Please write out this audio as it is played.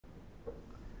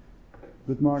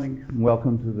Good morning.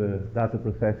 Welcome to the data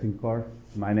processing course.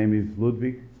 My name is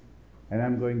Ludwig, and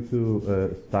I'm going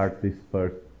to start this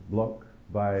first block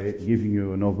by giving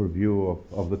you an overview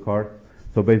of the course.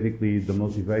 So basically the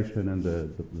motivation and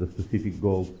the specific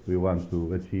goals we want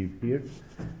to achieve here.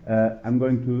 I'm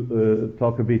going to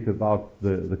talk a bit about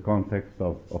the context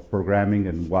of programming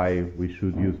and why we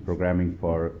should use programming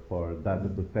for data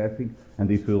processing, and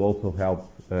this will also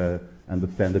help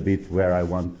understand a bit where I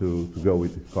want to go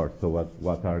with this course, so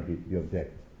what are the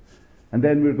objectives. And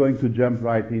then we're going to jump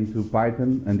right into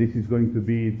Python, and this is going to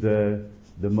be the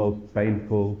most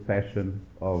painful session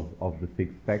of the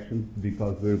 6 sections,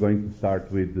 because we're going to start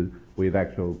with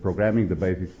actual programming, the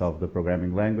basics of the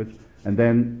programming language. And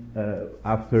then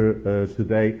after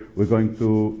today, we're going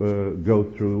to go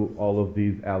through all of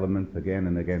these elements again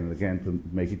and again and again to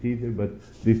make it easier, but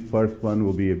this first one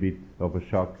will be a bit of a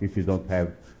shock if you don't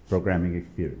have programming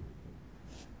experience.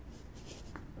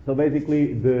 So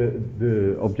basically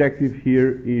the objective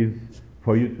here is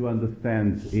for you to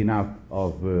understand enough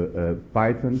of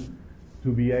Python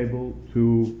to be able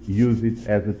to use it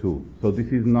as a tool. So this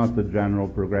is not a general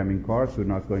programming course. We're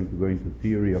not going to go into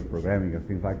theory of programming and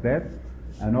things like that.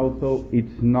 And also,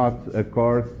 it's not a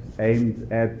course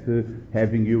aimed at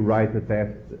having you write a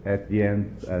test at the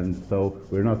end. And so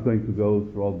we're not going to go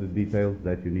through all the details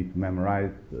that you need to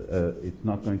memorize. It's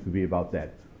not going to be about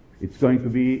that. It's going to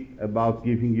be about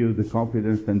giving you the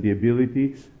confidence and the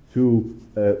ability to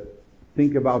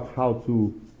think about how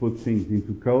to put things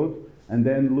into code, and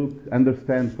then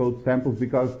understand code samples,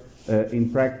 because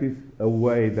in practice, a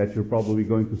way that you're probably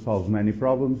going to solve many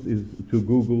problems is to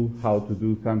Google how to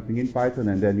do something in Python,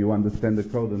 and then you understand the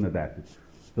code and adapt it.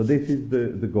 So this is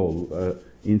the goal.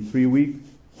 In 3 weeks,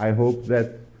 I hope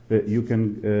that you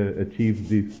can achieve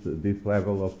this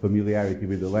level of familiarity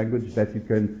with the language, that you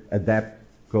can adapt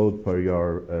code for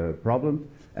your problems,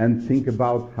 and think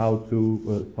about how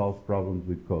to solve problems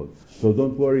with code. So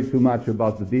don't worry too much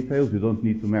about the details. You don't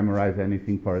need to memorize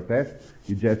anything for a test.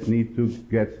 You just need to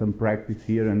get some practice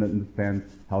here and understand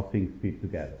how things fit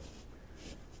together.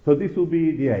 So this will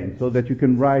be the aim, so that you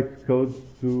can write code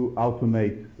to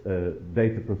automate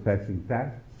data processing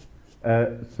tasks.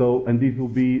 And this will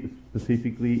be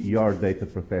specifically your data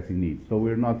processing needs. So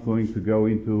we're not going to go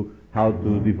into how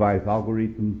to devise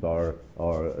algorithms or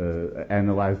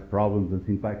analyze problems and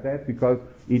things like that, because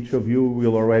each of you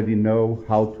will already know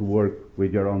how to work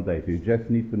with your own data. You just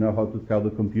need to know how to tell the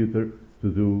computer to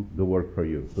do the work for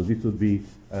you. So this would be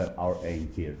our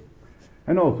aim here.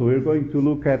 And also, we're going to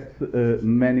look at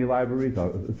many libraries,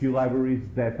 or a few libraries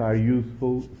that are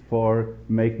useful for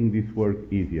making this work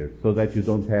easier, so that you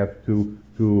don't have to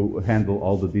handle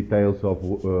all the details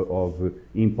of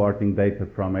importing data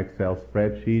from Excel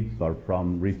spreadsheets or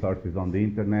from resources on the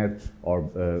internet, or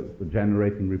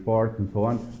generating reports and so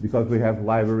on, because we have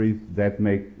libraries that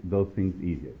make those things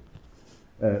easier.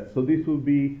 So this will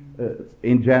be,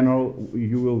 in general,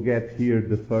 you will get here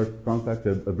the first contact,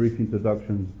 a brief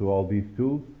introduction to all these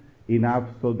tools, enough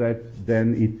so that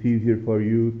then it's easier for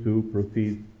you to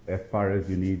proceed as far as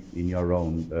you need in your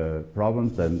own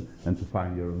problems and to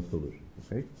find your own solutions.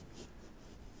 Okay?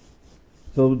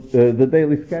 So the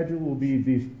daily schedule will be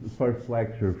this first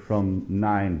lecture from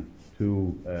 9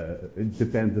 to, it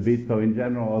depends a bit, so in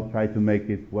general I'll try to make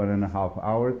it 1.5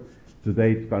 hours.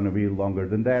 Today it's going to be longer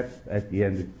than that. At the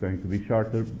end it's going to be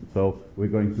shorter. So we're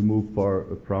going to move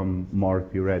from more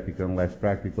theoretical and less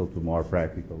practical to more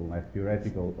practical and less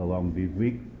theoretical along these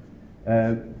weeks.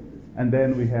 And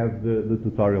then we have the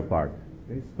tutorial part.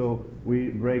 Okay? So we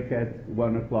break at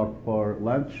 1 o'clock for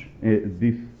lunch.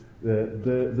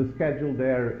 The schedule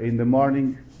there in the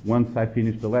morning, once I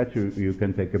finish the lecture, you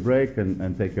can take a break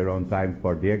and take your own time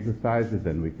for the exercises,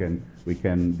 and we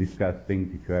can discuss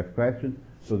things if you have questions.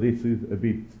 So this is a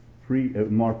bit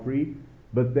more free.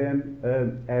 But then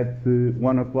at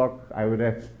 1 o'clock, I would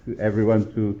ask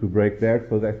everyone to break there,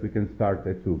 so that we can start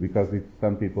at 2. Because if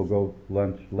some people go to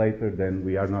lunch later, then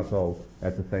we are not all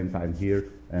at the same time here,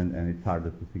 and it's harder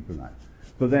to synchronize.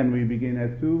 So then we begin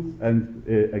at 2, and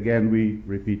again we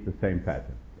repeat the same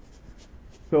pattern.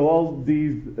 So all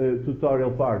these tutorial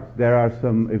parts, there are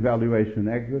some evaluation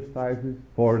exercises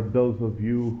for those of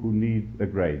you who need a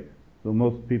grade. So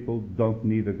most people don't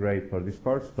need a grade for this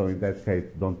course, so in that case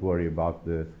don't worry about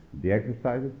the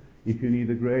exercises. If you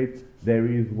need a grade, there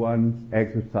is one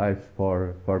exercise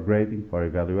for grading, for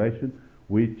evaluation,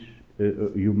 which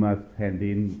you must hand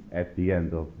in at the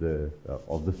end of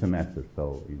the semester,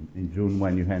 so in June,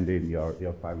 when you hand in your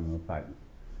final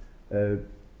assignment.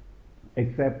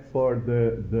 Except for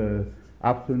the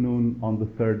afternoon on the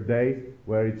third day,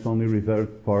 where it's only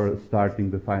reserved for starting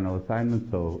the final assignment,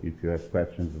 so if you have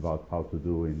questions about how to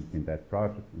do in that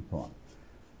project and so on.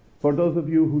 For those of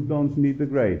you who don't need the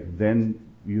grade, then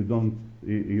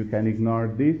you can ignore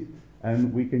this,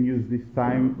 and we can use this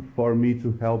time for me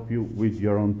to help you with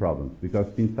your own problems, because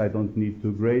since I don't need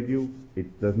to grade you,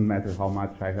 it doesn't matter how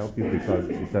much I help you because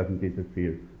it doesn't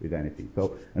interfere with anything.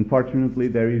 So unfortunately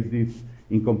there is this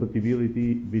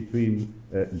incompatibility between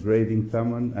grading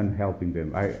someone and helping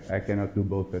them. I cannot do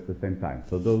both at the same time.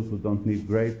 So those who don't need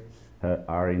grades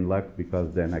are in luck,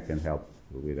 because then I can help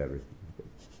with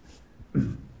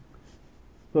everything.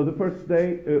 So the first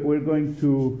day we're going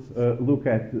to look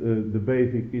at the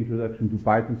basic introduction to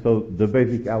Python, so the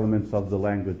basic elements of the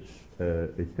language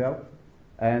itself,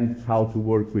 and how to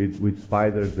work with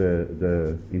Spider,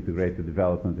 the integrated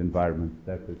development environment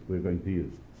that we're going to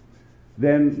use.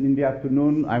 Then in the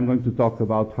afternoon I'm going to talk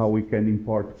about how we can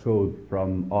import code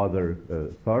from other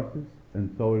sources,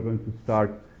 and so we're going to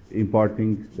start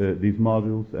importing these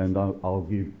modules, and I'll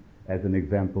give as an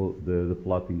example the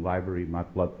plotting library,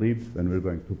 matplotlib, and we're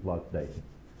going to plot data.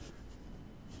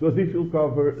 So this will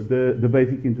cover the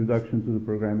basic introduction to the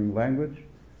programming language,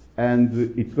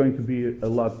 and it's going to be a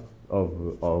lot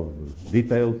of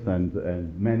details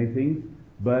and many things,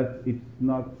 but it's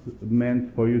not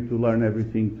meant for you to learn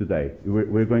everything today.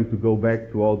 We're going to go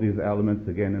back to all these elements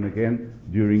again and again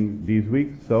during these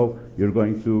weeks, so you're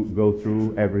going to go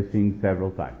through everything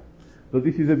several times. So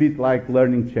this is a bit like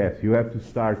learning chess. You have to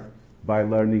start by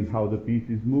learning how the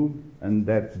pieces move, and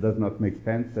that does not make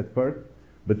sense at first,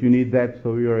 but you need that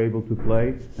so you're able to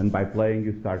play, and by playing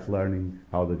you start learning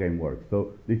how the game works.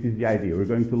 So this is the idea. We're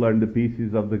going to learn the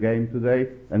pieces of the game today,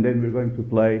 and then we're going to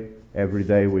play every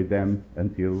day with them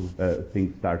until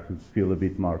things start to feel a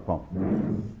bit more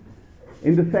comfortable.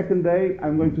 In the second day,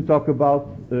 I'm going to talk about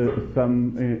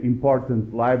some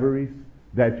important libraries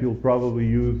that you'll probably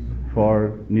use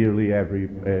for nearly every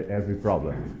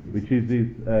problem, which is this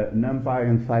NumPy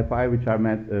and SciPy, which are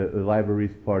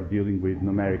libraries for dealing with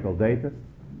numerical data.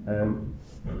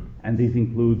 And this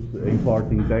includes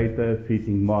importing data,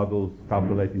 fitting models,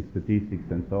 calculating statistics,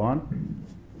 and so on.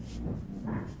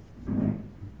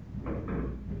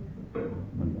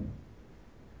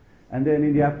 And then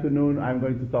in the afternoon, I'm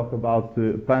going to talk about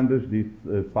Pandas, this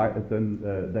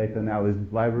Python data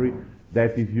analysis library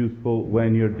that is useful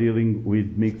when you're dealing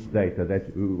with mixed data,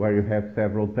 where you have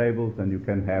several tables and you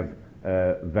can have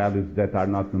values that are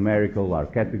not numerical, or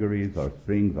categories, or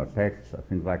strings, or text, or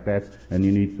things like that, and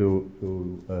you need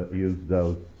to use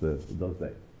those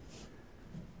data.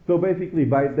 So basically,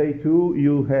 by day 2,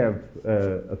 you'll have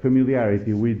a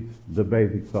familiarity with the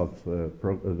basics of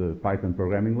the Python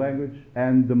programming language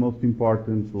and the most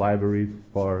important libraries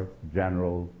for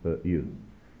general use.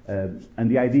 And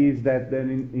the idea is that then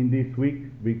in this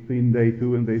week, between day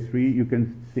 2 and day 3, you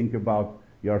can think about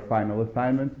your final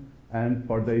assignment. And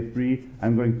for day 3,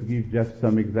 I'm going to give just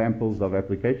some examples of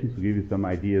applications to give you some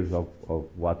ideas of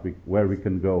where we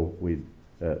can go with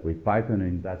Python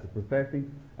in data processing,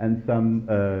 and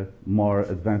some more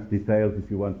advanced details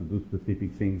if you want to do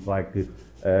specific things like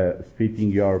fitting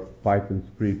your Python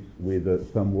scripts with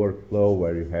some workflow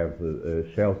where you have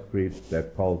shell scripts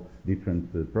that call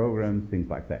different programs, things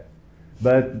like that.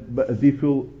 But this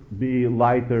will be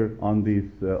lighter on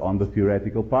the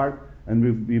theoretical part, and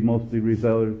will be mostly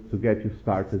reserved to get you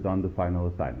started on the final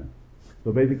assignment.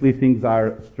 So basically things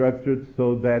are structured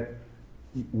so that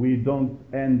we don't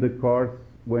end the course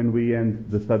when we end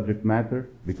the subject matter,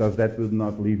 because that will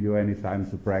not leave you any time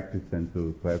to practice and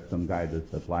to have some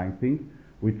guidance applying things.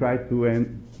 We try to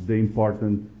end the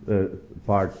important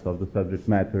parts of the subject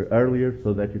matter earlier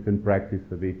so that you can practice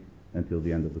a bit until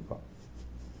the end of the course.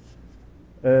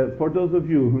 For those of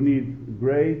you who need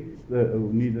grades, who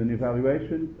need an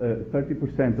evaluation,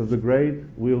 30% of the grade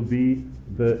will be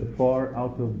the 4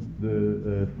 out of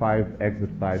the 5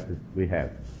 exercises we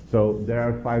have. So there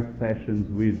are 5 sessions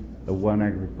with 1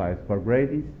 exercise for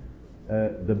grading.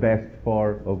 The best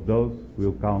 4 of those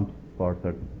will count for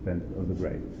 30% of the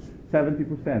grade.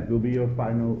 70% will be your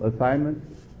final assignment,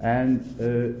 and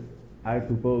I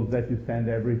propose that you send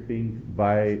everything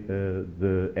by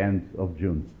the end of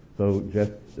June. So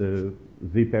just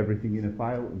zip everything in a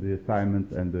file, the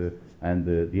assignment and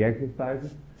the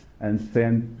exercises, and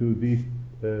send to this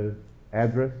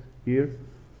address here,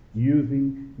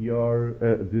 using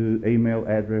the email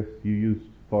address you used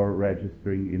for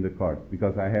registering in the course,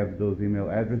 because I have those email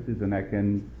addresses and I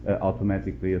can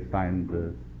automatically assign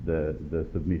the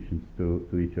submissions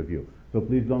to each of you. So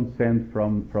please don't send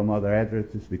from other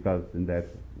addresses, because in that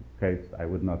case I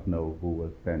would not know who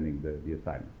was sending the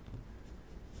assignment.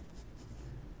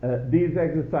 These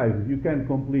exercises you can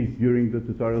complete during the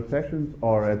tutorial sessions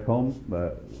or at home,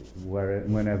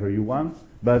 whenever you want,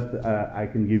 but I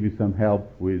can give you some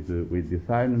help with the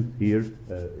assignments here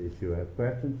if you have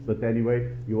questions. But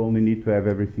anyway, you only need to have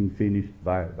everything finished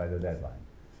by the deadline.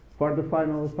 For the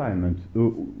final assignment,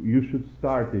 you should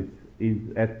start it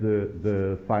at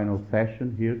the final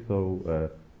session here, so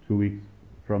 2 weeks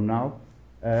from now.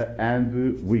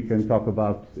 And we can talk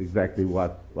about exactly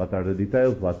what are the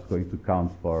details, what's going to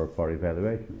count for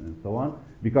evaluation, and so on,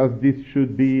 because this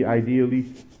should be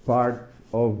ideally part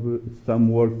of some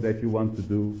work that you want to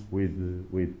do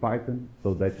with Python,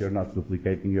 so that you're not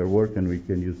duplicating your work, and we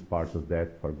can use part of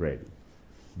that for grading.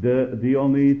 The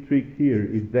only trick here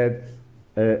is that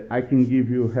I can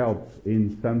give you help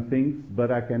in some things,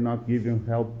 but I cannot give you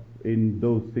help in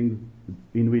those things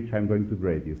in which I'm going to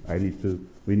grade you.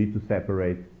 We need to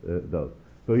separate those.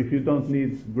 So if you don't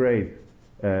need grade,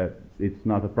 it's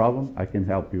not a problem. I can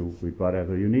help you with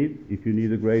whatever you need. If you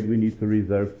need a grade, we need to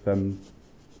reserve some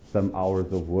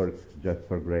hours of work just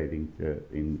for grading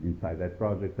inside that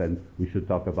project, and we should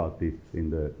talk about this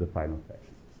in the final section.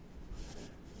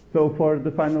 So for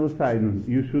the final assignment,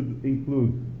 you should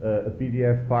include a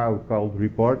PDF file called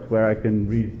report, where I can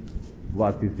read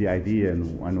what is the idea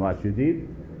and what you did.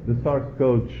 The source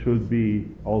code should be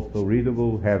also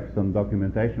readable, have some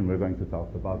documentation. We're going to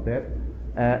talk about that.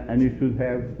 And you should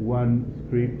have one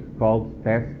script called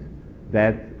test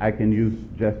that I can use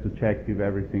just to check if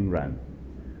everything runs.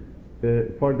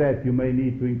 For that, you may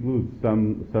need to include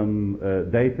some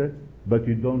data, but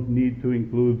you don't need to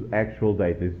include actual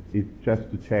data. It's just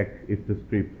to check if the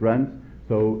script runs.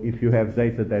 So if you have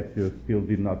data that you still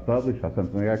did not publish or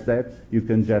something like that, you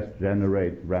can just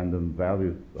generate random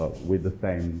values with the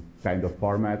same kind of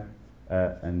format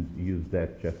and use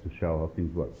that just to show how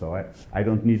things work. So I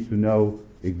don't need to know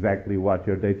exactly what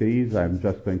your data is. I'm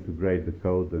just going to grade the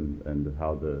code and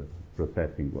how the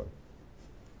processing works.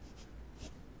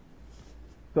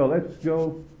 So let's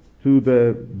go to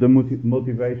the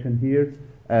motivation here.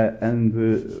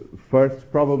 First,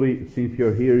 probably since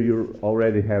you're here, you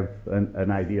already have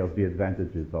an idea of the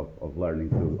advantages of learning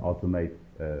to automate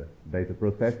data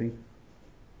processing.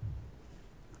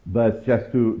 But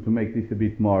just to make this a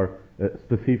bit more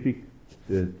specific,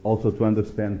 also to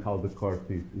understand how the course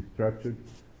is structured,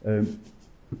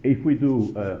 if we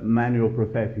do manual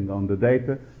processing on the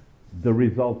data, the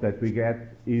result that we get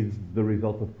is the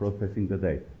result of processing the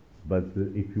data. But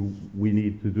if we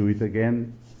need to do it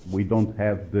again, we don't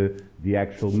have the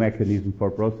actual mechanism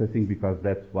for processing, because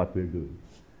that's what we're doing.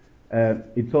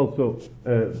 It's also,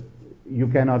 you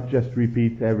cannot just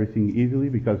repeat everything easily,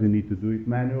 because you need to do it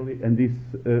manually, and this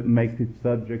makes it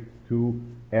subject to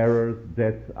errors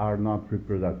that are not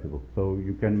reproducible. So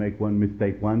you can make one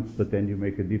mistake once, but then you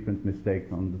make a different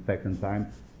mistake on the second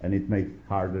time, and it makes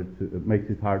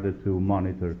it harder to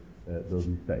monitor those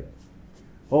mistakes.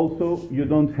 Also, you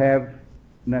don't have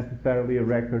necessarily a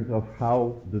record of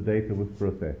how the data was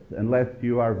processed, unless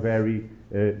you are very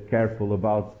careful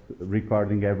about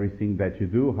recording everything that you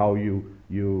do, how you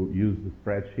use the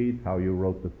spreadsheet, how you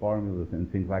wrote the formulas and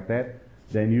things like that.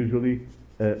 Then usually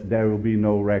there will be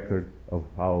no record of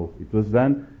how it was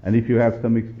done. And if you have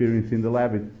some experience in the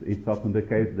lab, it's often the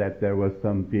case that there was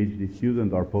some PhD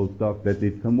student or postdoc that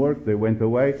did some work, they went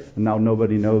away, and now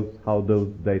nobody knows how those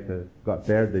data got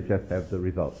there, they just have the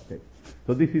results. Okay.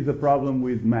 So this is a problem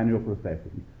with manual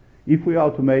processing. If we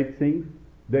automate things,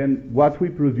 then what we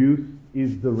produce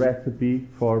is the recipe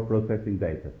for processing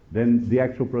data. Then the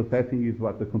actual processing is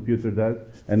what the computer does,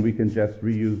 and we can just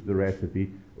reuse the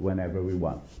recipe whenever we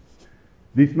want.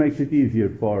 This makes it easier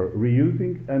for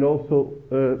reusing, and also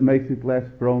makes it less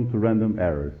prone to random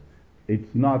errors.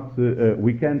 It's not,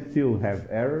 we can still have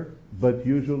errors, but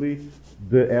usually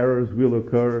the errors will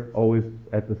occur always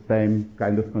at the same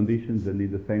kind of conditions and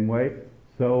in the same way.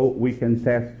 So we can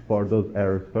test for those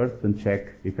errors first and check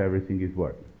if everything is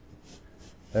working.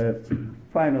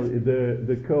 Finally,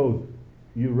 the code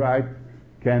you write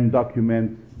can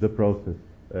document the process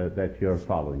that you're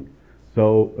following.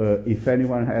 So if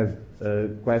anyone has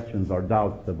questions or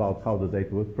doubts about how the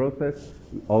data was processed,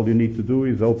 all you need to do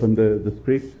is open the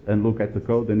script and look at the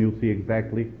code, and you'll see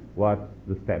exactly what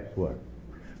the steps were.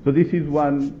 So this is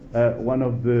one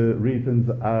of the reasons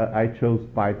I chose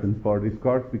Python for this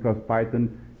course, because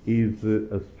Python is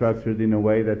structured in a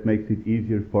way that makes it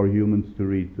easier for humans to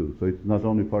read too. So it's not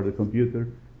only for the computer,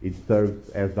 it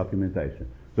serves as documentation.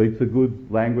 So it's a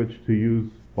good language to use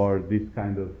for this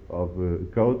kind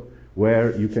of code,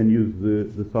 where you can use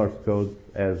the source code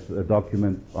as a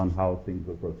document on how things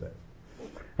were processed.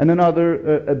 And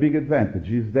another a big advantage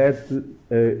is that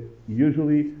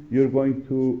usually you're going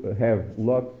to have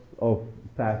lots of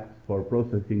tasks for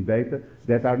processing data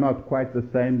that are not quite the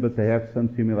same, but they have some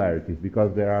similarities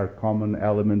because there are common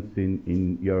elements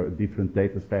in your different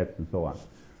data sets and so on.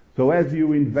 So as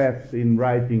you invest in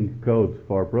writing code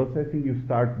for processing, you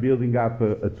start building up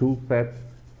a tool set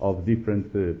of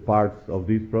different parts of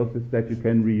this process that you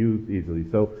can reuse easily.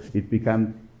 So it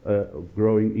becomes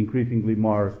growing increasingly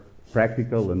more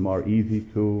practical and more easy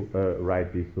to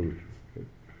write these solutions.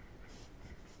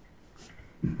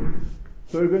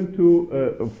 So we're going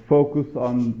to focus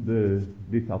on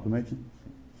this automation.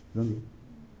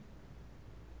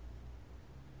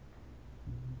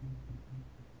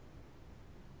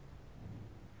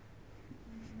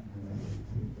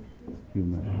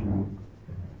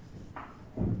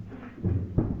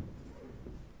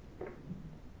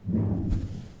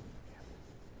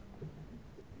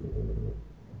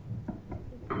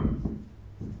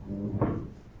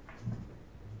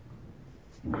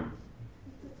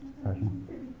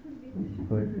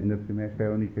 Pois, ainda por cima esta é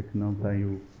a única que não tem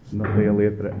a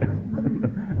letra.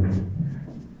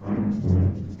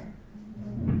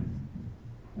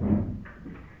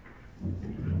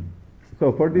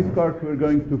 So for this course we're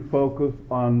going to focus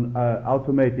on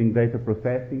automating data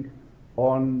processing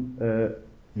on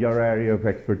your area of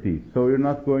expertise. So you're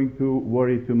not going to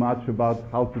worry too much about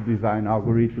how to design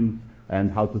algorithms and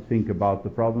how to think about the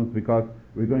problems, because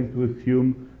we're going to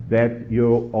assume that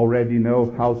you already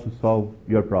know how to solve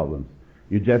your problems.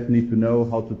 You just need to know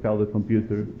how to tell the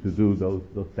computer to do those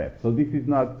steps. So this is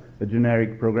not a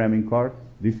generic programming course.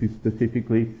 This is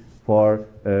specifically for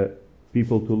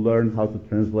people to learn how to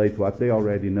translate what they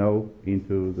already know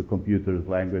into the computer's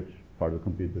language for the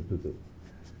computer to do.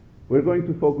 We're going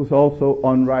to focus also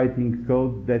on writing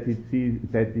code that is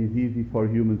easy for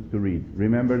humans to read.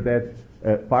 Remember that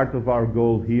part of our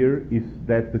goal here is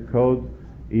that the code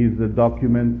is a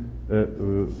document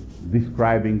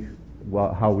describing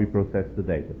how we process the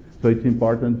data. So it's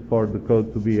important for the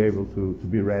code to be able to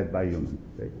be read by humans.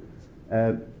 Okay?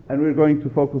 And we're going to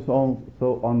focus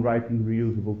also on writing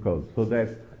reusable code, so that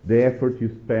the effort you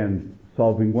spend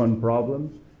solving one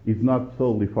problem is not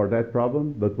solely for that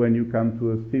problem, but when you come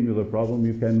to a similar problem,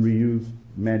 you can reuse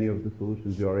many of the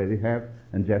solutions you already have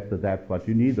and just adapt what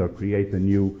you need or create a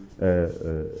new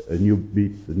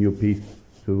piece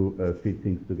to fit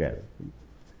things together.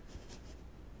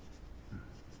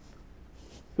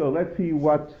 So let's see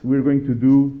what we're going to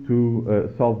do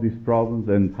to solve these problems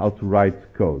and how to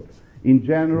write code. In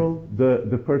general,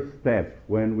 the first step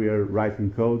when we are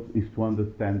writing code is to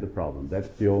understand the problem. That's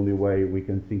the only way we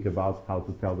can think about how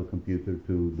to tell the computer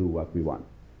to do what we want.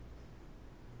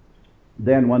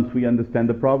 Then once we understand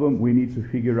the problem, we need to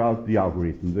figure out the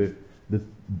algorithm. The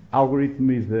algorithm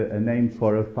is a name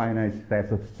for a finite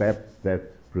set of steps that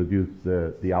produce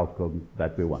the outcome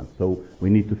that we want. So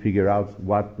we need to figure out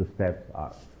what the steps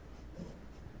are.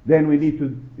 Then we need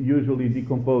to usually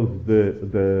decompose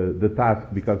the task,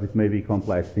 because it may be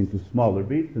complex, into smaller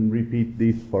bits and repeat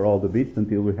this for all the bits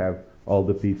until we have all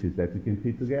the pieces that we can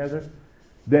fit together.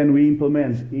 Then we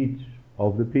implement each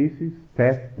of the pieces,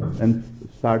 test, and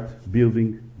start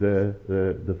building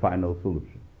the final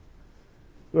solution.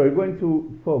 So we're going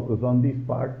to focus on this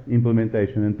part,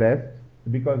 implementation and test,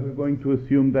 because we're going to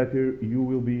assume that you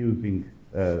will be using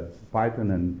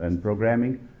Python and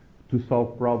programming to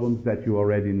solve problems that you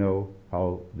already know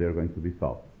how they're going to be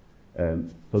solved.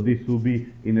 So this will be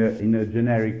in a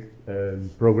generic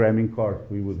programming course.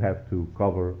 We would have to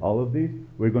cover all of this.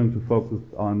 We're going to focus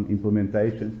on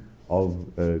implementation of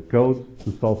code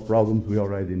to solve problems we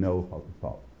already know how to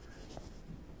solve.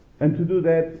 And to do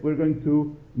that, we're going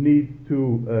to need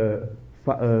to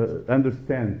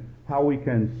understand how we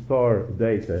can store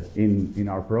data in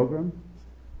our program,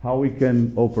 how we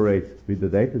can operate with the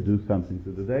data, do something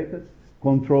to the data,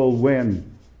 control when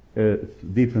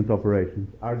different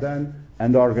operations are done,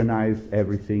 and organize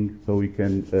everything so we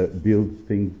can build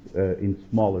things in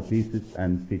smaller pieces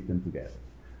and fit them together.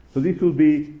 So this will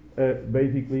be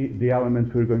basically the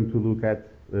elements we're going to look at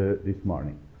this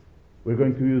morning. We're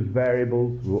going to use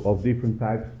variables of different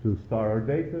types to store our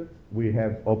data. We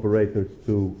have operators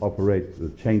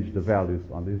to change the values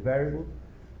on these variables.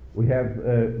 We have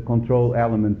control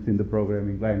elements in the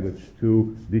programming language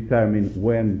to determine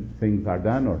when things are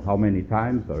done, or how many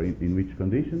times, or in which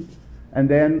conditions. And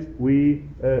then we,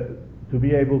 to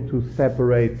be able to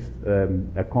separate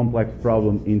a complex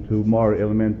problem into more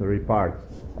elementary parts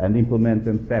and implement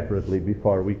them separately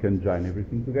before we can join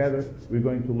everything together, we're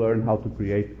going to learn how to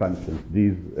create functions,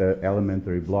 these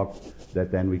elementary blocks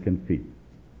that then we can fit.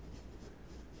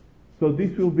 So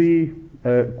this will be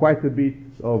quite a bit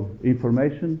of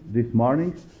information this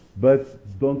morning, but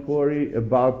don't worry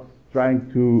about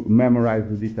trying to memorize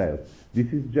the details. This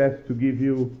is just to give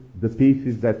you the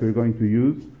pieces that we're going to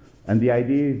use, and the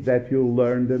idea is that you'll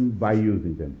learn them by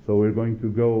using them. So we're going to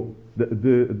go,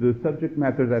 the subject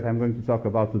matter that I'm going to talk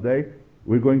about today,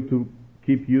 we're going to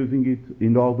keep using it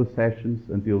in all the sessions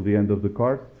until the end of the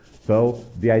course. So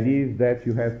the idea is that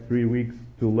you have 3 weeks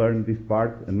to learn this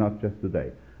part and not just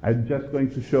today. I'm just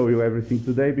going to show you everything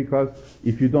today because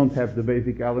if you don't have the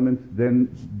basic elements, then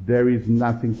there is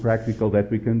nothing practical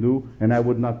that we can do, and I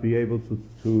would not be able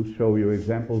to show you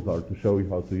examples or to show you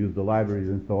how to use the libraries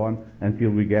and so on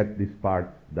until we get this part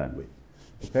done with.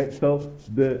 Okay, so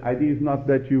the idea is not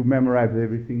that you memorize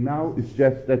everything now, it's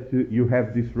just that you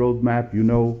have this roadmap, you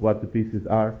know what the pieces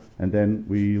are, and then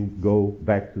we'll go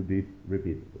back to this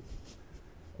repeatedly.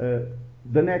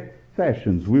 The next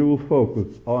sessions, we will focus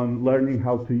on learning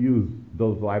how to use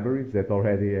those libraries that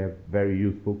already have very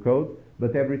useful code,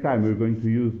 but every time we're going to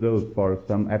use those for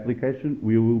some application,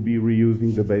 we will be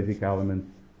reusing the basic elements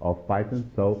of Python,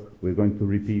 so we're going to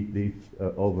repeat this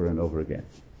over and over again.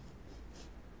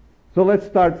 So let's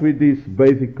start with this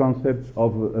basic concept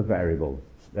of a variable.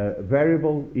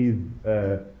 Variable is,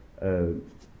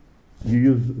 you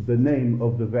use the name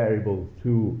of the variable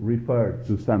to refer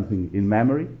to something in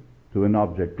memory, to an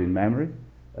object in memory,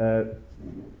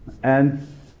 and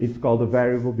it's called a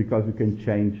variable because you can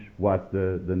change what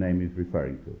the name is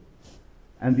referring to.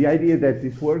 And the idea that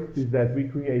this works is that we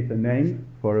create a name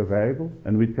for a variable,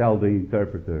 and we tell the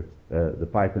interpreter, the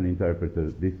Python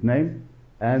interpreter, this name,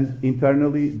 and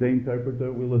internally the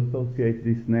interpreter will associate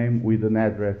this name with an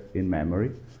address in memory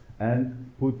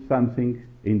and put something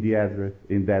in the address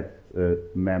in that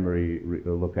memory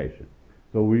location.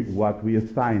 So what we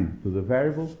assign to the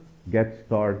variable gets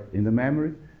stored in the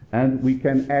memory, and we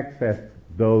can access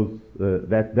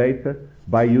that data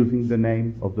by using the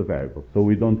name of the variable. So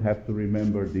we don't have to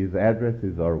remember these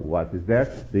addresses or what is there.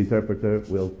 The interpreter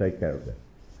will take care of that.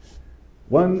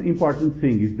 One important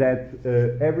thing is that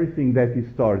everything that is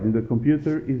stored in the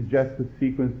computer is just a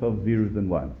sequence of zeros and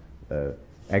ones.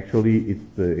 Actually,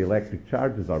 it's electric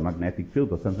charges or magnetic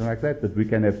fields or something like that, but we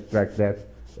can abstract that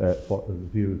for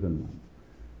zeros and ones.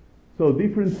 So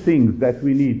different things that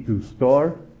we need to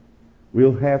store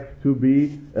will have to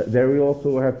be, there will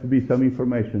also have to be some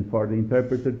information for the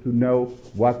interpreter to know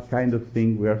what kind of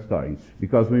thing we are storing.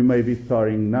 Because we may be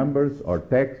storing numbers or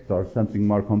text or something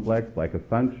more complex like a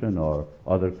function or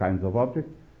other kinds of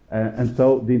objects. And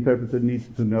so the interpreter needs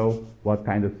to know what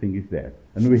kind of thing is there.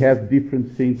 And we have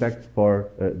different syntax for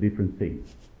different things.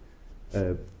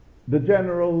 The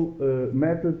general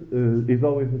method is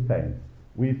always the same.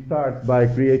 We start by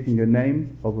creating a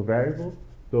name of a variable.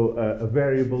 So a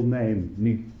variable name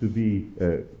needs to be,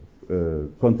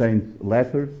 contains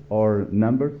letters or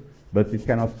numbers, but it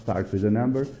cannot start with a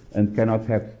number and cannot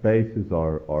have spaces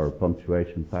or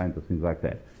punctuation signs or things like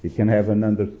that. It can have an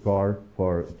underscore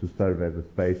to serve as a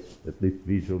space, at least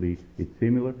visually it's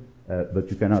similar, but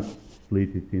you cannot split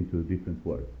it into different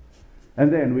words.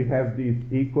 And then we have this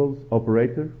equals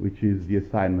operator, which is the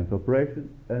assignment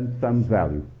operation, and some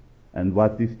value. And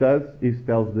what this does is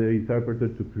tells the interpreter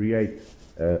to create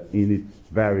in its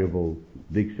variable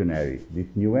dictionary this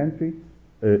new entry,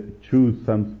 choose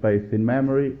some space in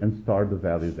memory, and store the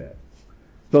value there.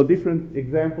 So different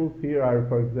examples here are,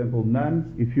 for example,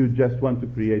 none. If you just want to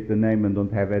create a name and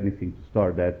don't have anything to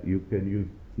store that, you can use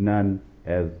none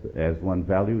as one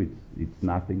value. It's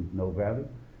nothing, no value.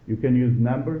 You can use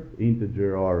numbers,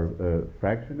 integer or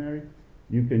fractionary.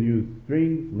 You can use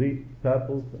strings, lists,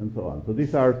 tuples, and so on. So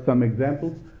these are some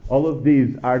examples. All of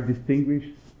these are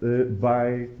distinguished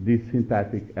by these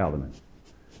syntactic elements.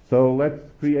 So let's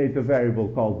create a variable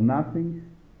called nothing,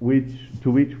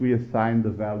 to which we assign the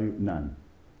value none.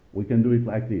 We can do it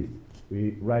like this.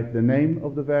 We write the name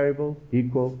of the variable,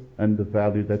 equal, and the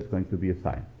value that's going to be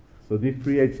assigned. So this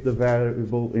creates the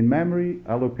variable in memory,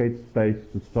 allocates space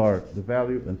to store the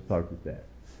value, and stores it there.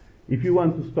 If you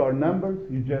want to store numbers,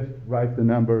 you just write the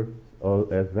number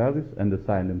as values and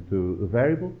assign them to the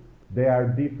variable. There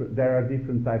are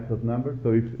different types of numbers,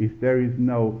 so if there is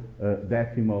no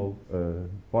decimal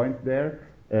point there,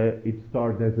 it's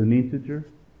stored as an integer.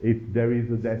 If there is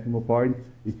a decimal point,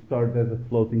 it's stored as a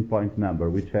floating point number,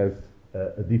 which has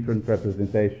a different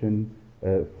representation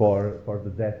for the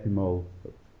decimal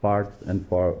parts and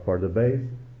for the base.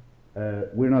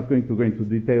 We're not going to go into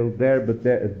detail there, but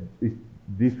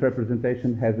this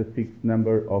representation has a fixed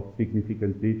number of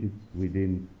significant digits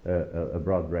within a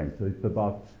broad range. So it's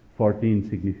about 14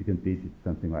 significant digits,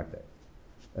 something like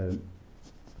that.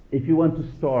 If you want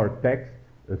to store text,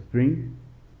 a string,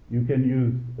 you can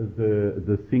use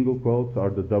the single quotes or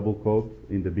the double quotes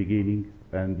in the beginning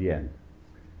and the end.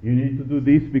 You need to do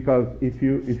this because if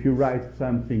you write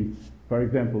something, for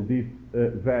example, this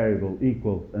variable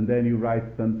equals, and then you write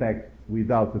some text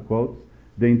without the quotes,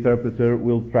 the interpreter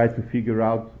will try to figure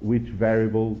out which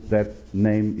variable that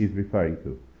name is referring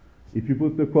to. If you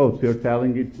put the quotes, you're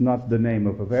telling it's not the name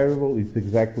of a variable, it's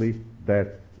exactly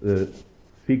that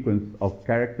sequence of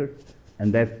characters,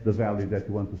 and that's the value that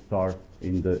you want to store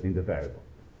in the variable.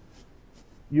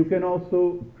 You can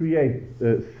also create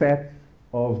sets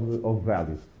of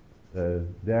values.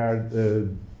 There are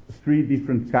three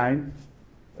different kinds.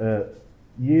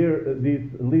 Here, these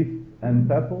lists and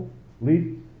tuples.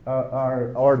 Lists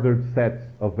are ordered sets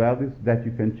of values that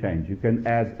you can change. You can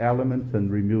add elements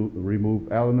and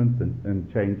remove elements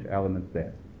and change elements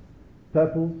there.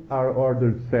 Tuples are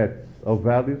ordered sets of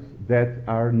values that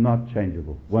are not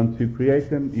changeable. Once you create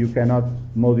them, you cannot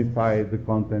modify the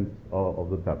contents of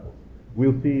the tuple.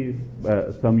 We'll see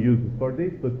some uses for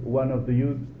this, but one of the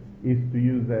uses is to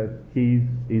use as keys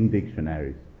in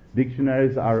dictionaries.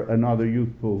 Dictionaries are another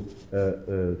useful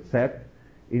set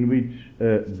in which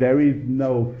there is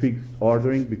no fixed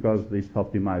ordering because it's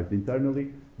optimized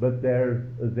internally, but there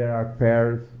are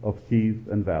pairs of keys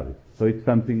and values. So it's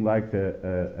something like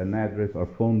an address or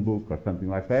phone book or something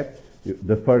like that.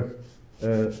 The first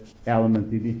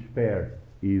element in each pair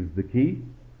is the key,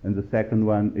 and the second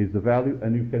one is the value,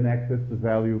 and you can access the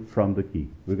value from the key.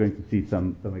 We're going to see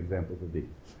some examples of this.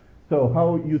 So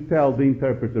how you tell the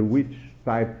interpreter which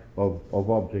type of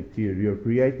object here you're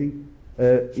creating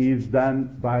is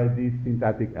done by these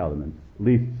syntactic elements.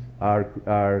 Lists are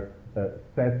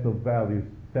sets of values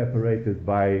separated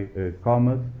by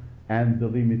commas and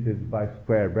delimited by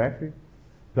square brackets.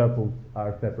 Tuples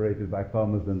are separated by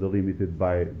commas and delimited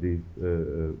by these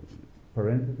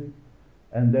parentheses.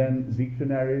 And then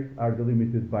dictionaries are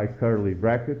delimited by curly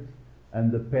brackets,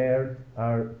 and the pairs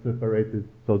are separated,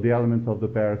 so the elements of the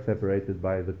pair are separated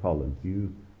by the columns. You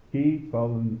use key,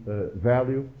 column,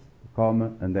 value,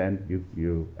 comma, and then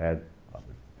you add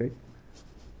others. Okay?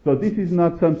 So this is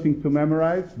not something to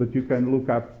memorize, but you can look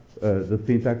up the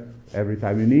syntax every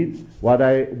time you need. What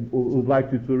I would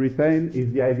like you to retain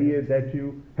is the idea that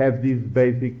you have these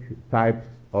basic types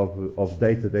of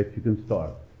data that you can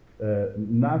store.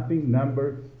 Nothing,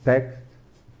 numbers, text,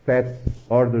 sets,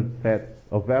 ordered sets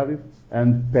of values,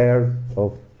 and pairs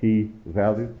of key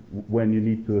values when you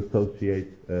need to associate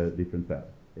different values.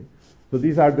 Okay? So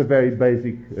these are the very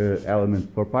basic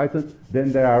elements for Python.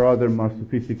 Then there are other more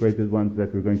sophisticated ones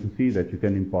that we're going to see that you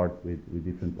can import with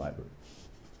different libraries.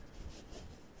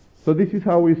 So this is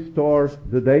how we store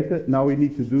the data. Now we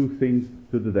need to do things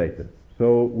to the data.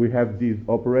 So we have these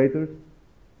operators.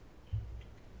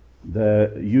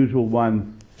 The usual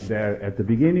ones there at the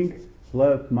beginning,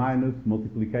 plus, minus,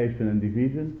 multiplication, and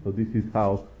division. So this is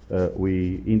how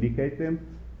we indicate them.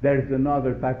 There's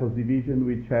another type of division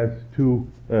which has two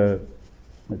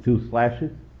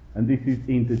slashes, and this is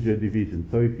integer division.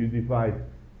 So if you divide,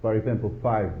 for example,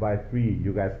 5 by 3,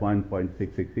 you get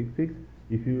 1.6666.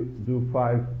 If you do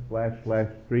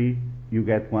 5//3, you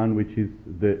get 1, which is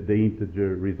the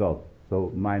integer result,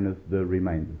 so minus the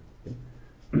remainder.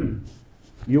 Okay?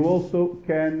 You also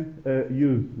can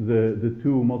use the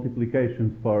two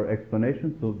multiplications for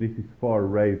explanation. So this is 4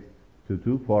 raised to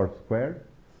 2, 4 squared.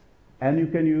 And you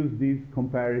can use these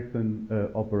comparison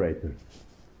operators.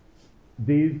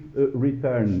 These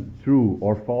return true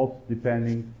or false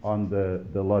depending on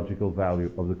the logical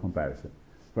value of the comparison.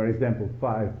 For example,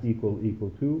 5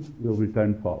 = 2 will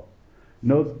return false.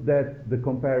 Note that the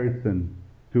comparison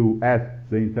to ask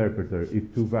the interpreter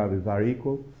if two values are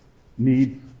equal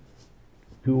needs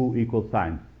two equal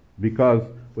signs, because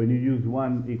when you use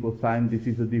one equal sign, this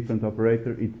is a different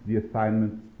operator. It's the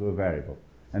assignment to a variable.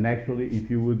 And actually,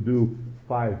 if you would do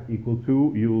 5 =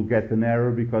 2, you will get an error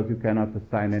because you cannot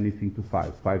assign anything to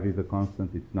 5. 5 is a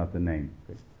constant, it's not a name.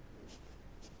 Okay?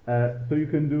 So you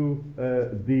can do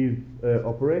these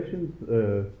operations,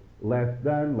 less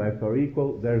than, less or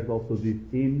equal. There's also this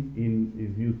in. In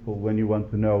is useful when you want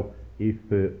to know if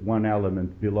one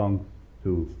element belongs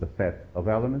to a set of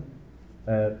elements.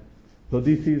 So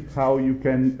this is how you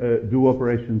can do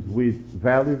operations with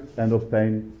values and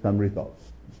obtain some results.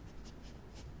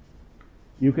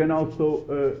 You can also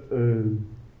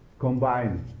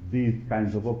combine these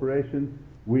kinds of operations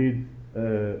with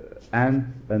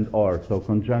and or. So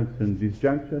conjunction,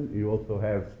 disjunction. You also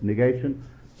have negation.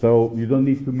 So you don't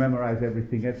need to memorize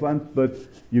everything at once, but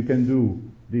you can do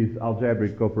these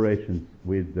algebraic operations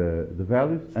with the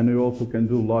values, and you also can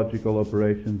do logical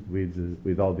operations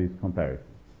with all these comparisons.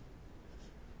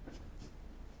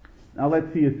 Now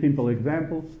let's see a simple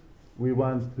example. We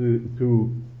want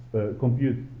to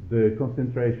compute the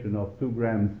concentration of 2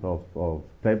 grams of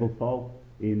table salt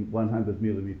in 100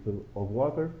 millimeters of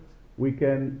water, we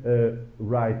can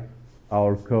write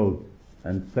our code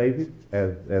and save it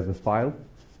as a file.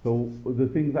 So the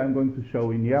things I'm going to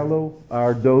show in yellow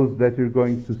are those that you're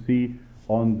going to see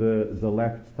on the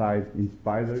left side in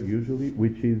Spider usually,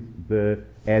 which is the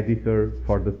editor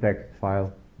for the text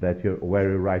file where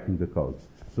you're writing the code.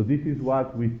 So this is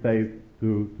what we save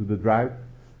to the drive,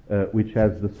 which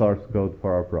has the source code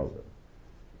for our program.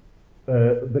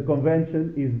 The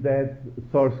convention is that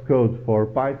source code for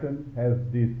Python has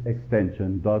this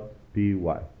extension .py.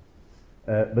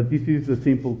 But this is a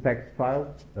simple text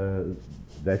file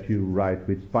that you write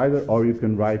with Spider, or you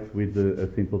can write with a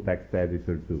simple text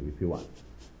editor too, if you want.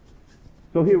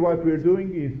 So here what we're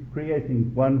doing is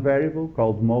creating one variable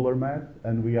called molar mass,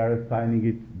 and we are assigning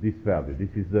it this value. This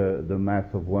is the mass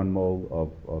of 1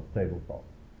 mole of table salt.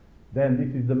 Then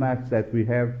this is the mass that we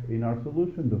have in our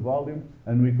solution, the volume,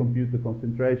 and we compute the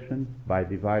concentration by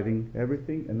dividing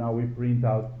everything, and now we print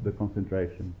out the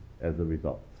concentration as a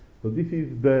result. So this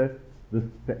is the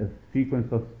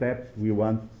sequence of steps we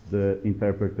want the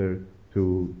interpreter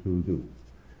to do.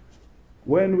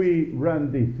 When we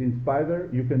run this in Spider,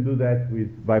 you can do that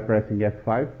by pressing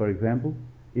F5, for example.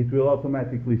 It will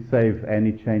automatically save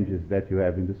any changes that you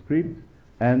have in the script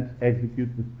and execute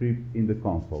the script in the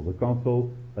console. The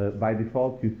console, by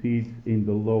default, you see it in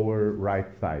the lower right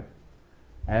side.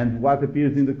 And what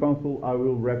appears in the console, I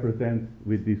will represent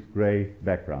with this gray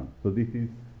background. So this is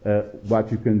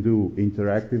what you can do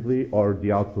interactively, or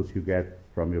the output you get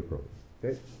from your program.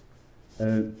 Okay?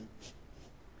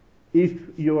 If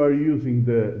you are using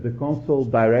the console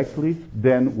directly,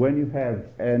 then when you have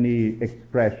any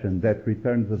expression that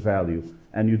returns a value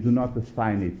and you do not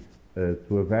assign it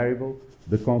to a variable,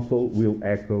 the console will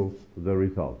echo the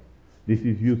result. This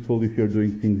is useful if you're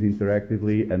doing things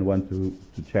interactively and want to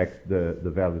check the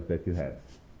values that you have.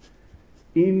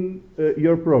 In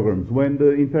your programs, when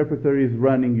the interpreter is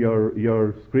running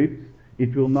your scripts,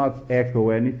 it will not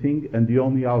echo anything, and the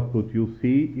only output you'll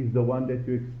see is the one that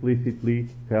you explicitly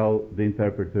tell the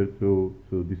interpreter to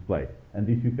display. And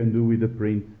this you can do with the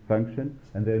print function,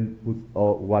 and then put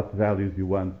what values you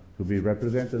want to be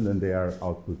represented, and they are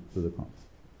output to the console.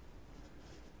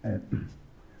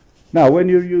 Now, when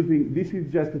you're using, this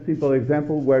is just a simple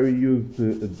example where we use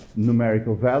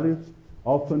numerical values.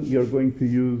 Often you're going to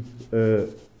use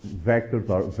vectors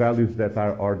or values that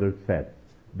are ordered sets.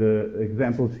 The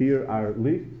examples here are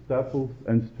lists, tuples,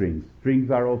 and strings. Strings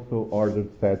are also ordered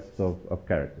sets of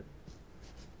characters.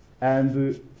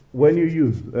 And when you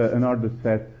use an ordered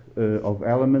set of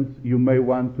elements, you may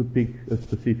want to pick a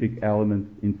specific element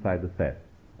inside the set.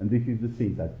 And this is the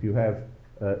syntax. You have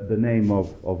the name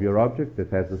of your object that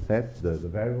has a set, the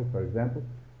variable, for example,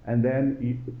 and then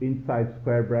inside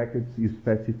square brackets you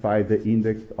specify the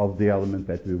index of the element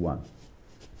that we want.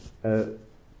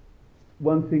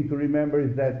 One thing to remember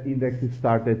is that indexes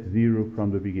start at 0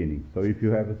 from the beginning. So if you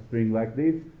have a string like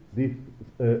this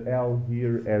L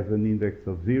here as an index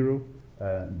of 0,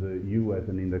 the U as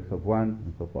an index of 1,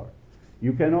 and so forth.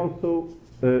 You can also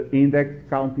index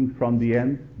counting from the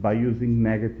end by using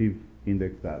negative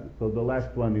index values. So the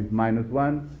last one is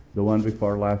 -1, the one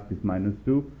before last is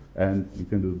 -2, and you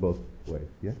can do both ways.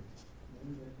 Yeah?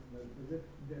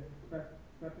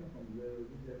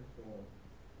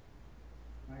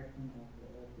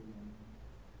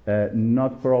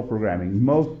 Not for all programming.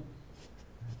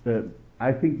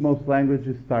 I think most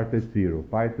languages start at 0,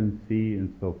 Python, C,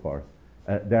 and so forth.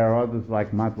 There are others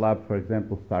like MATLAB, for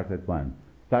example, start at 1.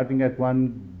 Starting at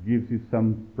 1 gives you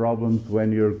some problems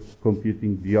when you're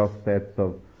computing the offsets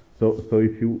of. So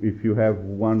if you have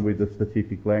one with a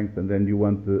specific length and then you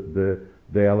want the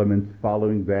elements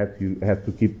following that, you have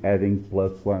to keep adding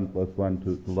 +1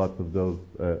 to lots of those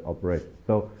operations.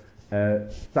 So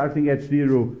starting at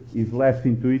 0 is less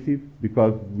intuitive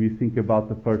because we think about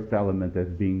the first element as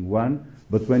being 1,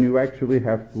 but when you actually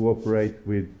have to operate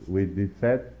with this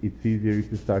set, it's easier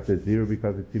if you start at 0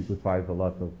 because it simplifies a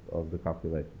lot of the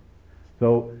calculation.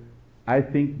 So I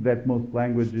think that most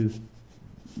languages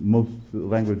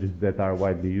that are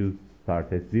widely used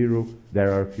start at 0.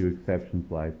 There are a few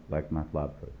exceptions like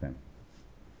MATLAB, for example.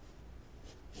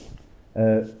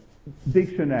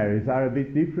 Dictionaries are a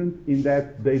bit different in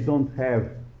that they don't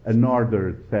have an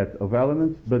ordered set of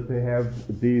elements, but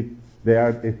they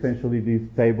are essentially these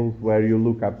tables where you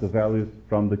look up the values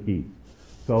from the keys.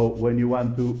 So when you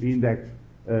want to index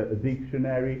a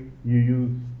dictionary, you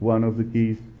use one of the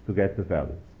keys to get the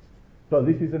value. So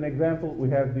this is an example. We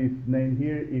have this name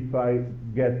here. If I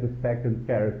get the second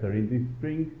character in this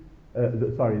string,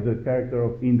 the character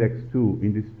of index 2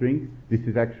 in this string, this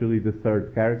is actually the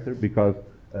third character because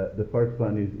the first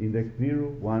one is index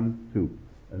 0, 1, 2.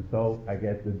 And so I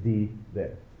get the D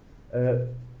there.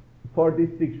 For this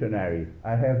dictionary,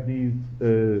 I have these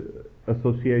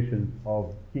associations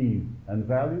of keys and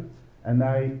values, and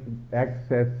I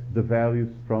access the values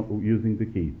from using the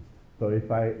keys. So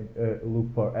if I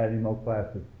look for animal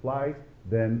classes fly,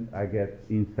 then I get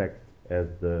insect as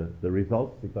the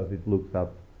result because it looks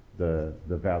up the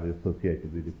value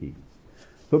associated with the key.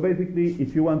 So basically,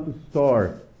 if you want to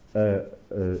store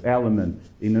elements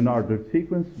in an ordered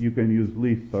sequence, you can use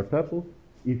lists or tuples.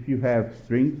 If you have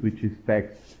strings, which is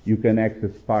text, you can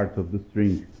access parts of the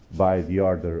string by the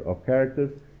order of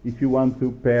characters. If you want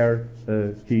to pair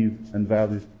keys and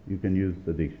values, you can use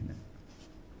the dictionary.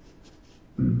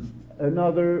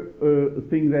 Another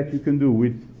thing that you can do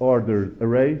with ordered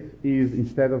arrays is,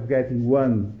 instead of getting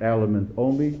one element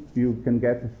only, you can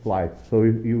get a slice. So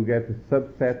you get a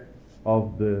subset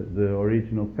of the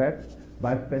original set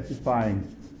by specifying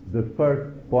the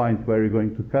first point where you're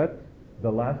going to cut,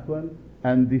 the last one,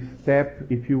 and this step,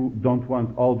 if you don't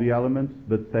want all the elements,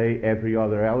 but say every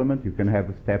other element, you can have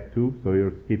a step 2, so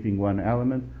you're skipping one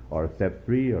element, or a step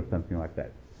 3, or something like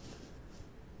that.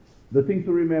 The thing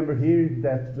to remember here is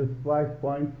that the slice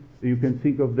points, you can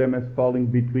think of them as falling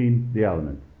between the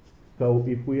elements. So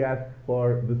if we ask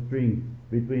for the string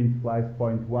between slice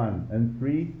point 1 and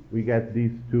 3, we get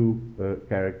these two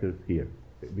characters here,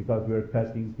 because we're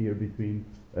cutting here between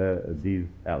these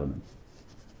elements.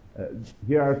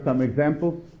 Here are some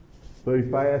examples. So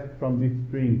if I ask from this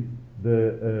string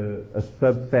a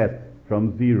subset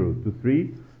from 0 to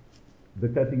 3, the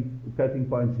cutting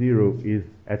point 0 is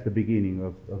at the beginning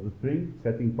of the string.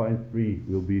 Cutting point 3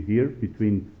 will be here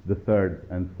between the third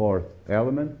and fourth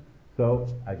element. So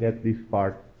I get this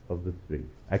part of the string.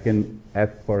 I can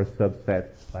ask for a subset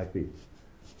like this.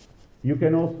 You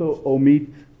can also omit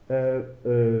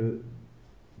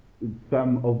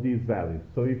some of these values.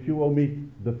 So if you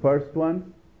omit the first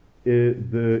one,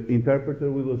 the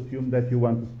interpreter will assume that you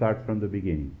want to start from the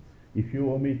beginning. If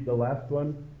you omit the last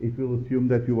one, it will assume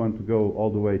that you want to go all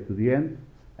the way to the end.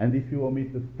 And if you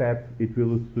omit the step, it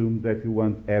will assume that you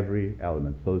want every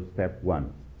element, so step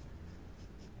 1.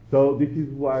 So this is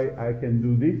why I can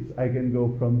do this. I can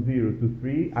go from 0 to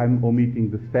 3. I'm omitting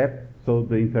the step, so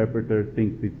the interpreter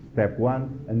thinks it's step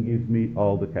 1 and gives me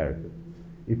all the characters.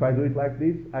 If I do it like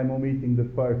this, I'm omitting the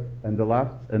first and the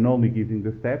last and only giving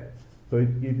the step, so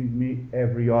it's giving me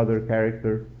every other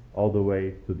character all the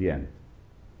way to the end.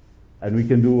 And we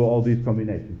can do all these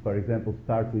combinations. For example,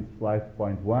 start with slice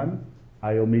point 1.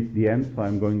 I omit the end, so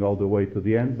I'm going all the way to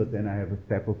the end, but then I have a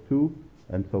step of 2,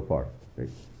 and so forth. Okay?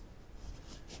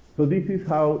 So this is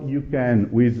how you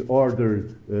can, with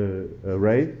ordered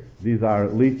arrays, these are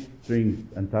lists, strings,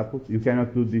 and tuples. You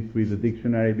cannot do this with a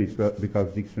dictionary because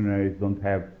dictionaries don't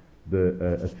have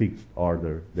a fixed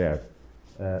order there.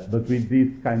 But with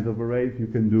these kinds of arrays, you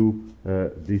can do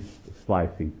this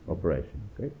slicing operation.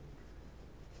 Okay?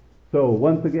 So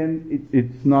once again,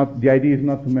 the idea is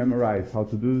not to memorize how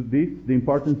to do this. The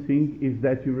important thing is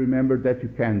that you remember that you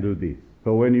can do this.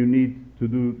 So when you need to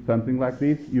do something like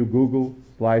this, you Google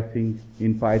slicing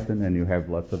in Python and you have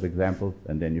lots of examples,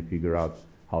 and then you figure out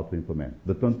how to implement.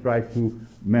 But don't try to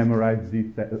memorize this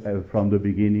from the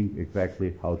beginning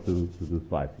exactly how to do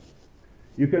slicing.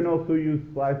 You can also use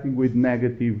slicing with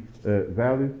negative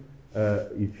values.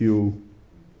 If you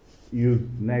use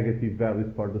negative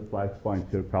values for the slice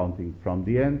points, you're counting from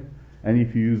the end, and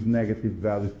if you use negative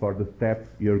values for the steps,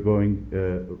 you're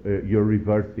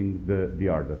reversing the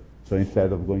order. So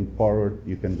instead of going forward,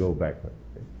 you can go backward.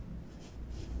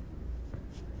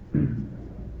 Okay.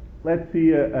 Let's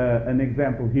see an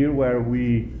example here where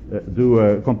we do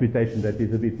a computation that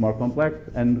is a bit more complex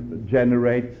and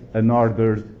generate an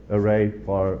ordered array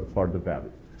for the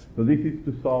values. So this is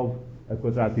to solve a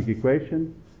quadratic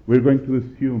equation. We're going to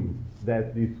assume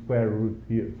that the square root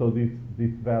here, so this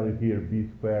value here, b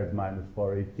squared minus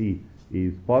 4ac,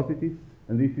 is positive,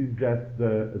 and this is just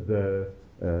the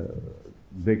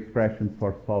expression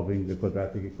for solving the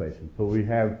quadratic equation. So we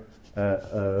have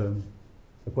a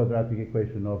quadratic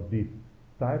equation of this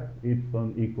type: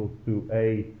 epsilon equals to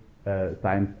a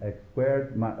times x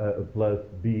squared plus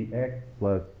bx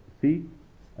plus c,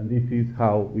 and this is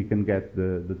how we can get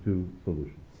the two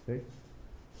solutions. Okay.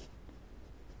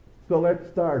 So let's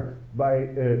start by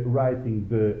writing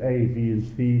the a, b,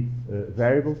 and c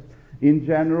variables. In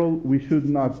general, we should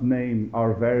not name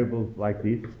our variables like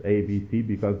this, a, b, c,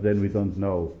 because then we don't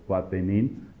know what they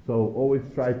mean. So always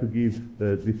try to give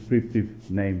descriptive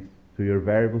names to your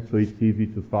variables so it's easy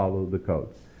to follow the code.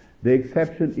 The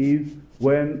exception is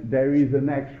when there is an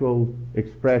actual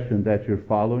expression that you're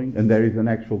following and there is an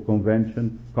actual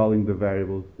convention calling the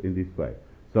variables in this way.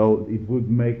 So it would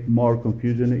make more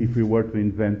confusion if we were to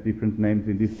invent different names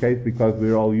in this case, because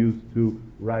we're all used to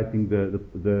writing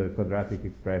the quadratic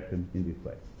expression in this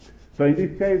way. So in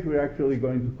this case, we're actually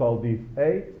going to call this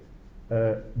A.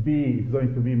 B is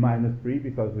going to be minus 3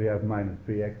 because we have minus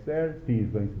 3x there. C is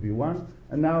going to be 1.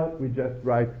 And now we just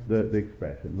write the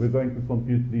expression. We're going to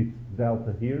compute this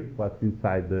delta here, what's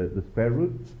inside the square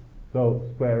root. So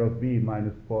square of b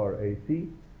minus 4ac.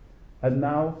 And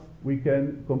now we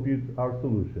can compute our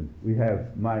solution. We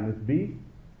have minus b,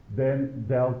 then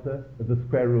delta, the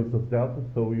square root of delta.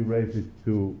 So we raise it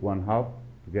to 1/2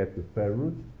 to get the square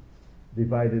root,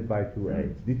 divided by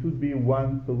 2a. This would be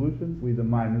one solution with a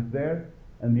minus there,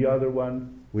 and the other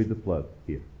one with the plus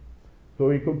here. So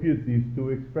we compute these two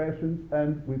expressions,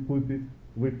 and we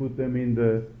put them in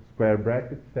the square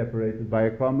brackets separated by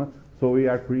a comma. So we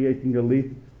are creating a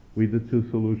list with the two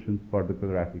solutions for the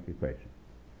quadratic equation.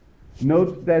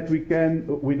 Note that we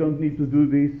don't need to do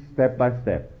this step by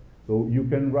step. So you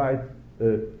can write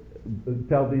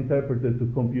tell the interpreter to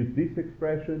compute this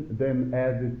expression, then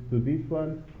add it to this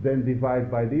one, then divide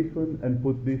by this one, and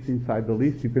put this inside the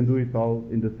list. You can do it all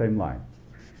in the same line.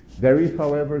 There is,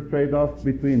 however, a trade-off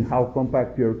between how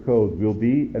compact your code will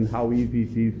be and how easy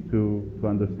it is to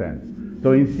understand.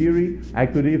 So in theory, I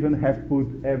could even have put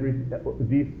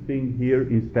this thing here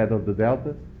instead of the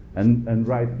delta and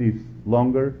write this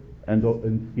longer and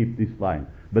skip this line.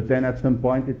 But then at some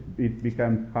point it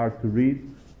becomes hard to read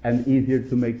and easier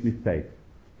to make mistakes.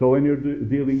 So when you're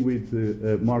dealing with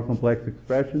more complex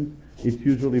expressions, it's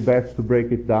usually best to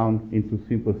break it down into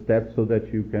simple steps so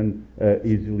that you can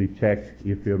easily check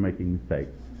if you're making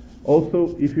mistakes.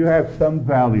 Also, if you have some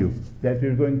value that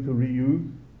you're going to reuse,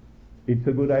 it's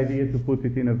a good idea to put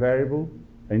it in a variable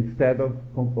instead of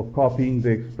copying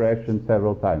the expression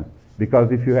several times.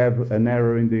 Because if you have an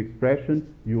error in the expression,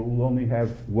 you will only have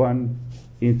one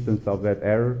instance of that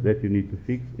error that you need to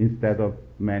fix instead of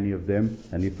many of them.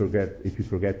 And if you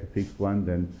forget to fix one,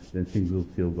 then things will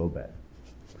still go bad.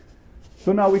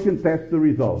 So now we can test the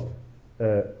results.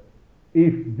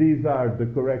 If these are the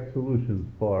correct solutions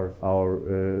for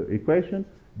our equation,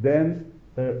 then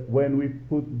when we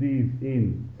put these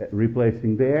in,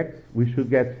 replacing the x, we should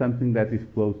get something that is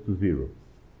close to 0.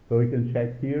 So we can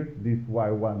check here, this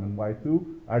y1 and y2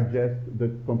 are just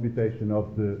the computation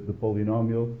of the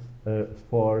polynomial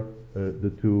for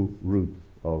the two roots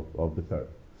of the curve.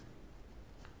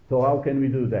 So how can we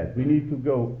do that? We need to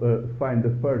go find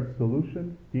the first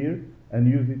solution here and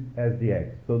use it as the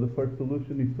x. So the first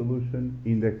solution is solution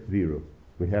index 0.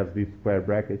 We have this square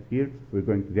bracket here. We're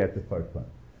going to get the first one.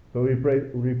 So we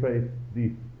replace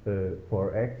this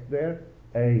for x there,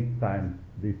 a times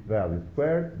this value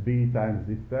squared, b times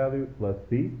this value plus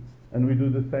c, and we do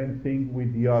the same thing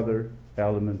with the other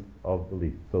elements of the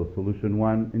list. So solution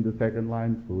 1 in the second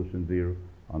line, solution 0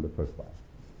 on the first line.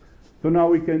 So now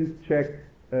we can check,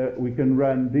 we can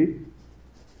run this,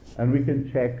 and we can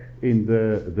check in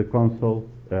the console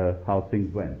how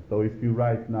things went. So if you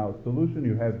write now solution,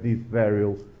 you have this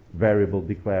variable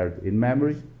declared in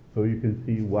memory, so you can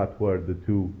see what were the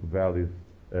two values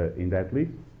in that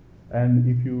list. And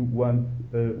if you want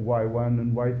y1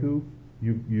 and y2,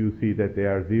 you see that they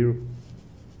are 0.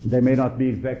 They may not be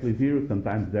exactly 0.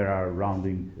 Sometimes there are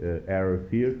rounding errors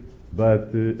here,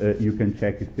 but you can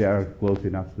check if they are close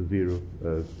enough to 0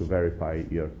 to verify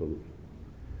your solution.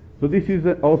 So this is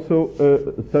also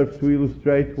serves to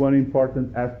illustrate one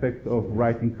important aspect of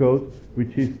writing code,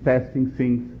 which is testing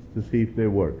things to see if they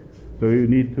work. So you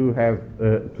need to have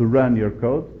to run your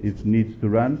code. It needs to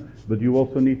run, but you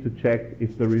also need to check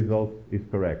if the result is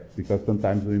correct, because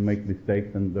sometimes we make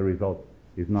mistakes and the result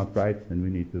is not right, and we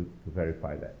need to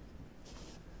verify that.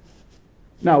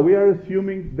 Now we are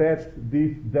assuming that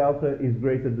this delta is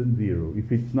greater than 0.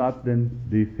 If it's not, then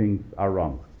these things are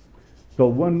wrong. So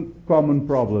one common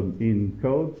problem in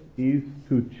code is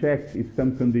to check if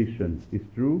some condition is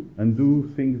true and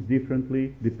do things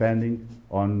differently depending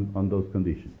on those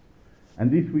conditions. And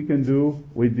this we can do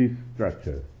with this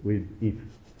structure, with if.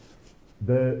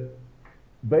 The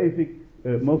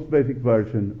most basic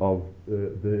version of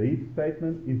the if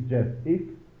statement is just if,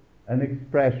 an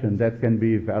expression that can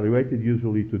be evaluated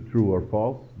usually to true or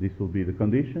false. This will be the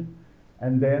condition.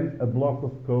 And then a block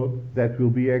of code that will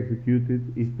be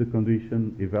executed if the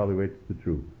condition evaluates to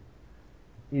true.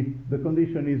 If the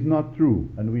condition is not true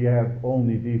and we have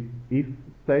only this if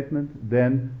statement,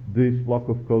 then this block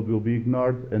of code will be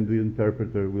ignored and the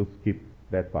interpreter will skip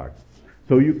that part.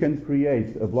 So you can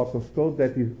create a block of code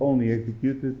that is only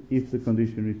executed if the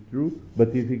condition is true, but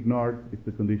is ignored if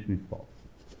the condition is false.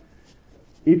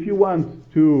 If you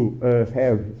want to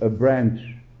have a branch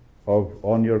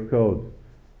on your code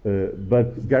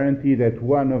but guarantee that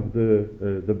one of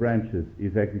the branches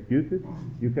is executed,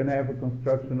 you can have a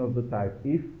construction of the type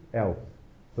if, else.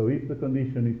 So if the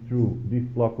condition is true, this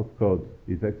block of code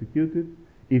is executed.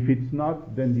 If it's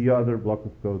not, then the other block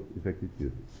of code is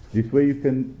executed. This way you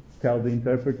can tell the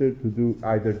interpreter to do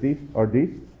either this or this.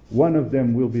 One of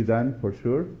them will be done for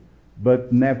sure,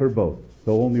 but never both.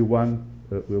 So only one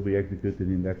will be executed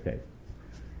in that case.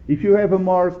 If you have a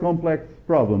more complex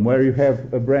problem where you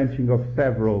have a branching of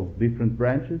several different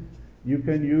branches, you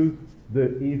can use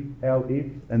the if, else,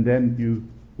 and then use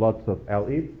lots of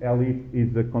else. Else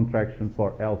is the contraction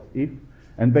for else if.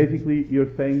 And basically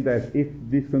you're saying that if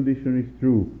this condition is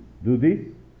true, do this.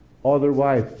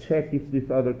 Otherwise, check if this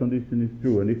other condition is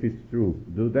true. And if it's true,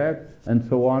 do that, and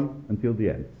so on until the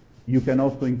end. You can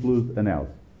also include an else.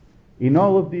 In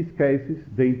all of these cases,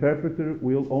 the interpreter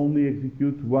will only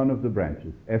execute one of the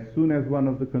branches. As soon as one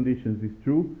of the conditions is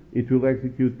true, it will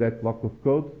execute that block of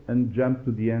code and jump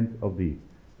to the end of the if.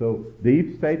 So the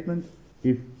if statement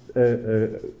is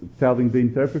telling the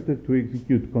interpreter to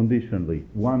execute conditionally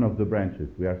one of the branches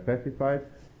we are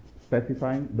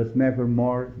specifying, but never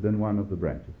more than one of the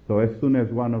branches. So as soon as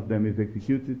one of them is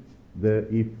executed, the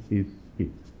if is hit.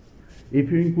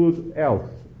 If you include else,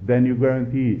 then you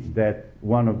guarantee that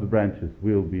one of the branches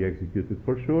will be executed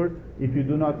for sure. If you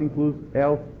do not include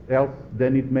else,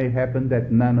 then it may happen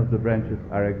that none of the branches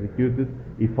are executed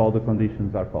if all the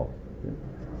conditions are false. Okay?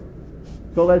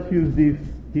 So let's use this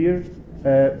here.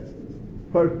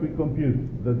 First we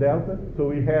compute the delta. So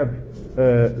we have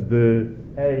the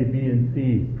A, B, and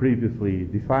C previously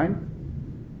defined.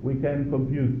 We can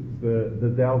compute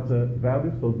the delta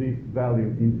value, so this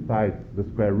value inside the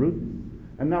square root.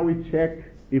 And now we check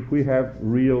if we have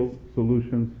real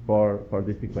solutions for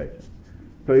this equation.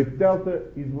 So if delta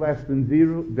is less than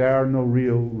 0, there are no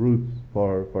real roots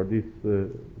for this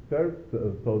curve,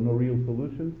 so no real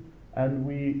solutions, and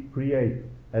we create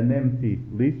an empty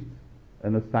list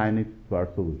and assign it to our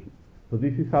solution. So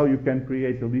this is how you can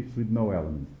create a list with no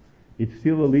elements. It's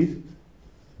still a list,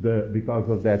 because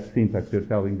of that syntax you're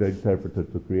telling the interpreter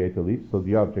to create a list, so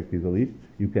the object is a list.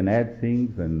 You can add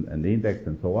things and index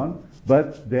and so on,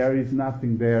 but there is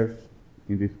nothing there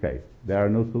in this case. There are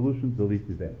no solutions, the list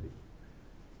is empty.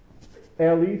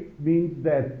 Else means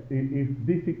that if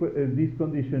this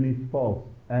condition is false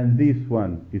and this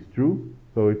one is true,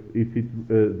 so if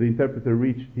the interpreter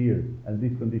reached here and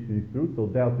this condition is true, so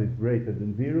delta is greater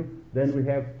than 0, then we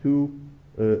have two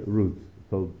roots,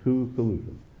 so two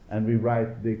solutions. And we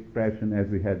write the expression as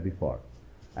we had before.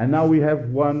 And now we have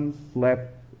one left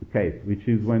case, which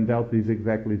is when delta is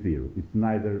exactly 0. It's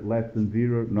neither less than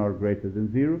 0 nor greater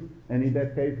than 0. And in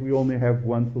that case, we only have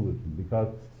one solution, because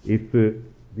if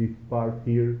this part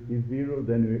here is 0,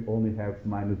 then we only have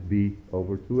minus b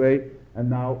over 2a. And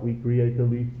now we create a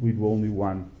list with only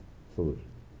one solution.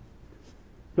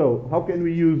 So how can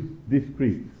we use this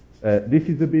script? This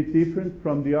is a bit different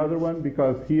from the other one,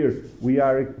 because here we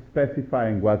are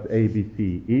specifying what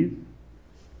ABC is,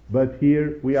 but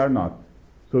here we are not.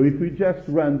 So if we just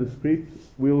run the script,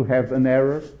 we'll have an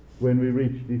error when we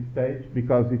reach this stage,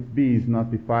 because if B is not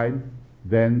defined,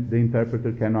 then the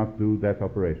interpreter cannot do that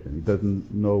operation. It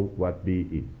doesn't know what B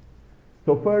is.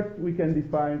 So first we can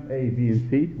define A, B, and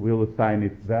C. We'll assign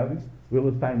its values. We'll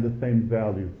assign the same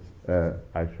value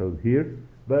I showed here.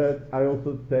 But I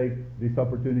also take this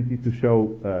opportunity to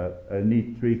show a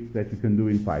neat trick that you can do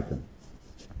in Python.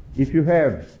 If you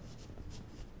have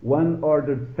one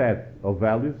ordered set of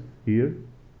values here,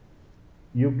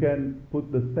 you can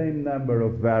put the same number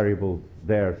of variables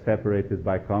there separated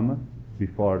by comma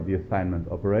before the assignment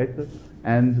operator,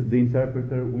 and the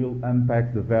interpreter will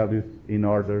unpack the values in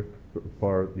order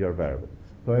for your variable.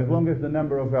 So as long as the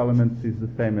number of elements is the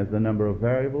same as the number of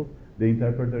variables, the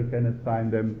interpreter can assign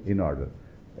them in order.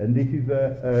 And this is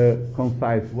a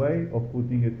concise way of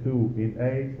putting a 2 in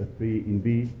A, a 3 in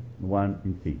B, and 1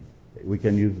 in C. We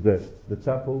can use the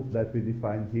tuple that we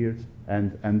defined here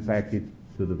and unpack it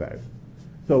to the variable.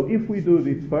 So if we do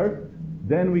this first,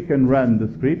 then we can run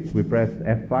the script. We press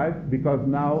F5, because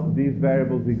now these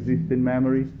variables exist in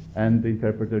memory and the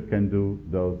interpreter can do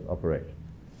those operations.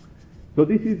 So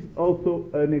this is also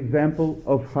an example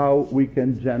of how we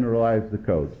can generalize the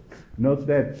code. Note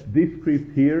that this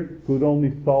script here could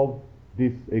only solve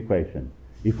this equation.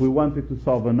 If we wanted to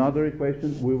solve another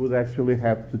equation, we would actually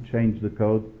have to change the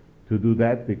code to do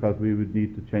that, because we would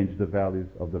need to change the values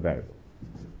of the variables.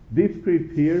 This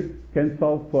script here can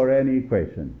solve for any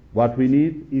equation. What we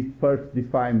need is first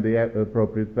define the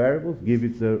appropriate variables, give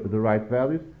it the right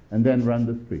values, and then run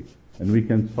the script. And we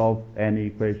can solve any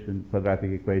equation,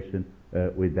 quadratic equation,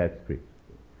 with that script.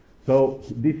 So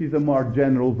this is a more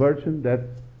general version that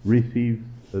receives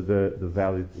the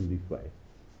values in this way.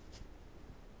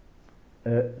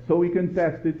 So we can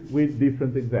test it with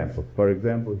different examples. For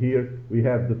example, here we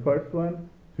have the first one,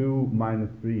 2 minus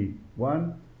 3,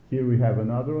 1. Here we have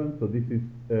another one, so this is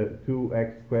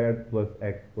 2x squared plus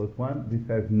x plus 1. This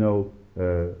has no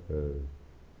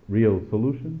real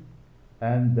solution.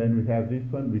 And then we have this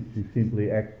one, which is simply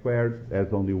x squared,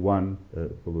 has only one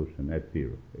solution at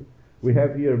 0. Okay? We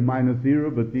have here minus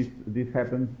 0, but this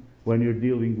happens when you're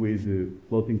dealing with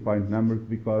floating point numbers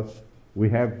because we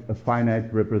have a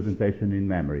finite representation in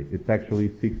memory. It's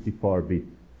actually 64 bits.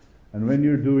 And when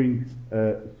you're doing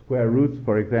square roots,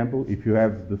 for example, if you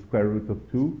have the square root of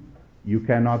 2, you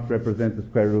cannot represent the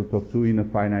square root of 2 in a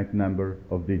finite number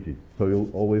of digits. So you'll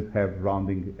always have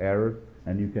rounding errors,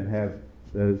 and you can have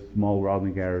small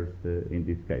rounding errors in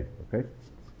this case, okay?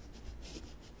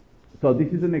 So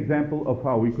this is an example of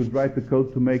how we could write the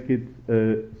code to make it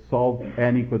solve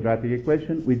any quadratic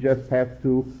equation. We just have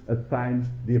to assign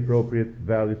the appropriate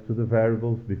values to the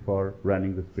variables before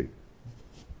running the script.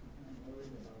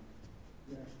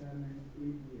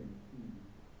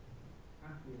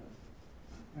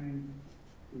 Assigned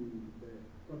to the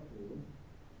tuple,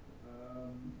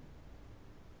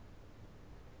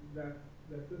 that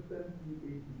the system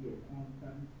is a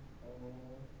constant or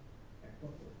a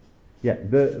tuple. Yeah,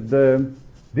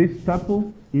 this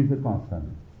tuple is a constant.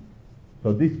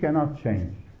 So this cannot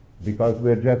change because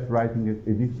we're just writing it.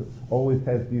 This always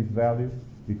has this value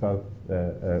because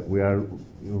we are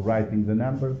writing the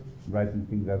numbers, writing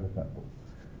things as a tuple.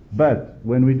 But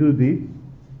when we do this,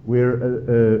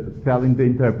 we're telling the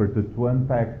interpreter to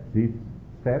unpack this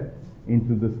set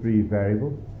into the three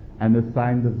variables and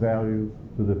assign the value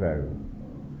to the variable.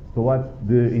 So what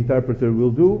the interpreter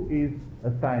will do is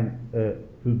assign to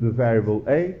the variable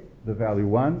A the value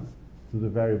 1, to the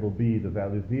variable B the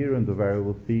value 0, and the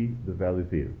variable C the value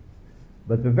 0.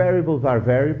 But the variables are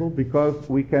variable because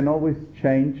we can always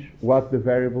change what the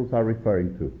variables are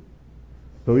referring to.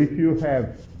 So if you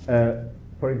have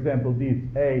for example, this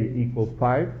A equals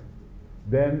 5,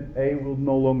 then A will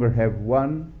no longer have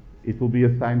 1, it will be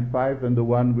assigned 5, and the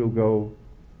 1 will go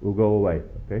away,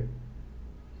 okay?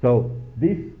 So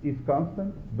this is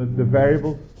constant, but the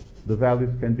variables, the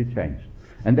values can be changed.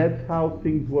 And that's how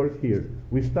things work here.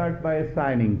 We start by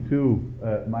assigning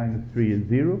 2, minus 3, and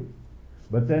 0,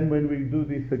 but then when we do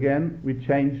this again, we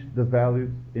change the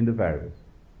values in the variables.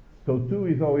 So 2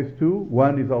 is always 2,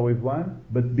 1 is always 1,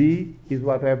 but B is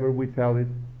whatever we tell it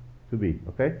to be,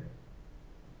 okay?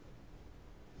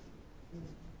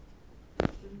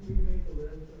 Should we make a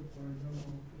list of, for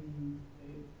example,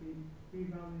 three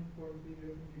values for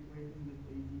figure integrating with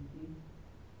ABC?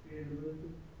 Create a list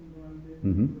of who wants it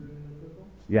in the tuple?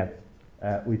 Yes,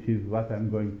 which is what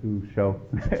I'm going to show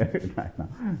right now.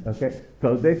 Okay,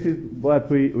 so this is what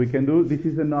we can do. This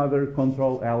is another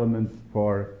control element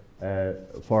for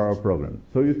our program.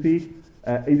 So you see,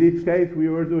 in this case, we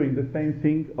were doing the same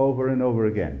thing over and over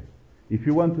again. If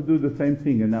you want to do the same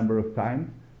thing a number of times,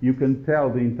 you can tell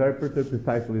the interpreter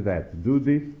precisely that. Do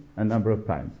this a number of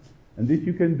times. And this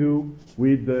you can do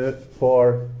with the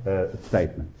for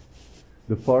statement.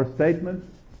 The for statement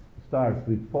starts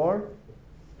with for,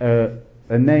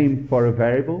 a name for a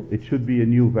variable. It should be a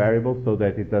new variable so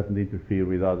that it doesn't interfere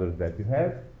with others that you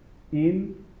have,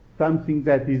 in something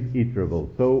that is iterable.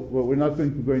 So we're not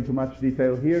going to go into much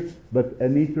detail here, but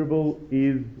an iterable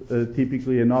is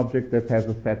typically an object that has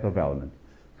a set of elements.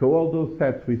 So all those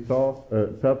sets we saw,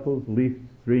 tuples, lists,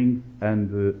 strings,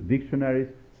 and dictionaries,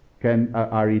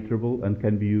 are iterable and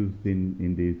can be used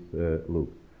in these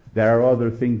loops. There are other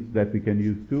things that we can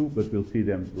use too, but we'll see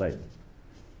them later.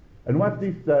 And what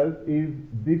this does is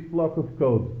this block of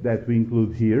code that we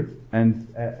include here, and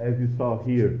as you saw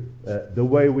here, the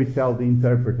way we tell the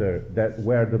interpreter that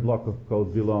where the block of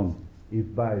code belongs is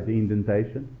by the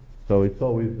indentation. So it's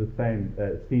always the same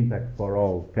syntax for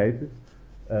all cases.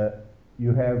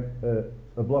 You have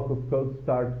a block of code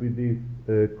starts with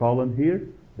this colon here,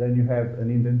 then you have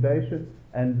an indentation,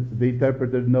 and the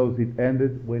interpreter knows it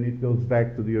ended when it goes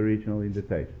back to the original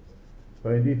indentation.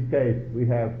 So in this case, we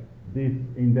have this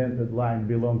indented line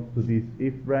belongs to this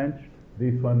if branch,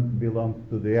 this one belongs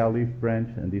to the elif branch,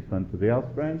 and this one to the else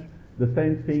branch. The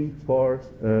same thing for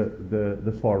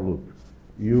the for loop.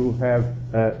 You have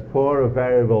for a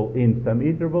variable in some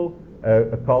interval,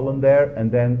 a column there, and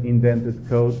then indented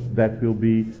code that will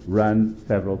be run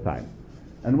several times.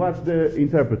 And what the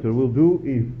interpreter will do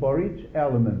is for each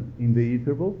element in the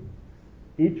interval,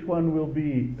 each one will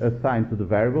be assigned to the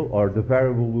variable, or the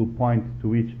variable will point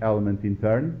to each element in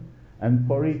turn. And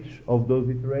for each of those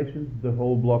iterations, the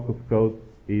whole block of code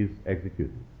is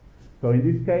executed. So in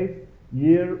this case,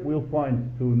 year will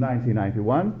point to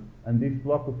 1991, and this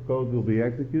block of code will be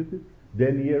executed.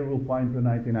 Then here we'll point to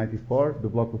 1994, the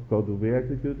block of code will be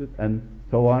executed, and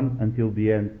so on until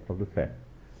the end of the set.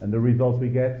 And the result we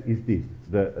get is this,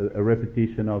 a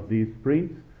repetition of these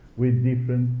prints with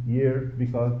different years,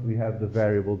 because we have the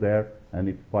variable there and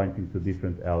it's pointing to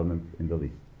different elements in the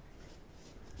list.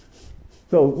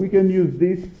 So we can use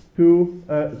this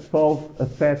to solve a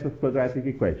set of quadratic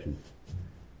equations.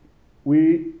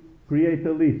 We create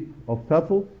a list of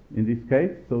tuples in this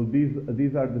case. So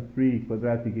these are the three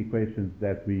quadratic equations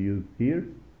that we use here,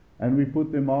 and we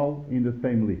put them all in the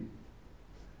same list.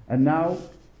 And now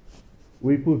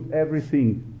we put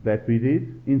everything that we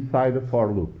did inside a for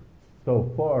loop.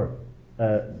 So for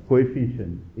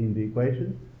coefficients in the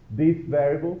equation, this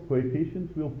variable,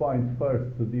 coefficients, will point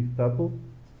first to this tuple,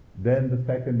 then the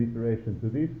second iteration to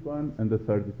this one, and the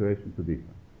third iteration to this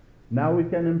one. Now we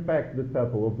can unpack the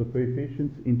tuple of the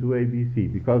coefficients into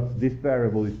ABC, because this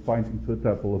variable is pointing to a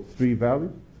tuple of 3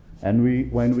 values,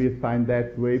 and when we assign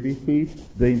that to ABC,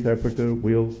 the interpreter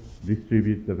will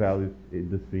distribute the values in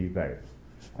the 3 variables.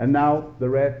 And now the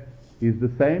rest is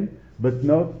the same, but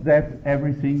note that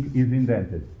everything is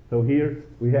indented. So here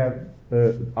we have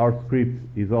our script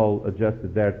is all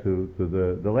adjusted there to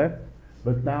the left,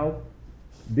 but now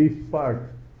this part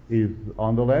is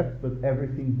on the left, but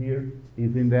everything here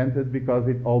is indented because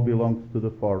it all belongs to the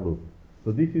for loop.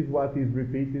 So this is what is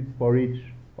repeated for each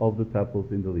of the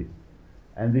tuples in the list.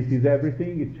 And this is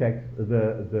everything. It checks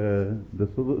the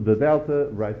delta,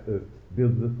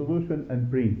 builds the solution, and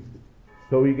prints.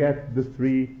 So we get the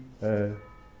 3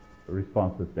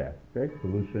 responses there. Okay?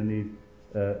 Solution is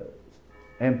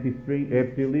empty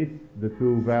list, the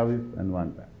 2 values, and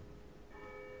 1 value.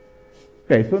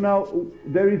 Okay, so now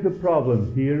there is a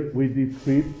problem here with this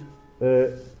script.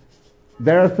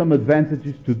 There are some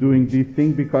advantages to doing this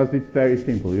thing because it's very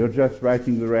simple. You're just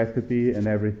writing the recipe and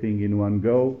everything in one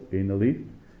go in a list.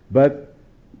 But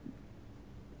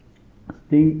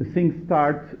things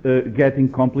start getting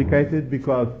complicated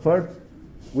because first,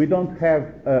 we don't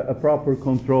have a proper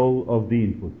control of the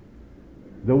input.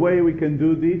 The way we can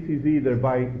do this is either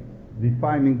by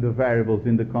defining the variables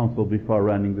in the console before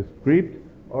running the script,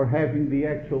 or having the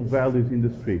actual values in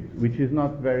the script, which is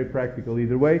not very practical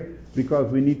either way,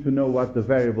 because we need to know what the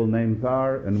variable names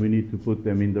are, and we need to put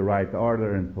them in the right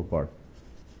order, and so forth.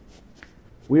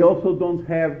 We also don't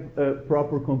have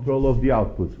proper control of the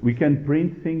output. We can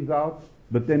print things out,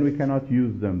 but then we cannot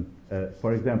use them.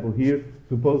 For example, here,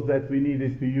 suppose that we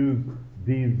needed to use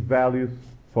these values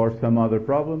for some other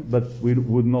problem, but we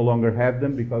would no longer have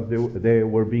them because they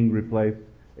were being replaced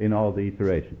in all the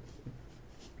iterations.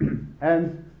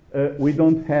 And we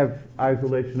don't have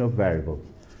isolation of variables.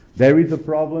 There is a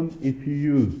problem if you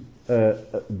use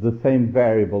the same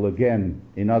variable again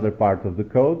in other parts of the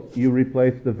code, you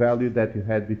replace the value that you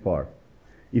had before.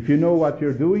 If you know what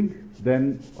you're doing,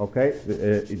 then okay,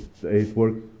 it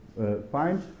works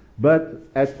fine. But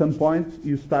at some point,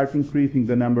 you start increasing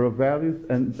the number of values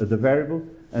and the variables,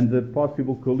 and the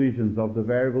possible collisions of the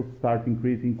variables start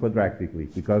increasing quadratically,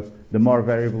 because the more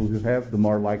variables you have, the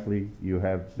more likely you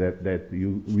have that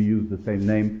you reuse the same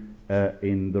name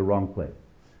in the wrong place.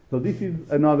 So this is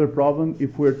another problem.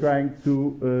 If we're trying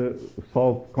to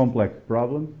solve complex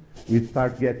problems, we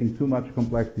start getting too much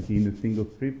complexity in a single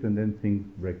script, and then things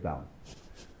break down.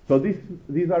 So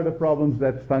these are the problems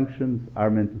that functions are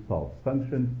meant to solve.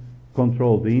 Functions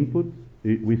control the inputs.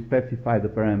 We specify the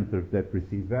parameters that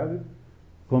receive values.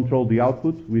 Control the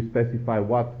output, we specify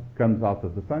what comes out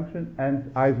of the function, and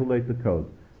isolate the code.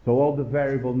 So all the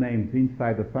variable names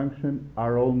inside the function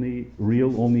are only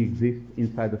exist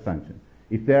inside the function.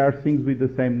 If there are things with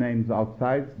the same names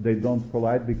outside, they don't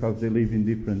collide because they live in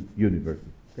different universes.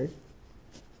 Okay?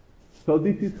 So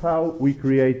this is how we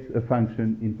create a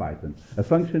function in Python. A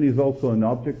function is also an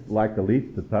object, like a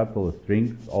list, a tuple, a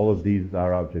string. All of these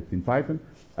are objects in Python,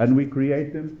 and we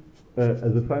create them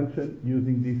as a function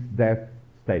using this def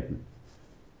statement.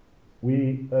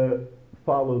 We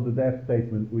follow the def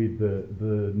statement with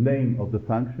the name of the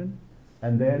function,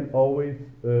 and then always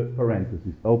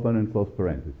parentheses, open and close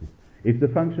parentheses. If the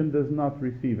function does not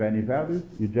receive any values,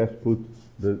 you just put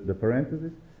the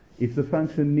parentheses. If the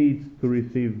function needs to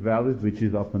receive values, which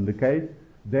is often the case,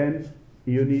 then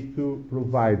you need to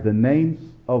provide the names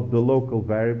of the local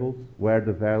variables where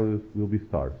the values will be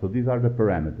stored. So these are the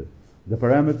parameters. The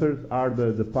parameters are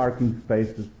the parking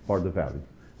spaces for the values.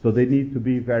 So they need to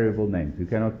be variable names. You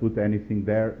cannot put anything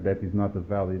there that is not a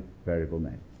valid variable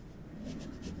name.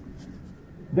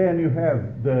 Then you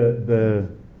have the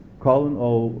colon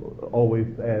always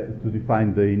to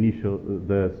define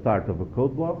the start of a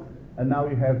code block. And now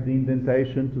you have the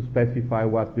indentation to specify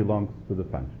what belongs to the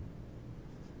function.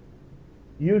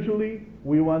 Usually,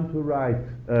 we want to write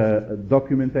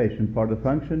documentation for the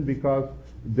function because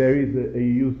there is a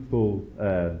useful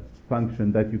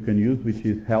function that you can use, which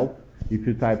is help. If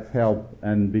you type help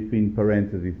and between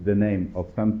parentheses the name of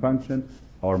some function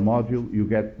or module, you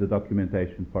get the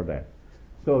documentation for that.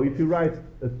 So if you write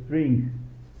a string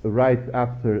right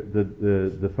after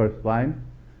the first line,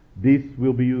 this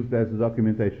will be used as the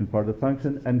documentation for the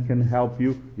function and can help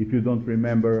you if you don't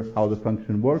remember how the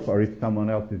function works, or if someone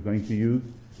else is going to use,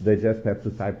 they just have to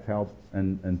type help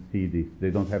and see this. They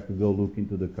don't have to go look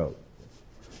into the code.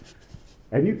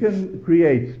 And you can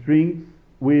create strings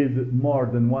with more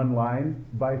than one line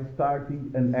by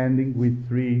starting and ending with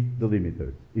 3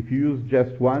 delimiters. If you use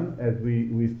just one, as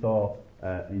we saw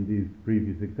in these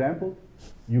previous examples,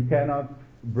 you cannot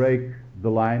break the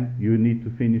line. You need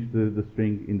to finish the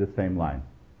string in the same line.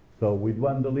 So with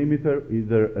one delimiter,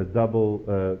 either a double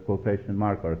quotation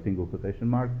mark or a single quotation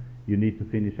mark, you need to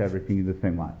finish everything in the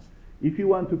same line. If you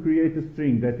want to create a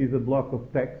string that is a block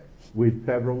of text with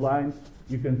several lines,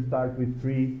 you can start with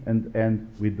 3 and end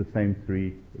with the same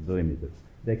 3 delimiters.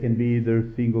 They can be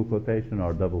either single quotation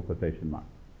or double quotation mark.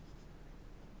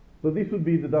 So this would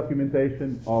be the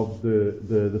documentation of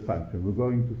the function. We're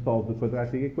going to solve the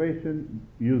quadratic equation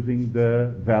using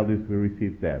the values we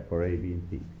received there for a, b, and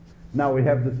c. Now we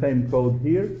have the same code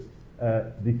here.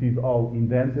 This is all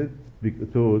indented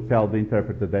to tell the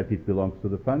interpreter that it belongs to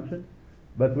the function.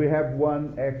 But we have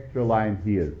one extra line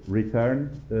here.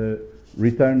 Return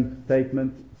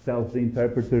statement tells the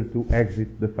interpreter to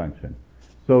exit the function.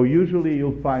 So usually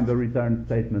you'll find the return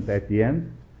statement at the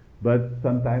end, but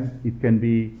sometimes it can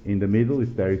be in the middle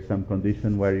if there is some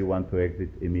condition where you want to exit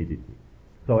immediately.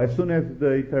 So as soon as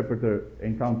the interpreter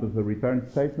encounters a return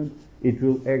statement, it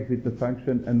will exit the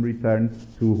function and return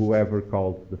to whoever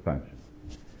called the function.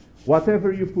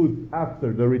 Whatever you put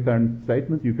after the return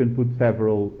statement, you can put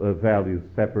several values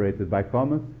separated by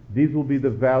commas. These will be the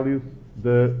values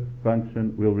the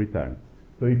function will return.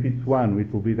 So if it's 1,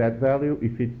 it will be that value.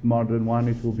 If it's more than 1,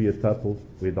 it will be a tuple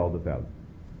with all the values.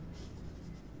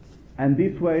 And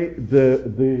this way,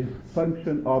 the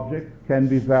function object can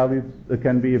be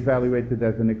evaluated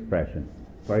as an expression.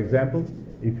 For example,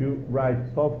 if you write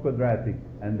solve quadratic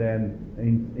and then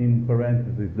in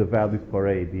parentheses the values for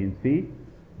a, b, and c,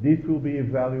 this will be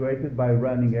evaluated by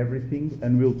running everything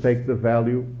and will take the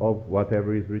value of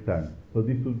whatever is returned. So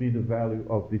this will be the value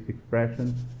of this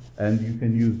expression, and you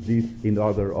can use this in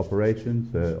other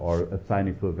operations or assign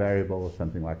it to a variable or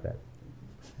something like that.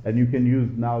 And you can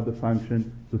use now the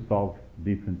function to solve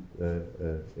different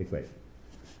equations.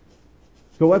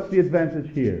 So what's the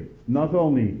advantage here? Not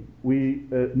only we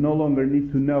no longer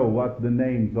need to know what the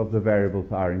names of the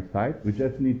variables are inside, we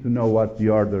just need to know what the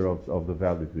order of the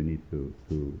values we need to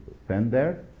send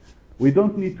there. We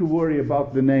don't need to worry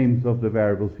about the names of the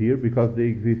variables here because they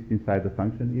exist inside the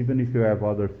function. Even if you have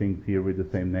other things here with the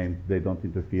same names, they don't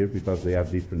interfere because they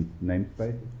have different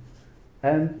namespaces.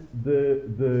 And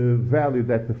the value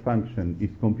that the function is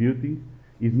computing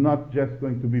is not just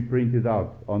going to be printed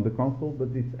out on the console, but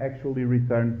it's actually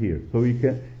returned here. So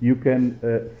you can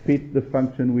fit the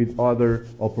function with other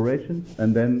operations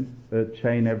and then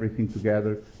chain everything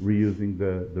together, reusing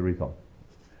the result.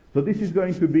 So this is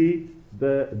going to be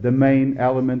the main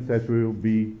element that we will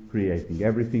be creating.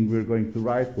 Everything we're going to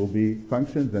write will be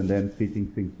functions and then fitting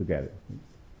things together.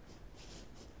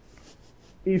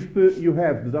 If you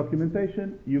have the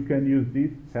documentation, you can use this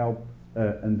help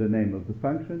and the name of the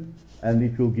function, and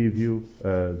it will give you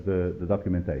the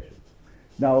documentation.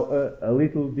 Now, a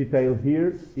little detail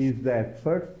here is that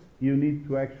first you need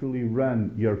to actually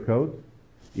run your code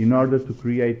in order to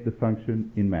create the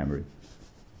function in memory.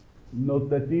 Note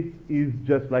that this is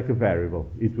just like a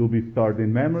variable. It will be stored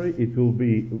in memory. It will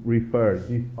be referred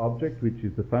this object, which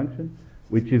is the function,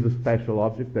 which is a special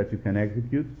object that you can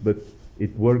execute, but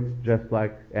it works just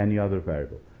like any other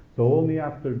variable. So only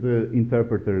after the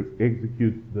interpreter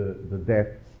executes the def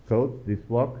code, this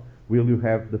block, will you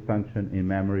have the function in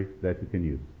memory that you can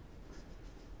use.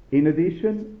 In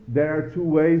addition, there are two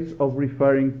ways of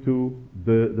referring to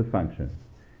the function.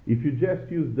 If you just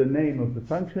use the name of the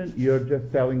function, you're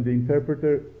just telling the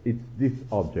interpreter it's this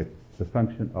object, the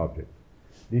function object.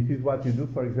 This is what you do,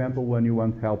 for example, when you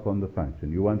want help on the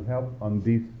function. You want help on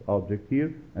this object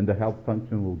here, and the help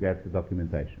function will get the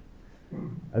documentation.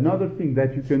 Another thing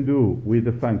that you can do with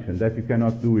the function that you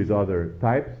cannot do with other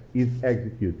types is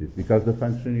execute it, because the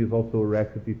function is also a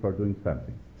recipe for doing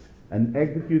something. And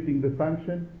executing the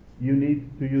function, you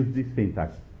need to use this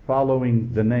syntax.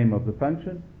 Following the name of the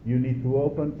function, you need to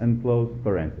open and close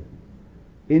parentheses.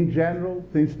 In general,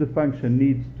 since the function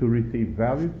needs to receive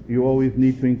values, you always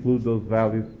need to include those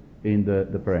values in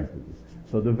the parentheses.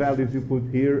 So the values you put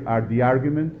here are the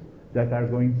arguments that are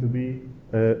going to be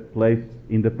placed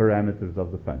in the parameters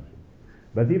of the function.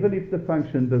 But even if the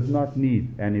function does not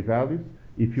need any values,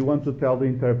 if you want to tell the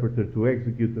interpreter to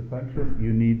execute the function,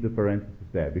 you need the parentheses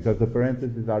there, because the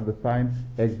parentheses are the sign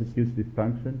execute this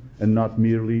function and not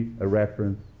merely a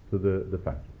reference to the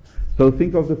function. So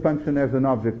think of the function as an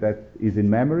object that is in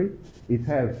memory. It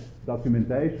has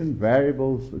documentation,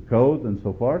 variables, code, and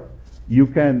so forth. You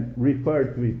can refer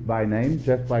to it by name,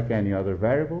 just like any other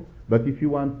variable. But if you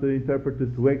want the interpreter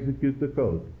to execute the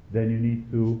code, then you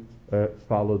need to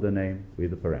follow the name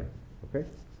with the parentheses. Okay?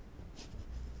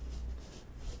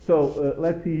 So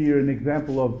let's see here an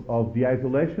example of the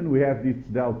isolation. We have this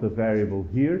delta variable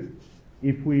here.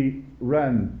 If we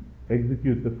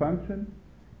execute the function,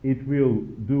 it will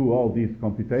do all these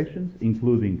computations,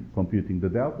 including computing the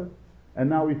delta. And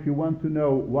now if you want to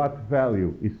know what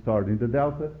value is stored in the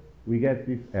delta, we get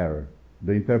this error.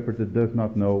 The interpreter does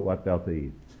not know what delta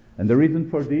is. And the reason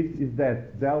for this is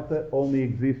that delta only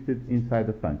existed inside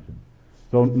the function.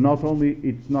 So not only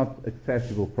it's not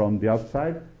accessible from the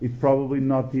outside, it's probably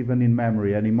not even in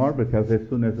memory anymore, because as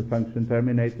soon as the function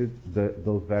terminated,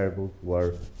 those variables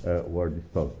were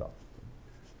disposed of.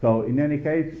 So in any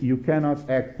case, you cannot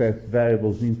access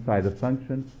variables inside a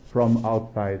function from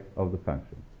outside of the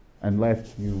function,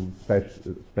 unless you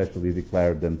specially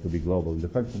declare them to be global in the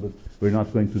function, but we're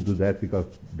not going to do that because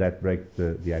that breaks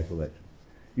the isolation.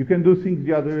 You can do things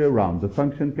the other way around. The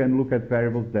function can look at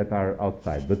variables that are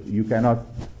outside, but you cannot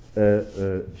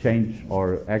change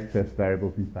or access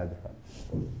variables inside the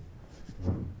function.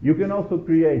 You can also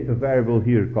create a variable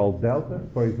here called delta,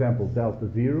 for example, delta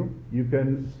 0. You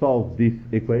can solve this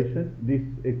equation. This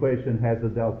equation has a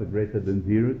delta greater than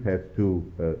 0. It has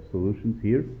two solutions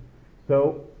here.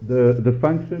 So the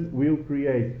function will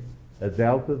create a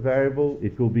delta variable.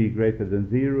 It will be greater than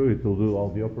 0. It will do all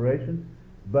the operations.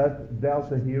 But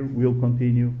delta here will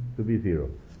continue to be 0.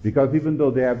 Because even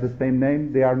though they have the same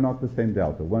name, they are not the same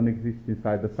delta. One exists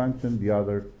inside the function, the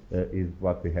other is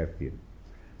what we have here.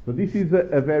 So this is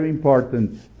a very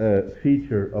important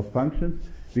feature of functions,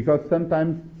 because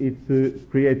sometimes it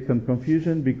creates some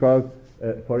confusion, because,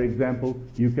 for example,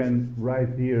 you can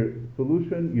write here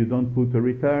solution, you don't put a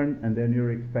return, and then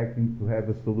you're expecting to have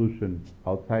a solution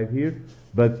outside here.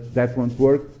 But that won't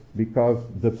work, because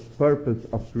the purpose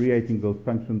of creating those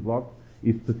function blocks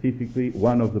is specifically,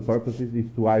 one of the purposes is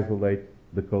to isolate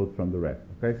the code from the rest.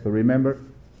 Okay, so remember,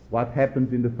 what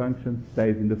happens in the function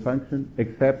stays in the function,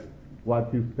 except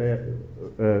what you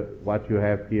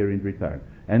have here in return.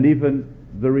 And even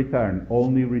the return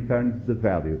only returns the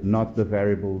value, not the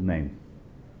variable name.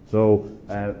 So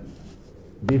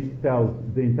this tells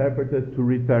the interpreter to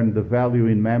return the value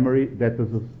in memory that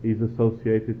is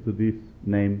associated to this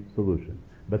name solution.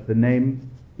 But the name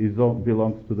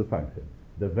belongs to the function.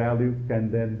 The value can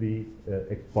then be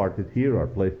exported here or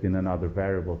placed in another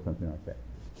variable, something like that.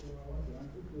 So I want to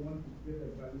answer, if you want to get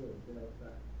a value of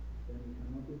delta, then you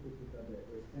can also put it at the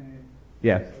return.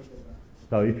 Yes.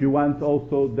 So if you want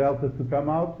also delta to come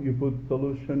out, you put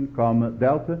solution, comma,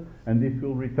 delta, and this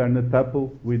will return a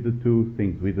tuple with the two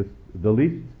things, with the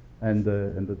list and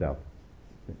the delta.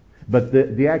 But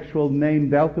the actual name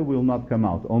delta will not come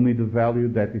out, only the value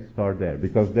that is stored there,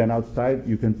 because then outside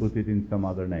you can put it in some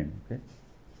other name. Okay?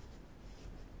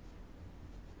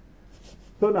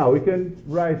 So now we can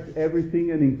write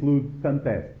everything and include some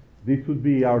tests. This would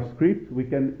be our script. We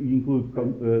can include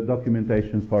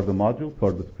documentation for the module,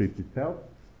 for the script itself.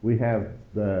 We have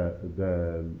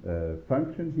the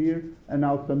function here, and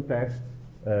now some tests.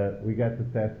 We get the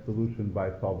test solution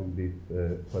by solving this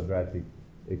quadratic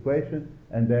equation,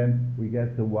 and then we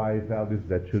get the y values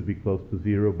that should be close to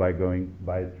 0 by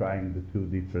trying the two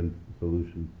different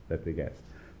solutions that we get.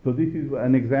 So this is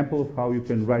an example of how you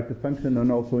can write a function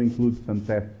and also include some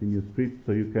tests in your script,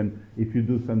 so you can, if you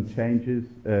do some changes,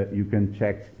 you can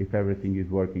check if everything is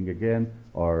working again,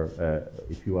 or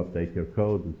if you update your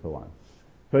code and so on.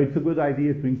 So it's a good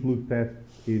idea to include tests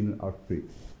in our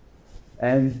script.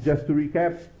 And just to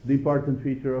recap, the important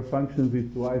feature of functions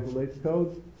is to isolate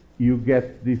code. You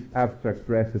get this abstract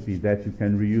recipe that you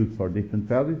can reuse for different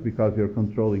values, because you're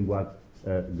controlling what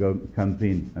comes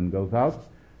in and goes out.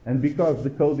 And because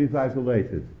the code is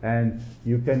isolated and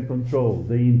you can control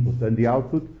the input and the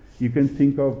output, you can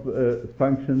think of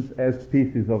functions as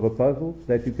pieces of a puzzle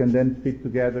that you can then fit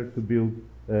together to build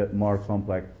more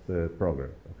complex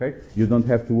programs. Okay? You don't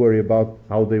have to worry about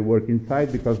how they work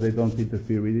inside, because they don't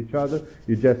interfere with each other.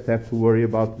 You just have to worry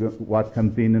about what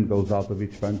comes in and goes out of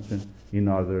each function in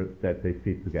order that they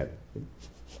fit together.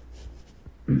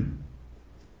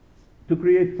 To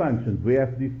create functions, we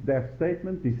have this def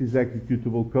statement. This is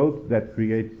executable code that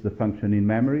creates the function in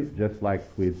memory, just like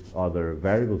with other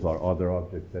variables or other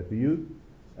objects that we use.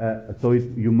 So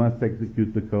you must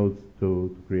execute the code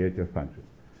to create your function.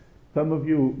 Some of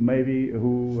you, maybe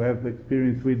who have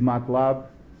experience with MATLAB,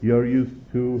 you're used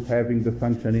to having the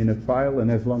function in a file,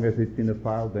 and as long as it's in a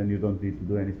file, then you don't need to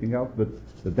do anything else. But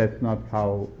that's not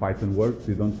how Python works.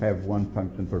 You don't have one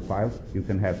function per file. You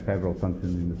can have several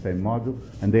functions in the same module,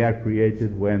 and they are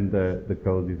created when the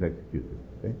code is executed.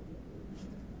 Okay?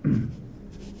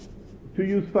 To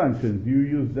use functions, you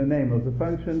use the name of the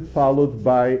function followed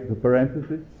by the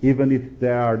parentheses. Even if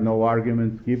there are no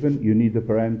arguments given, you need the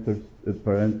parentheses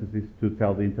to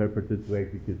tell the interpreter to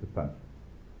execute the function.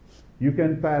 You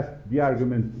can pass the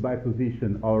arguments by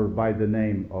position or by the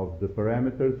name of the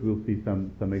parameters. We'll see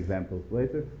some examples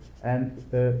later. And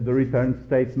the return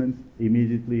statement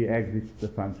immediately exits the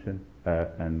function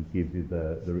and gives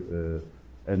you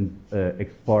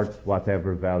exports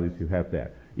whatever values you have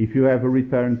there. If you have a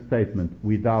return statement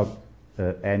without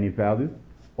any values,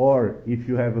 or if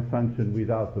you have a function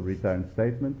without a return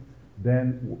statement,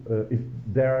 then if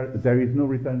there is no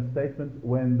return statement,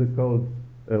 when the code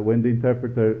when the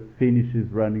interpreter finishes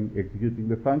executing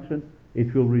the function,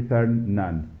 it will return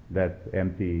none, that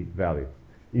empty value.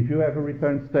 If you have a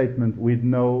return statement with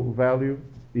no value,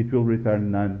 it will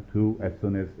return none too as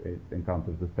soon as it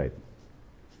encounters the statement.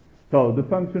 So the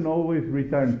function always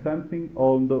returns something,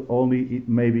 only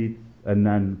maybe it's a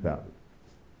none value.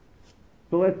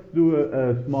 So let's do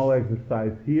a small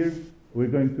exercise here. We're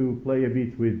going to play a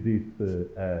bit with this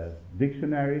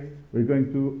dictionary. We're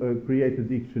going to create a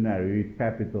dictionary with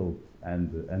capitals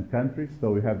and countries.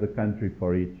 So we have the country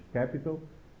for each capital.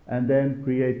 And then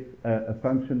create a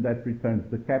function that returns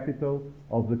the capital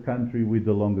of the country with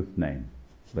the longest name.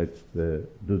 Let's do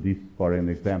this for an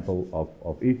example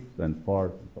of ifs and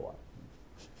fors and so on.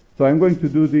 So I'm going to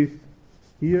do this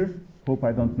here. Hope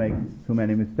I don't make too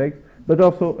many mistakes. But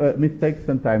also mistakes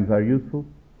sometimes are useful.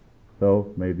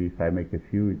 So maybe if I make a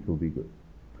few, it will be good.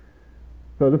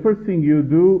 So the first thing you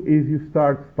do is you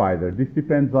start Spider. This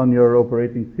depends on your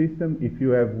operating system. If you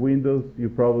have Windows, you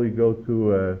probably go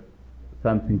to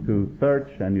something to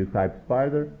search and you type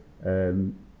Spider.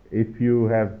 If you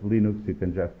have Linux, you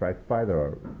can just write Spider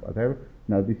or whatever.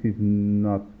 Now this is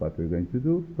not what we're going to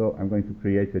do, so I'm going to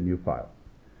create a new file.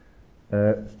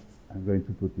 I'm going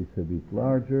to put this a bit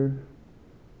larger.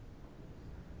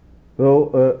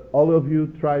 So all of you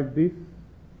tried this?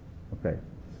 Okay.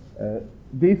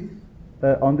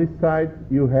 On this side,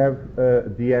 you have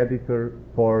the editor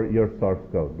for your source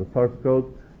code. The source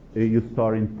code you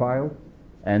store in files,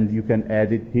 and you can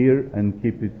add it here and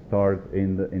keep it stored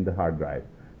in the hard drive.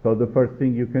 So the first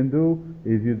thing you can do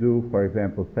is you do, for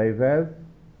example, save as,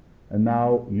 and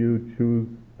now you choose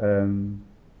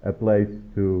a place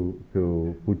to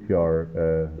put your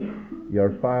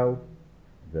file.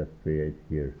 Just create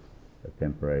here a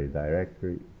temporary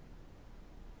directory.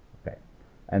 Okay,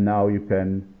 and now you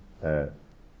can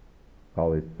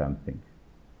call it something.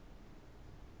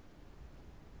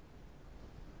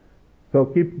 So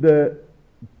keep the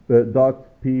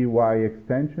 .py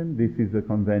extension. This is a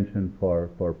convention for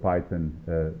Python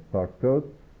source code,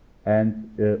 and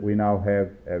we now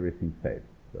have everything saved.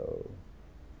 So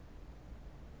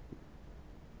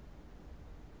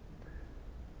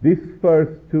these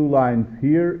first two lines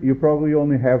here, you probably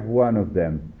only have one of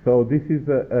them. So this is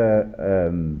a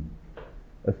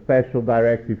special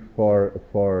directive for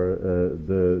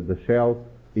the shell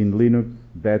in Linux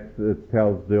that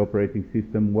tells the operating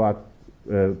system what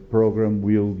program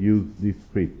will use this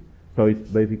script. So it's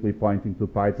basically pointing to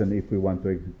Python if we want to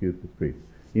execute the script.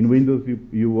 In Windows,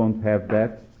 you won't have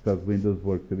that because Windows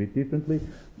works a bit differently,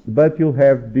 but you'll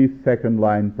have this second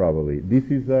line probably. This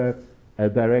is a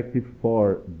directive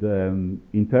for the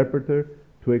interpreter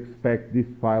to expect this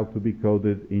file to be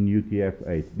coded in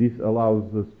UTF-8. This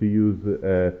allows us to use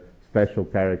special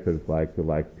characters like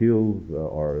tildes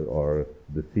or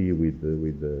the C with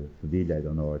the cedilla. I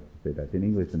don't know how to say that in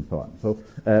English, and so on. So,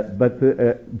 but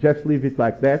just leave it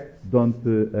like that. Don't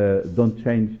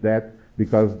change that,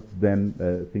 because then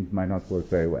things might not work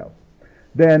very well.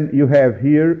 Then you have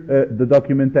here the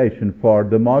documentation for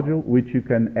the module, which you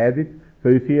can edit. So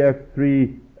if you have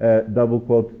three double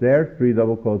quotes there, three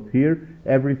double quotes here,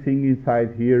 everything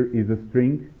inside here is a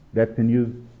string that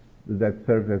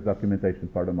serves as documentation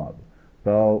for the module.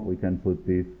 So we can put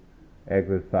this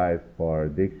exercise for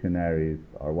dictionaries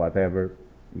or whatever.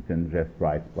 You can just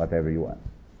write whatever you want.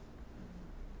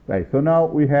 Okay, so now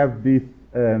we have this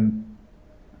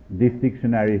this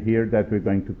dictionary here that we're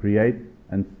going to create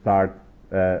and start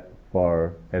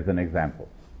as an example.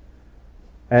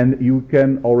 And you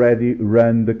can already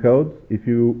run the code. If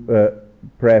you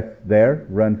press there,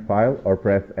 run file, or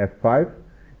press F5,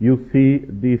 you'll see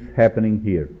this happening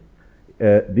here.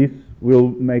 This will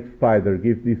make Spider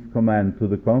give this command to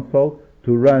the console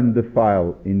to run the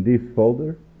file in this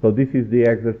folder. So this is the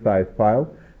exercise file,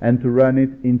 and to run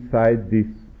it inside this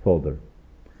folder.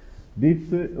 This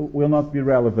will not be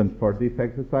relevant for this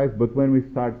exercise, but when we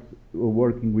start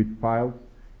working with files,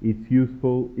 it's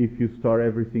useful if you store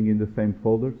everything in the same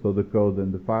folder, so the code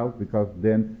and the files, because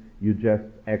then you just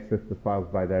access the files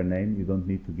by their name. You don't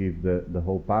need to give the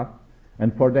whole path.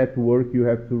 And for that to work, you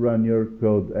have to run your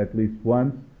code at least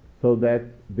once, so that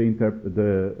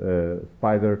the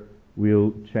Spider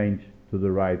will change to the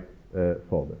right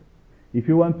folder. If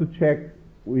you want to check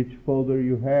which folder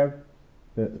you have,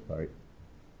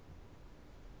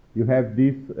 you have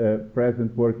this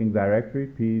present working directory,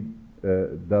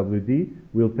 pwd,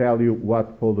 will tell you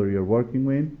what folder you're working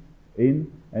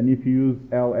in, and if you use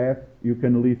ls, you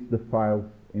can list the files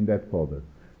in that folder.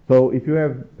 So if you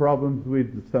have problems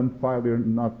with some file you're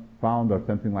not found or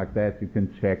something like that, you can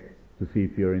check to see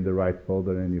if you're in the right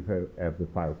folder and you have the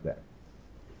files there.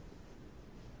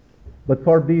 But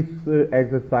for this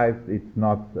exercise, it's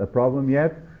not a problem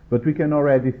yet, but we can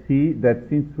already see that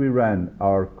since we ran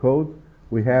our code,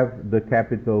 we have the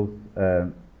capitals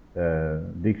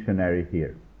dictionary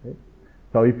here. Okay?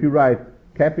 So if you write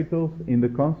capitals in the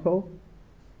console,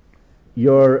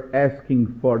 you're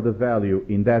asking for the value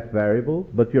in that variable,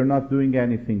 but you're not doing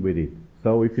anything with it.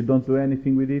 So if you don't do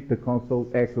anything with it, the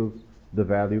console echoes the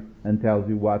value and tells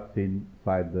you what's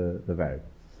inside the variable.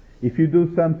 If you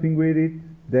do something with it,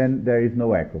 then there is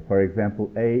no echo. For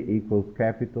example, A equals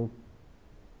capitals.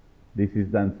 This is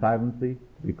done silently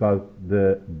because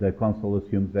the console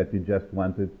assumes that you just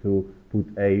wanted to put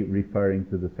A referring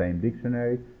to the same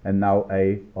dictionary, and now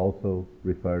A also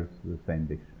refers to the same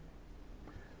dictionary.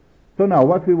 So now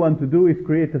what we want to do is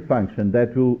create a function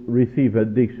that will receive a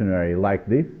dictionary like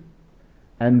this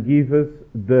and give us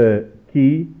the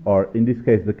key, or in this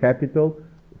case the capital,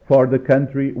 for the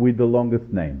country with the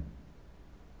longest name.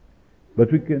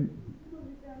 But we can...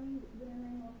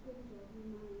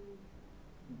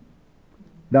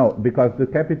 No, because the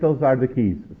capitals are the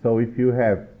keys. So if you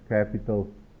have capitals,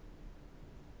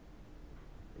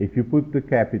 if you put the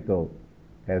capital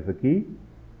as a key,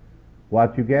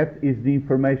 what you get is the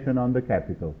information on the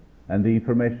capital. And the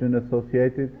information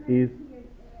associated is...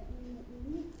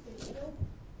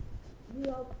 The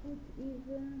output is...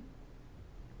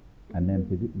 An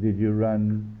empty... Did you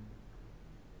run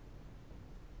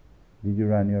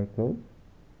your code?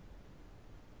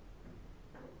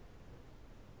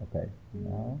 Okay.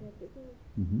 Now.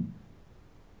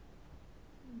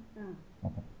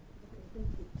 Okay.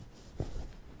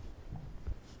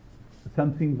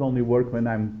 Some things only work when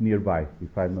I'm nearby.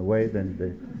 If I'm away, then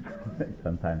they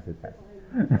sometimes it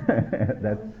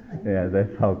happens.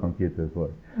 That's how computers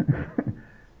work.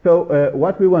 So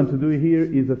what we want to do here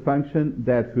is a function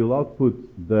that will output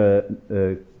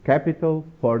the capital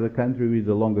for the country with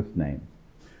the longest name.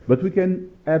 But we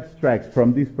can abstract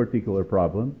from this particular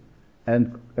problem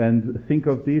and think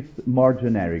of this more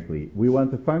generically. We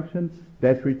want a function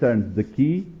that returns the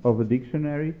key of a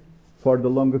dictionary for the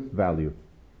longest value.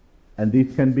 And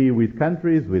this can be with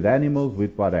countries, with animals,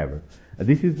 with whatever.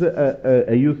 This is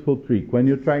a useful trick. When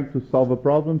you're trying to solve a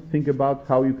problem, think about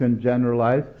how you can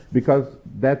generalize, because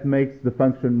that makes the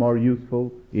function more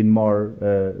useful in more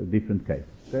different cases.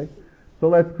 Okay? So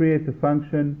let's create a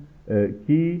function,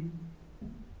 key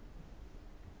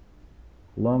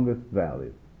longest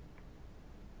value.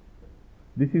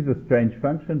 This is a strange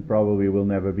function, probably will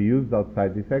never be used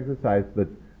outside this exercise, but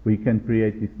we can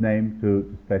create this name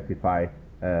to specify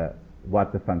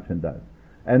what the function does.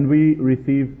 And we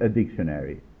receive a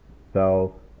dictionary.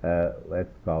 So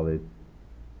let's call it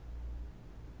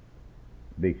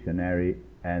dictionary,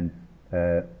 and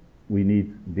we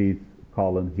need this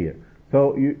column here.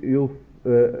 So you'll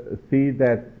see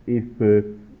that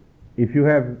if you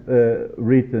have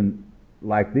written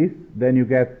like this, then you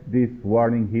get this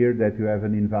warning here that you have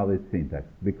an invalid syntax,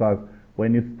 because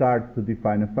when you start to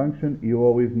define a function, you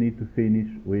always need to finish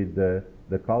with the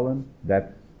colon.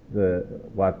 That's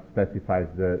what specifies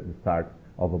the start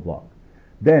of a block.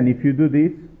 Then if you do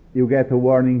this, you get a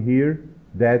warning here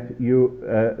that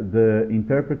the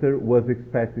interpreter was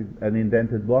expecting an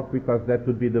indented block, because that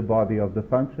would be the body of the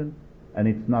function, and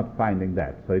it's not finding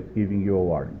that, so it's giving you a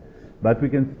warning. But we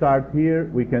can start here.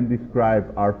 We can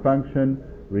describe our function,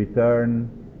 return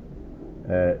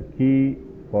key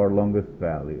for longest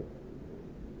value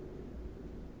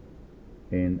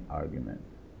in argument,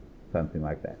 something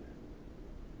like that.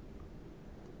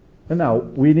 And now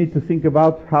we need to think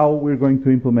about how we're going to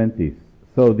implement this.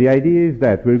 So the idea is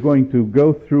that we're going to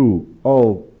go through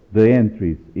all the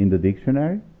entries in the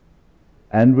dictionary,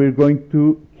 and we're going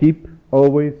to keep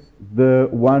always the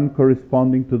one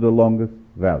corresponding to the longest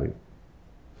value.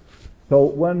 So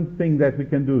one thing that we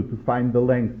can do to find the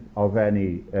length of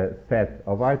any set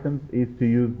of items is to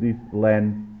use this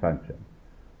len function.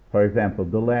 For example,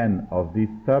 the len of this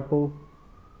tuple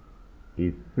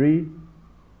is 3,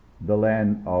 the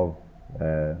len of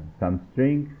some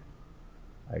string,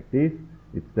 like this,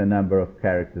 it's the number of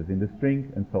characters in the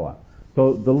string, and so on.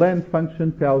 So the len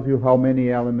function tells you how many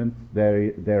elements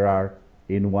there are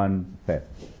in one set.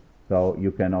 So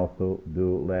you can also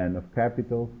do len of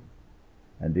capitals,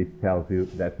 and this tells you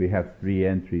that we have 3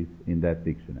 entries in that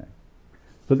dictionary.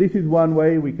 So this is one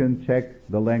way we can check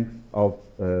the length of,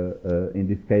 in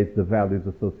this case, the values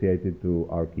associated to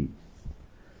our keys.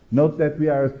 Note that we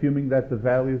are assuming that the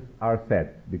values are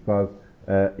set, because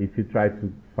if you try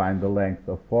to find the length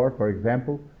of 4, for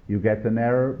example, you get an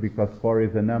error because 4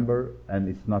 is a number and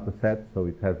it's not a set, so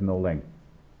it has no length.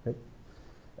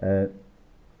 Okay?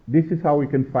 This is how we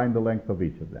can find the length of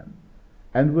each of them.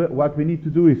 And what we need to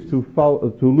do is to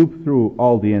loop through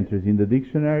all the entries in the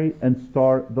dictionary and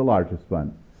store the largest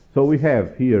one. So we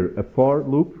have here a for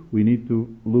loop. We need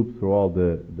to loop through all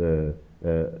the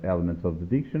elements of the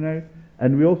dictionary.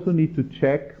 And we also need to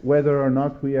check whether or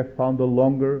not we have found a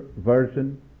longer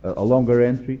version, a longer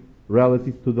entry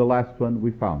relative to the last one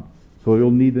we found. So you'll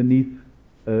need an if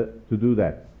to do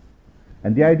that.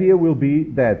 And the idea will be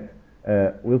that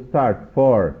we'll start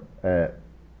for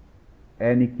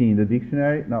any key in the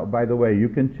dictionary. Now, by the way, you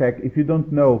can check, if you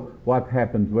don't know what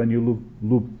happens when you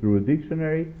loop through a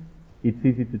dictionary, it's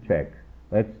easy to check.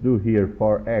 Let's do here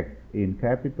for x in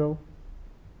capital,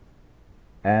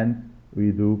 and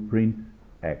we do print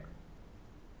x.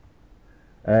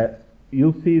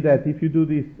 You'll see that if you do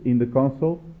this in the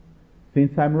console,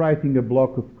 since I'm writing a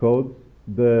block of code,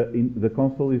 the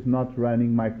console is not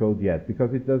running my code yet,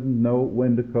 because it doesn't know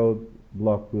when the code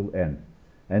block will end.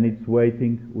 And it's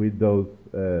waiting with those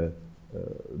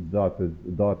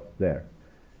dots there.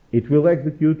 It will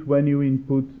execute when you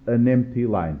input an empty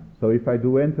line. So if I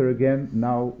do enter again,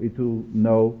 now it will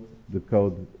know the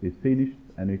code is finished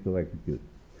and it will execute.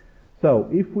 So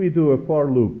if we do a for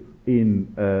loop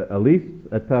in a list,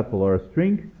 a tuple, or a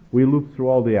string, we loop through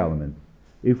all the elements.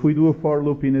 If we do a for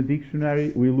loop in a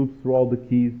dictionary, we loop through all the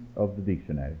keys of the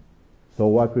dictionary.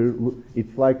 So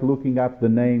it's like looking up the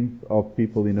names of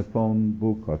people in a phone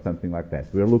book or something like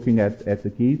that. We're looking at the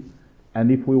keys,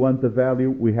 and if we want the value,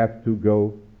 we have to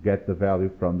go get the value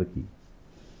from the key.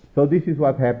 So this is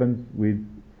what happens with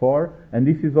for, and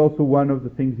this is also one of the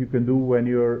things you can do when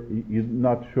you're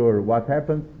not sure what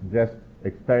happens. Just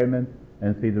experiment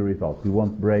and see the result. You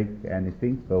won't break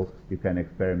anything, so you can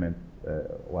experiment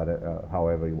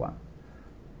however you want.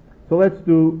 So let's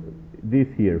do this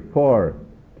here. For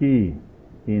key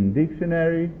in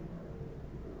dictionary,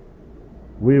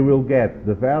 we will get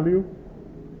the value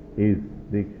is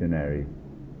dictionary,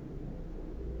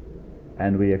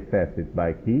 and we access it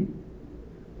by key.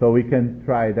 So we can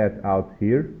try that out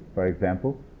here. For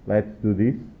example, let's do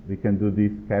this. We can do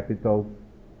this capital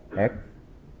X.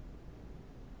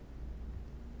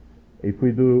 If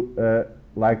we do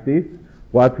like this,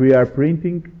 what we are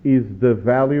printing is the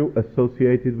value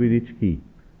associated with each key.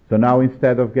 So now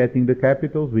instead of getting the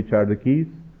capitals, which are the keys,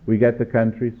 we get the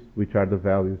countries, which are the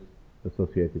values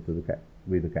associated with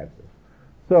the capitals.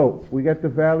 So we get the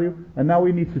value, and now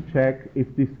we need to check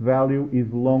if this value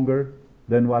is longer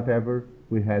than whatever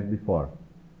we had before.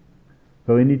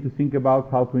 So we need to think about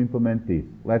how to implement this.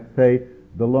 Let's say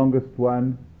the longest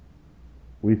one,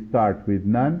 we start with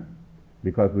none,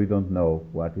 because we don't know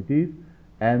what it is,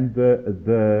 and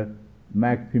the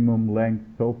maximum length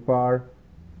so far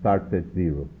starts at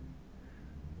 0.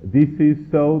 This is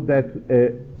so that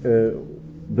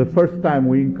the first time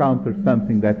we encounter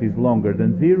something that is longer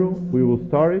than 0, we will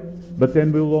store it, but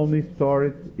then we'll only store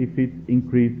it if it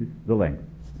increases the length.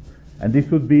 And this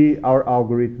would be our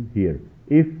algorithm here.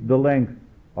 If the length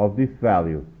of this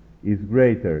value is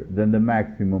greater than the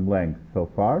maximum length so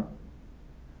far,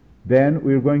 then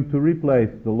we're going to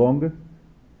replace the longest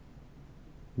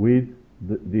with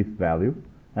this value,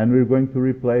 and we're going to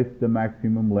replace the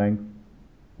maximum length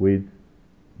with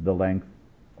the length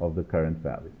of the current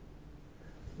value.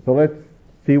 So let's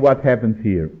see what happens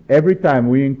here. Every time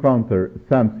we encounter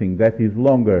something that is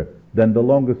longer than the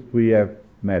longest we have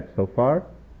met so far,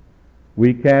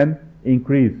 we can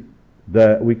replace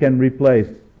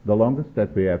the longest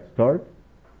that we have stored,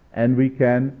 and we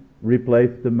can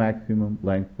replace the maximum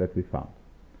length that we found.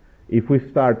 If we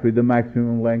start with the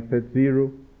maximum length at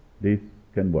 0, this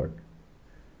can work.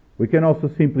 We can also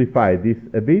simplify this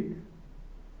a bit.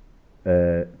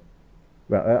 Well,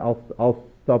 I'll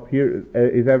stop here.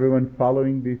 Is everyone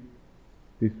following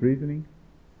this reasoning?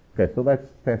 Okay, so let's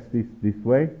test this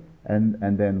way,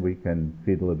 and then we can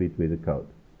fiddle a bit with the code.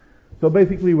 So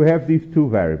basically we have these two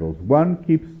variables. One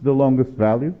keeps the longest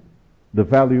value, the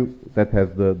value that has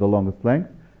the longest length,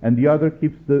 and the other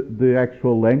keeps the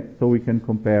actual length, so we can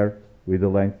compare with the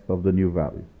length of the new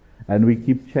values. And we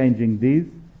keep changing these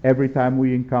every time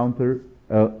we encounter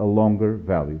a longer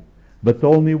value. But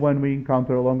only when we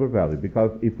encounter a longer value,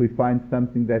 because if we find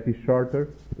something that is shorter,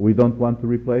 we don't want to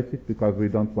replace it because we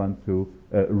don't want to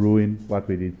ruin what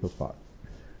we did so far.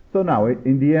 So now,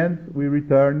 in the end, we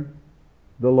return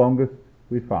the longest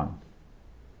we found.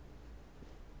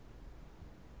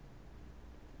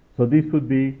 So this would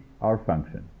be our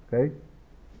function, okay?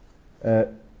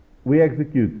 We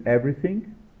execute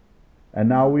everything, and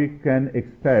now we can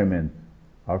experiment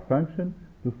our function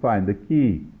to find the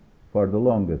key for the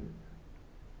longest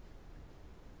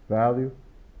value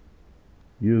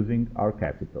using our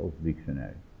capitals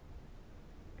dictionary.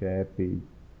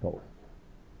 Capitals.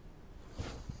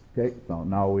 Okay, so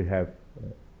now we have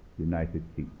United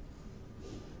Kingdom.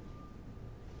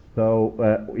 So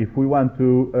if we want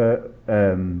to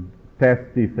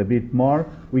test this a bit more,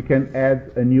 we can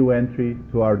add a new entry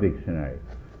to our dictionary.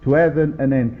 To add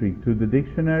an entry to the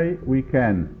dictionary, we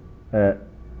can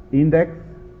index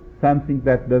something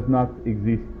that does not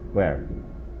exist where.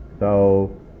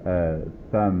 So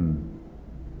some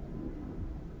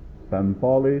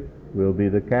polis will be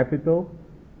the capital,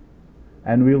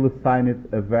 and we'll assign it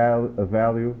a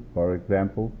value, for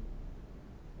example,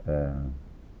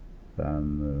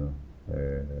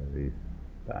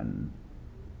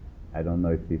 I don't know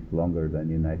if it's longer than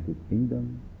United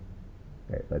Kingdom.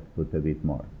 Okay, let's put a bit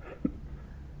more.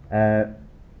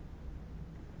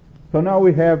 So now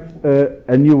we have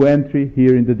a new entry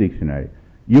here in the dictionary.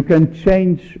 You can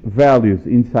change values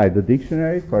inside the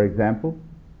dictionary. For example,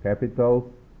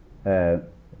 capital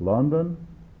London,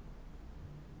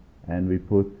 and we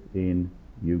put in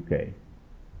UK.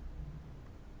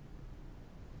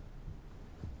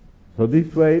 So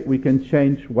this way we can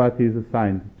change what is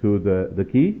assigned to the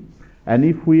key, and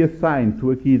if we assign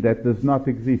to a key that does not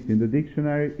exist in the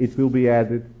dictionary, it will be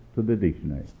added to the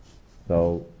dictionary.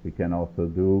 So we can also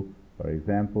do, for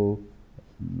example,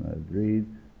 Madrid,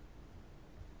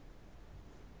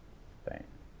 Spain.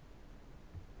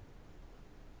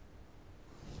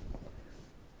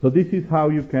 So this is how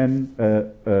you can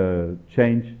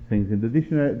change things in the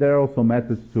dictionary. There are also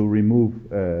methods to remove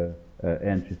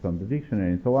entries from the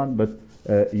dictionary and so on, but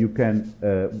you can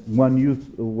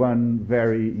one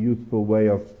very useful way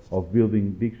of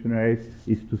building dictionaries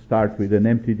is to start with an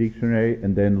empty dictionary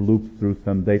and then loop through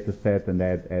some data set and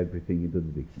add everything into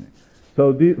the dictionary.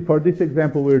 So for this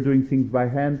example we're doing things by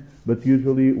hand, but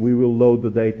usually we will load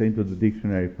the data into the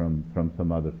dictionary from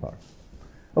some other source.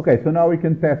 Okay, so now we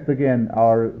can test again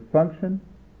our function,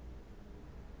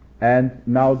 and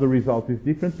now the result is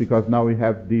different because now we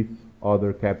have this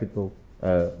other capital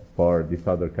for this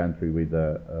other country with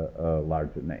a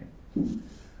larger name.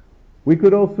 We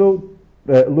could also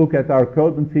look at our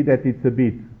code and see that it's a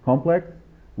bit complex.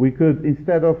 We could,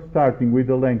 instead of starting with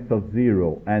a length of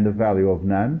 0 and a value of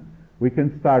none, we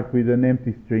can start with an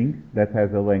empty string that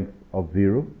has a length of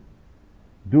 0.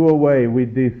 Do away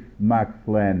with this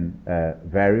maxlen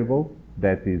variable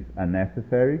that is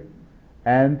unnecessary,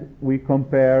 and we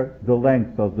compare the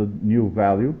length of the new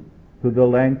value to the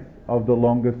length of the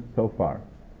longest so far.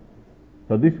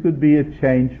 So this could be a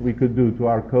change we could do to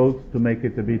our code to make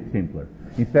it a bit simpler.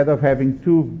 Instead of having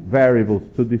two variables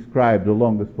to describe the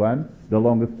longest one, the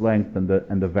longest length and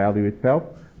the value itself,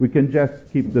 we can just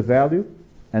keep the value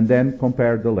and then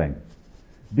compare the length.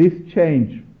 This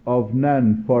change of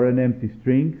none for an empty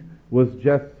string was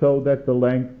just so that the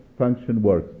length function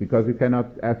works, because you cannot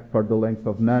ask for the length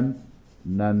of none.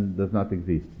 None does not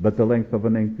exist. But the length of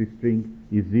an empty string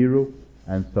is 0,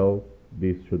 and so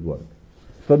this should work.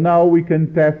 So now we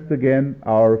can test again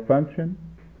our function,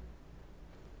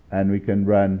 and we can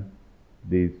run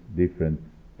these different,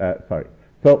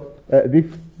 So this,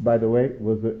 by the way,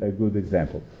 was a good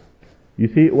example. You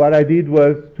see, what I did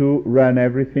was to run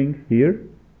everything here,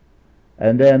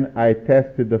 and then I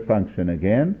tested the function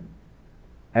again,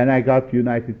 and I got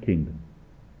United Kingdom.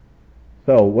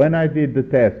 So when I did the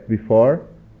test before,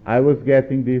 I was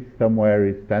getting this somewhere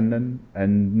is London,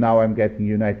 and now I'm getting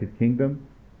United Kingdom.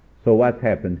 So what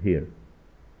happened here?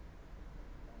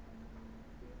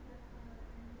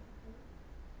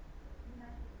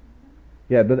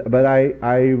 Yeah, but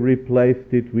I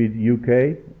replaced it with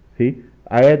UK. See,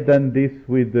 I had done this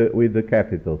with the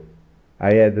capitals,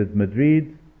 I added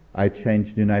Madrid, I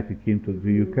changed the United Kingdom to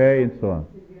the UK, and so on.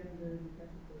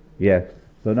 Yes.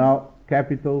 So now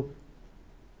capitals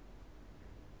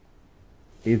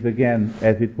is again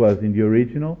as it was in the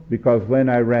original, because when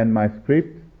I ran my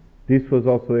script, this was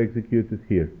also executed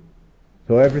here.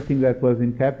 So everything that was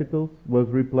in capitals was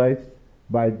replaced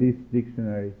by this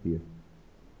dictionary here.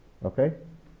 Okay?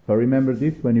 So remember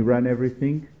this, when you run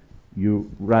everything, you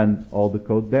run all the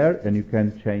code there, and you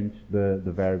can change the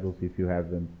variables if you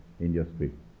have them in your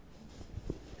script.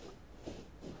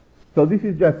 So this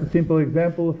is just a simple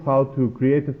example of how to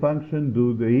create a function,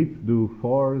 do the if, do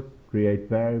fors, create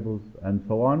variables, and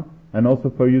so on, and also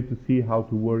for you to see how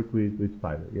to work with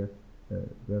Spider. Yes? Do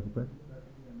you have a question?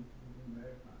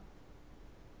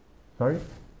 Sorry?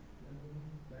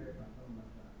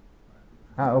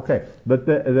 Okay. But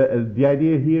the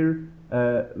idea here,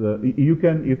 you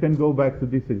can go back to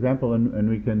this example, and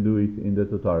we can do it in the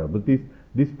tutorial. But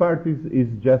this part is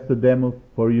just a demo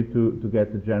for you to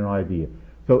get the general idea.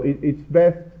 So it's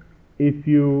best if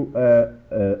you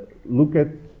look at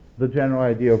the general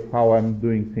idea of how I'm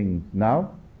doing things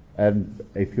now, and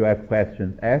if you have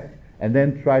questions, ask, and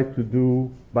then try to do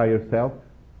by yourself.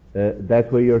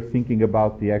 That way you're thinking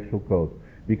about the actual code.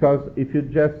 Because if you're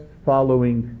just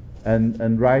following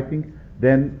and writing,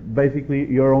 then basically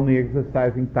you're only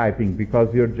exercising typing,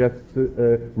 because you're just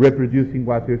reproducing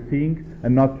what you're seeing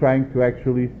and not trying to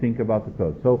actually think about the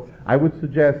code. So I would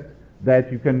suggest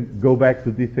that you can go back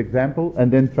to this example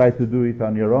and then try to do it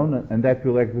on your own, and that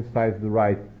will exercise the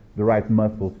right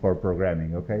muscles for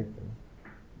programming, okay?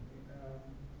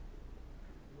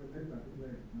 With this particular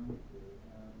example,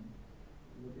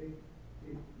 would they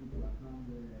take into account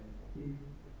the key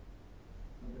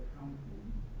of the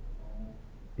counting?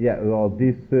 Yeah, well,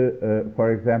 this,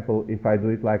 for example, if I do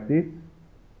it like this,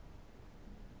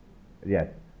 yes,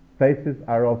 spaces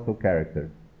are also characters.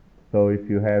 So if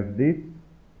you have this,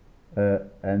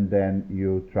 and then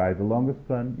you try the longest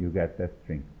one, you get that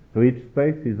string. So each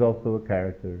space is also a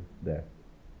character there.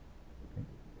 Okay.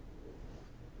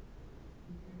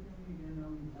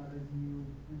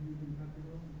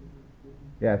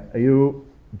 Yes, you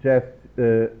just,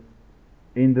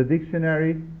 in the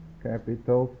dictionary,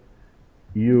 capitals,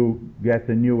 you get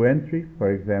a new entry,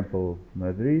 for example,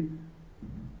 Madrid,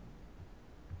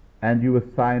 and you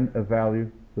assign a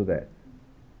value to that.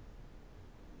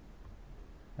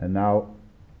 And now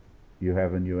you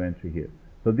have a new entry here.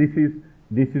 So this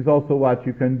is also what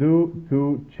you can do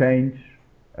to change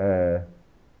the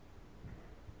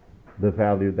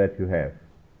value that you have.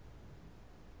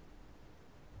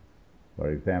 For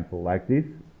example, like this,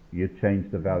 you change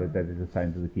the value that is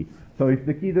assigned to the key. So if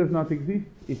the key does not exist,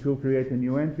 it will create a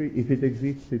new entry. If it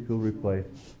exists, it will replace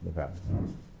the value.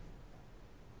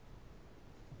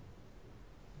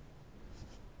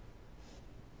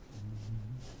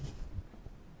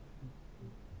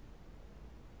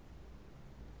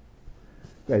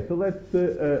 Okay, so let's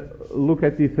look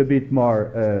at this a bit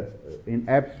more in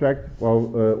abstract. Well,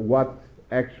 what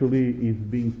actually is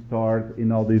being stored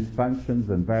in all these functions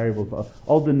and variables,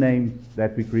 all the names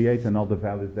that we create and all the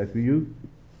values that we use.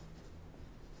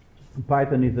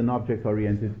 Python is an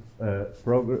object-oriented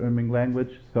programming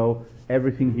language, so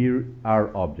everything here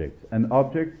are objects. And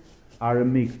objects are a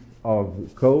mix of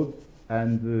code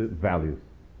and values.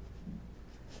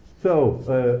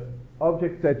 So,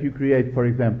 objects that you create, for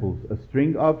example, a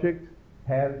string object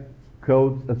has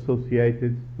codes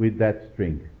associated with that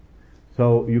string.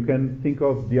 So you can think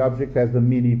of the object as a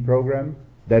mini program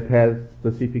that has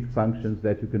specific functions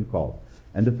that you can call.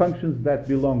 And the functions that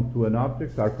belong to an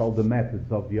object are called the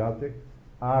methods of the object,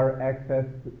 are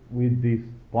accessed with this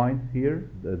point here,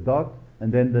 the dot,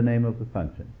 and then the name of the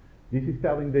function. This is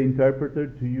telling the interpreter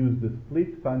to use the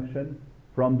split function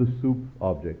from the soup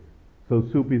object. So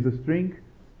soup is a string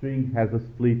has a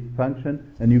split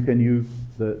function, and you can use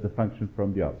the function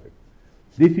from the object.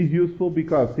 This is useful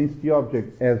because since the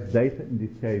object has data, in this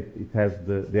case it has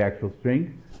the actual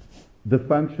string, the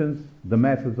functions, the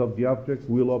methods of the object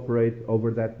will operate over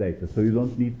that data. So you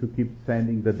don't need to keep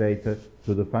sending the data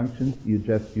to the functions, you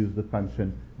just use the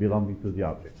function belonging to the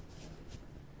object.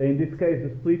 In this case,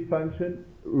 the split function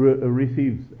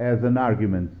receives as an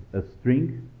argument a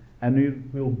string, and it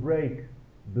will break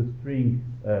the string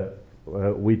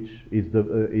which is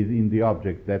in the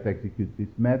object that executes this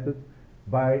method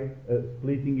by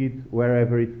splitting it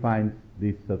wherever it finds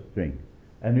this substring.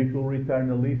 And it will return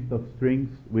a list of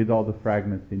strings with all the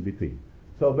fragments in between.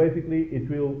 So basically it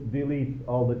will delete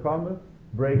all the commas,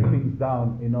 break things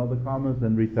down in all the commas,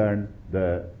 and return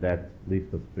that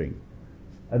list of strings.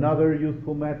 Another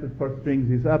useful method for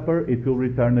strings is upper. It will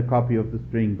return a copy of the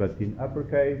string but in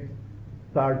uppercase.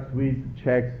 starts with,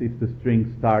 checks if the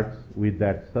string starts with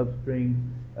that substring,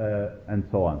 and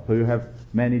so on. So you have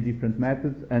many different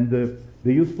methods, and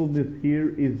the usefulness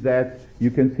here is that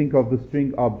you can think of the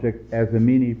string object as a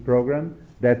mini program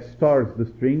that stores the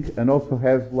string and also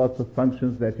has lots of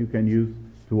functions that you can use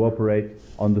to operate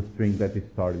on the string that is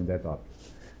stored in that object.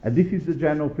 And this is the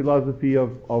general philosophy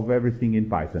of everything in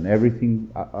Python. Everything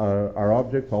are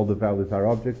objects, all the values are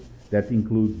objects that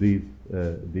include these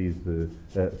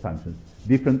functions.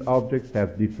 Different objects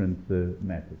have different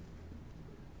methods.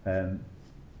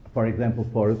 For example,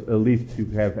 for a list you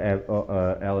have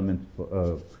elements,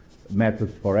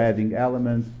 methods for adding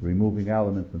elements, removing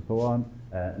elements, and so on.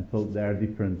 And so there are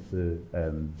different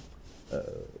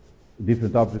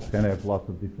objects can have lots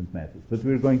of different methods. But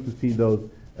we're going to see those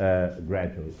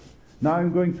gradually. Now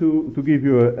I'm going to give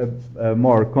you a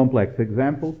more complex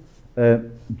example,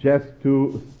 just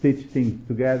to stitch things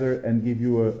together and give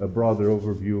you a broader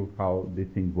overview of how this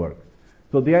thing works.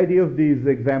 So the idea of these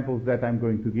examples that I'm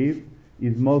going to give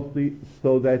is mostly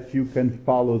so that you can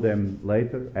follow them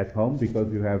later at home,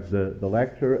 because you have the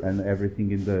lecture and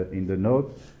everything in the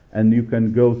notes, and you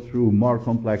can go through more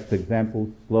complex examples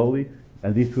slowly,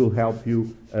 and this will help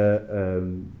you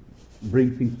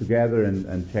bring things together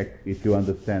and check if you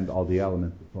understand all the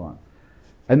elements and so on.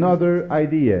 Another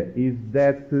idea is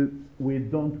that we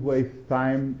don't waste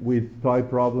time with toy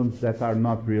problems that are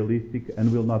not realistic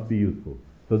and will not be useful.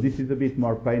 So this is a bit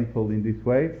more painful in this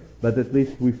way, but at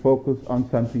least we focus on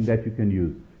something that you can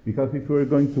use. Because if we're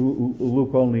going to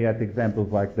look only at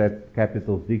examples like that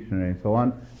capitals dictionary and so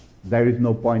on, there is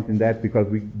no point in that, because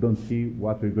we don't see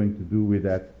what we're going to do with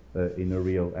that in a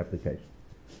real application.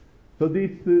 So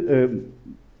this,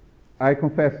 I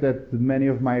confess that many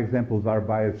of my examples are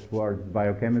biased towards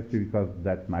biochemistry, because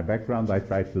that's my background. I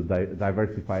try to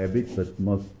diversify a bit, but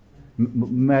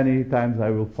many times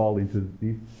I will fall into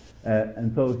this.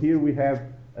 And so here we have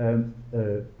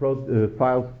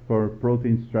files for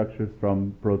protein structures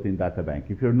from Protein Data Bank.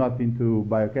 If you're not into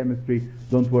biochemistry,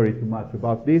 don't worry too much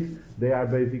about this. They are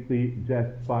basically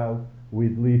just files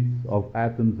with lists of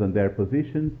atoms and their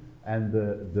positions, and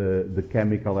the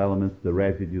chemical elements, the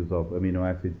residues of amino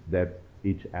acids that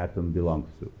each atom belongs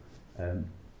to.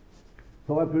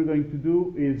 So what we're going to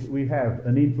do is we have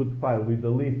an input file with a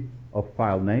list of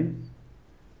file names,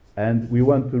 and we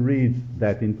want to read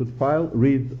that input file,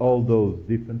 read all those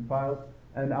different files,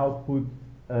 and output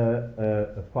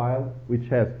a file which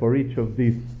has, for each of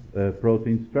these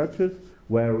protein structures,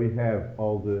 where we have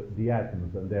all the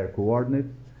atoms and their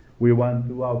coordinates, we want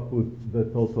to output the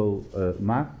total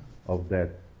mass of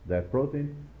that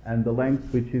protein, and the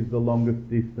length, which is the longest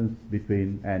distance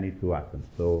between any two atoms,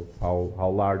 so how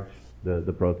large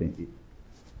the protein is.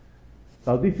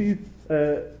 Now this is,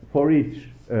 for each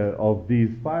of these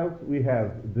files, we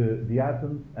have the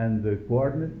atoms and the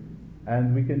coordinates,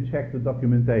 and we can check the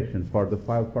documentation for the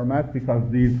file format, because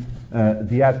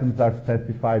the atoms are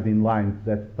specified in lines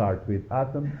that start with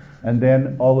atom, and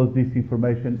then all of this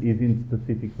information is in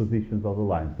specific positions of the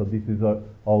line. So this is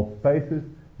all spaces.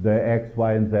 The X,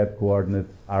 Y, and Z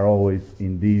coordinates are always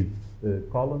in these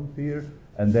columns here,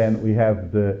 and then we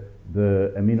have the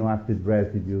amino acid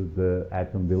residue the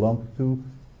atom belongs to,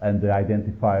 and the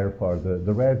identifier for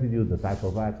the residue, the type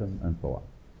of atom, and so on.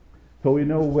 So we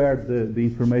know where the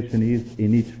information is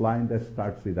in each line that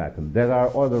starts with atom. There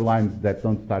are other lines that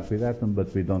don't start with atom,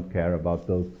 but we don't care about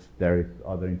those. There is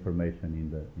other information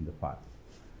in the file.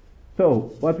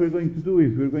 So what we're going to do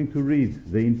is we're going to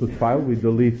read the input file with the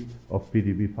list of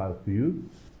PDB files to use.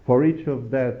 For each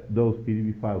of those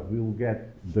PDB files, we will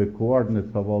get the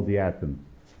coordinates of all the atoms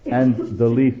and the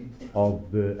list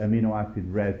of the amino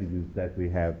acid residues that we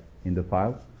have in the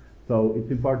file. So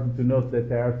it's important to note that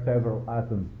there are several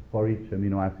atoms for each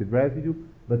amino acid residue,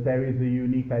 but there is a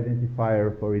unique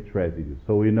identifier for each residue.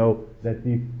 So we know that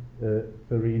this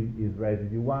serine is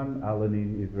residue 1,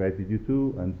 alanine is residue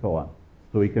 2, and so on.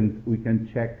 So we can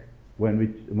check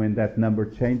when that number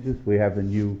changes, we have a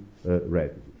new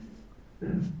residue.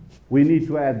 We need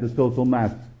to add the total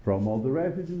mass from all the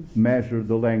residues, measure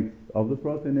the length of the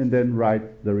protein, and then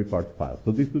write the report file.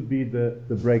 So this would be the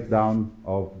breakdown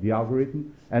of the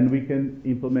algorithm, and we can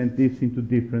implement this into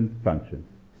different functions.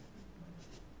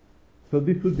 So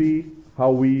this would be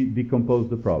how we decompose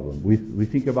the problem. We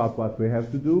think about what we have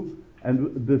to do,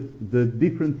 and the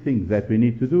different things that we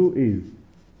need to do is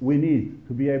we need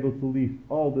to be able to list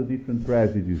all the different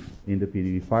residues in the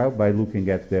PDB file by looking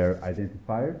at their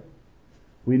identifiers.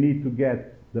 We need to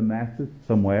get the masses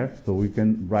somewhere, so we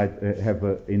can have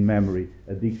in memory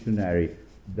a dictionary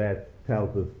that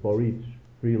tells us for each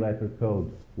three-letter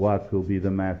code what will be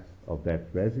the mass of that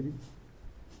residue.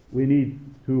 we need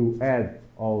to add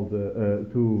all the,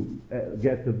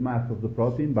 get the mass of the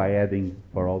protein by adding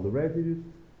for all the residues,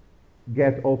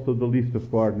 get also the list of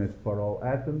coordinates for all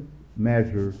atoms,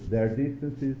 measure their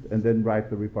distances, and then write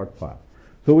the report file.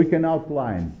 So we can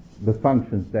outline the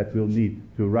functions that we'll need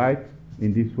to write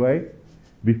in this way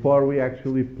before we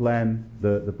actually plan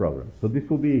the program. So this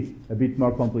will be a bit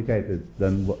more complicated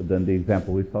than the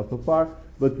example we saw so far,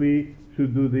 but we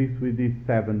should do this with these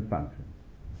 7 functions.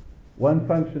 One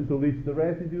function to list the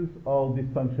residues. All this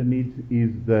function needs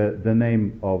is the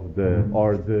name of the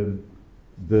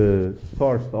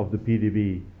source of the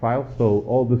PDB file, so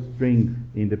all the strings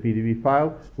in the PDB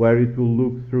file where it will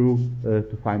look through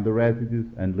to find the residues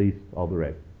and list all the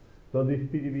residues. So this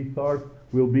PDB source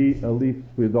will be a list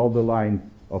with all the lines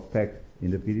of text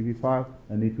in the PDB file,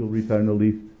 and it will return a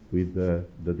list with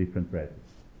the different residues.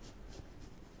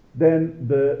 Then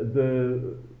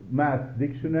the mass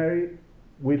dictionary,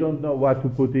 we don't know what to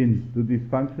put into this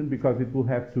function because it will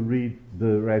have to read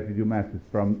the residue masses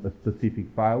from a specific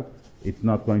file. It's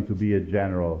not going to be a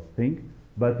general thing,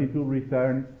 but it will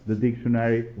return the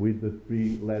dictionary with the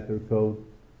 3-letter code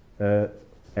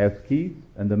as keys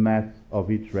and the mass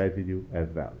of each residue as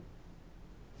value.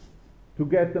 To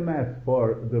get the mass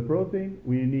for the protein,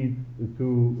 we need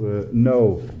to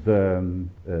know the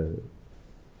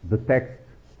text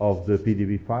of the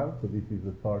PDB file, so this is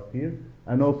the source here,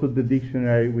 and also the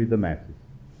dictionary with the masses.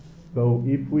 So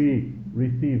if we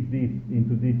receive this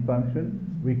into this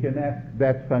function, we can ask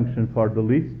that function for the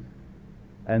list,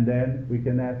 and then we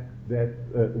can ask that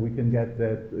we can get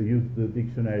that use the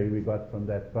dictionary we got from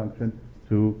that function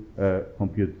to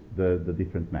compute the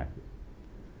different masses.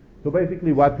 So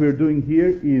basically what we're doing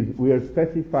here is we are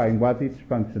specifying what each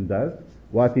function does,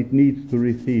 what it needs to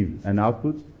receive an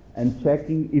output, and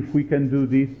checking if we can do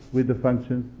this with the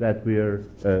functions that we are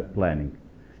planning.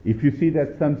 If you see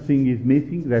that something is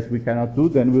missing that we cannot do,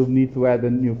 then we'll need to add a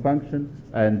new function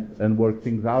and work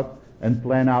things out and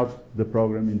plan out the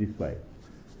program in this way.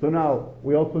 So now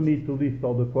we also need to list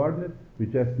all the coordinates. We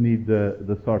just need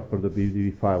the source for the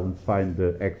PDB file and find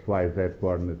the x, y, z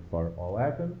coordinates for all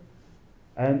atoms.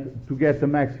 And to get the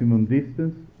maximum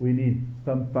distance, we need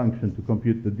some function to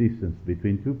compute the distance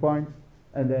between 2 points,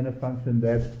 and then a function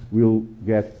that will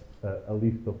get a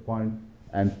list of points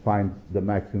and find the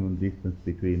maximum distance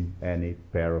between any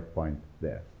pair of points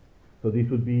there. So this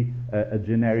would be a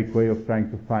generic way of trying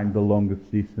to find the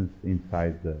longest distance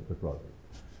inside the project.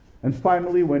 And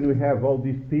finally, when we have all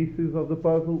these pieces of the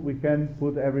puzzle, we can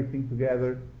put everything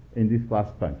together in this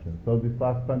last function. So this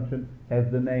last function has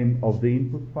the name of the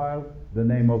input file, the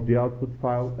name of the output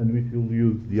file, and we will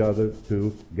use the others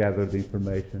to gather the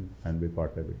information and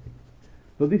report everything.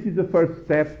 So this is the first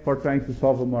step for trying to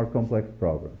solve a more complex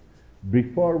problem.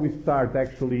 Before we start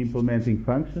actually implementing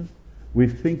functions, we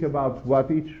think about what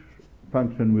each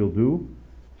function will do,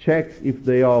 check if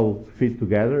they all fit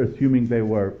together, assuming they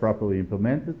were properly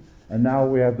implemented, and now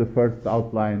we have the first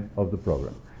outline of the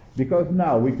program. Because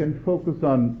now we can focus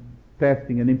on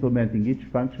testing and implementing each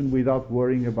function without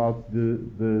worrying about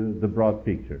the broad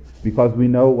picture, because we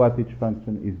know what each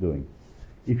function is doing.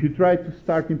 If you try to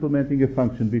start implementing a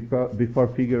function before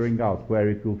figuring out where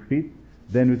it will fit,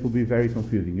 then it will be very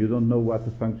confusing. You don't know what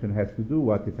the function has to do,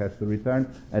 what it has to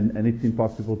return, and it's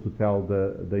impossible to tell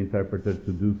the interpreter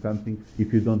to do something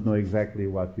if you don't know exactly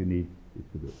what you need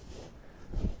it to do.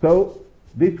 So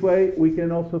this way we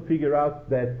can also figure out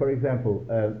that, for example,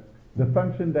 the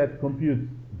function that computes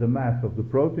the mass of the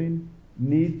protein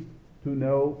needs to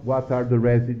know what are the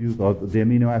residues or the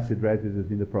amino acid residues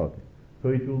in the protein. So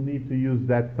it will need to use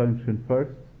that function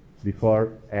first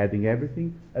before adding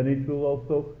everything, and it will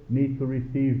also need to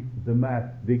receive the mass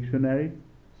dictionary,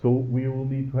 so we will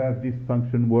need to have this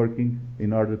function working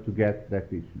in order to get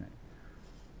that dictionary.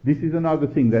 This is another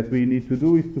thing that we need to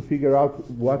do, is to figure out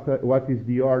what is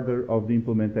the order of the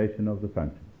implementation of the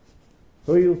function.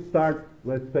 So you'll start,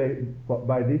 let's say,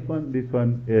 by this one. This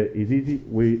one is easy.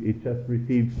 It just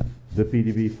receives the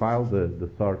PDB file, the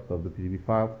source of the PDB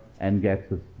file, and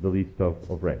gets us the list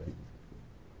of residues.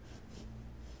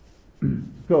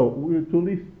 So to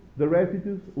list the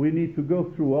residues, we need to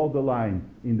go through all the lines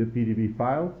in the PDB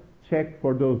file, check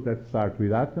for those that start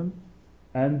with atom,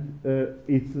 and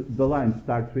if the line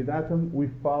starts with atom, we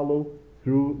follow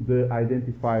through the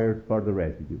identifiers for the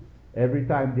residue. Every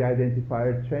time the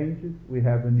identifier changes, we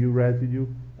have a new residue,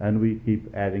 and we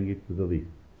keep adding it to the list.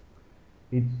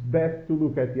 It's best to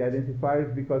look at the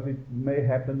identifiers because it may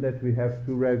happen that we have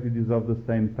 2 residues of the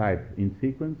same type in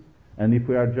sequence, and if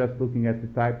we are just looking at the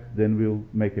types, then we'll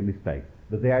make a mistake.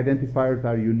 But the identifiers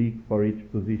are unique for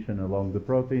each position along the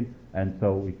protein, and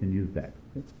so we can use that.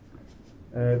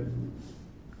 Okay?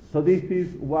 So this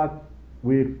is what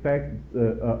we expect,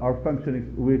 our function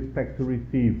is, we expect to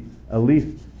receive a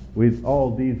list with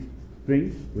all these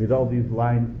strings, with all these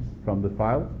lines from the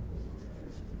file.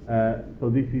 So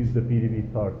this is the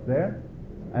PDB source there.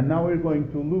 And now we're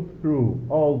going to loop through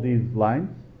all these lines,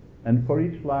 and for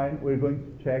each line we're going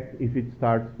to check if it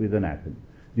starts with an atom.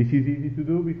 This is easy to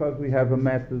do because we have a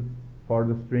method for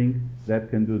the string that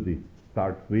can do this.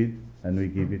 Starts with, and we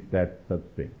give it that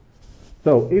substring.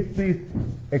 So if this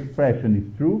expression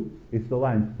is true, if the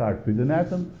line starts with an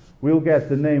atom, we'll get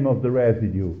the name of the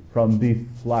residue from this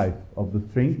slice of the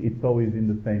string. It's always in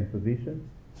the same position,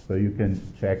 so you can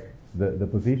check the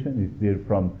position. It's here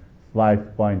from slice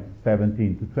point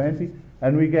 17 to 20,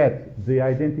 and we get the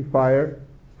identifier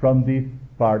from this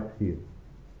part here.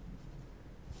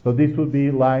 So this would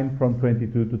be line from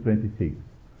 22 to 26.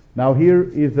 Now here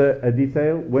is a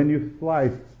detail. When you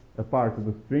slice a part of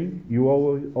a string, you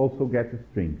always also get a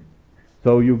string.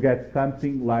 So you get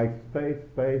something like space,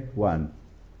 space, 1.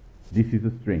 This is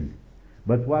a string.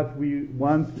 But what we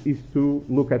want is to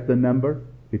look at the number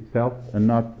itself and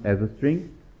not as a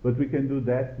string, but we can do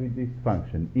that with this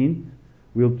function. Int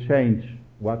will change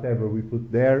whatever we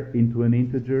put there into an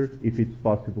integer if it's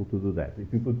possible to do that.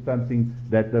 If you put something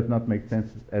that does not make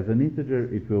sense as an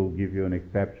integer, it will give you an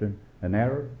exception, an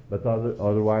error, but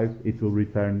otherwise it will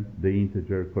return the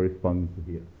integer corresponding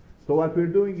to here. So what we're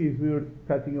doing is we're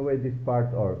cutting away this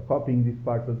part, or copying this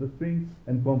part of the string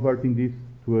and converting this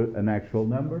to an actual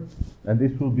number, and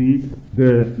this will be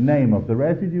the name of the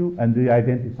residue and the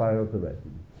identifier of the residue.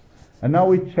 And now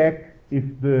we check if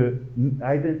the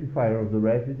identifier of the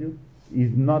residue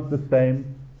is not the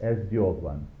same as the old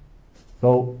one.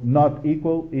 So not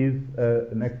equal is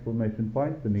an exclamation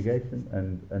point, the negation,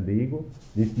 and the equal.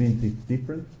 This means it's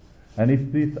different. And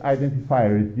if this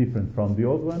identifier is different from the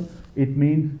old one, it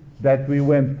means that we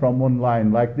went from one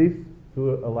line like this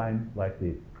to a line like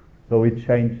this. So it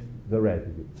changed the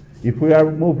residue. If we are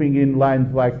moving in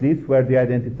lines like this, where the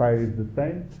identifier is the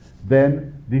same,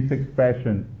 then this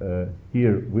expression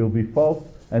here will be false,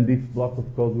 and this block of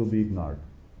code will be ignored.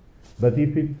 But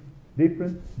if it's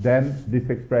different, then this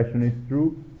expression is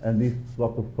true, and this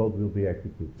block of code will be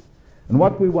executed. And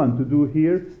what we want to do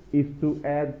here is to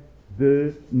add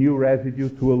the new residue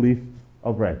to a list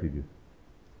of residues.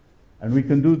 And we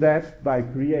can do that by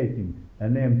creating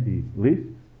an empty list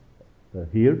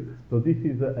here. So this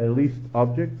is a list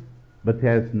object, but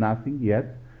has nothing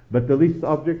yet. But the list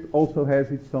object also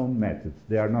has its own methods.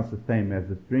 They are not the same as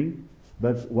the string,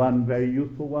 but one very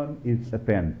useful one is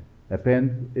append.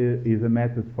 Append is a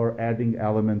method for adding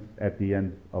elements at the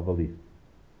end of a list.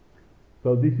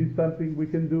 So this is something we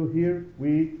can do here.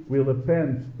 We will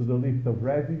append to the list of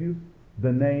residues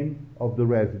the name of the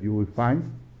residue we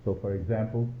find. So for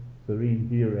example, serine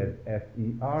here as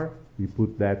SER, we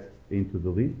put that into the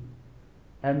list.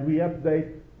 And we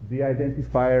update the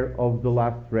identifier of the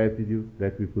last residue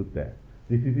that we put there.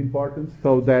 This is important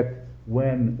so that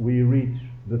when we reach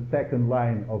the second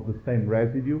line of the same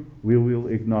residue, we will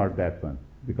ignore that one,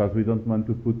 because we don't want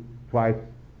to put twice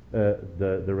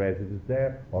the residues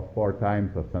there, or 4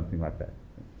 times, or something like that.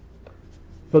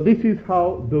 So this is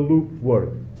how the loop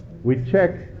works. We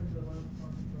check.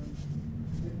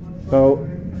 So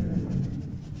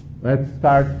let's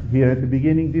start here at the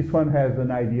beginning. This one has an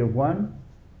ID of 1.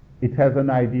 It has an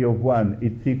ID of 1.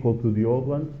 It's equal to the old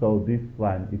one, so this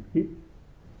line is skipped,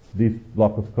 this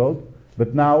block of code.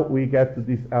 But now we get to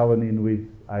this alanine with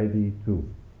ID 2.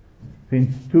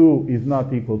 Since 2 is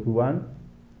not equal to 1,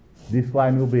 this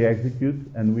line will be executed,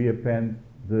 and we append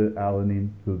the alanine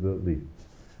to the list.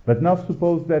 But now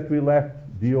suppose that we left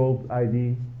the old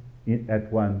ID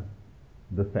at 1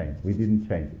 the same. We didn't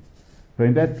change it. So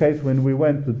in that case, when we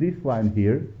went to this line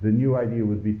here, the new ID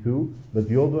would be 2, but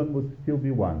the old one would still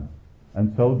be 1.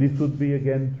 And so this would be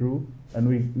again true, and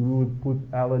we would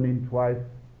put alanine twice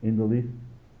in the list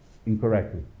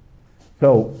incorrectly.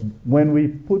 So when we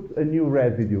put a new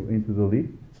residue into the list,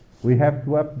 we have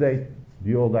to update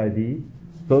the old ID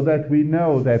so that we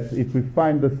know that if we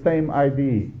find the same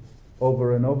ID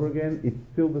over and over again, it's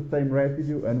still the same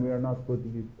residue, and we are not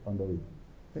putting it on the list.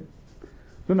 Okay?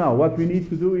 So now what we need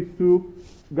to do is to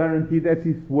guarantee that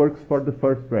this works for the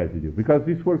first residue, because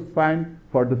this works fine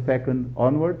for the second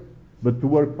onwards, but to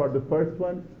work for the first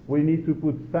one, we need to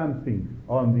put something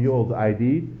on the old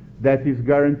ID that is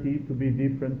guaranteed to be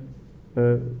different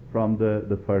from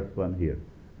the first one here.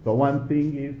 So one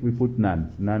thing is we put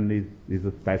none. None is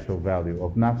a special value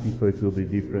of nothing, so it will be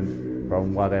different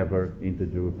from whatever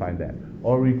integer we find there.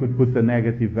 Or we could put a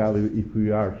negative value if we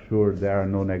are sure there are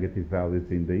no negative values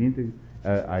in the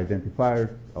identifiers,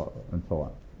 and so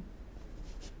on.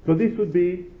 So this would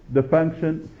be the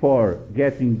function for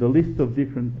getting the list of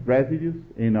different residues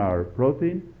in our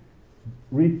protein,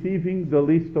 receiving the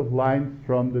list of lines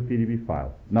from the PDB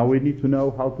file. Now we need to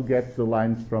know how to get the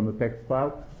lines from a text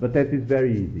file, but that is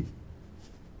very easy.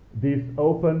 This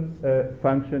open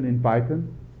function in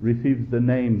Python receives the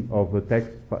name of a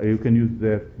text file. You can use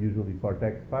that usually for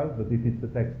text files, but if it's a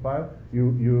text file,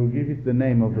 you give it the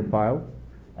name of the file,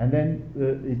 and then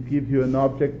it gives you an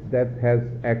object that has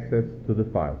access to the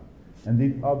file. And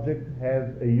this object has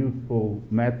a useful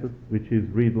method, which is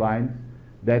readLines,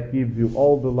 that gives you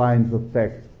all the lines of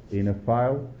text in a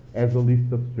file as a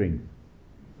list of strings.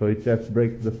 So it just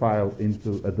breaks the file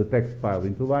into the text file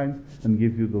into lines and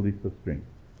gives you the list of strings.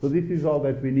 So this is all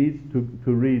that we need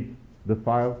to read the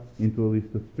file into a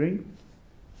list of strings.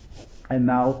 And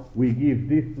now we give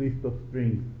this list of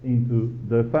strings into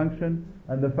the function,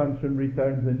 and the function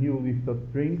returns a new list of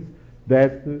strings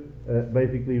that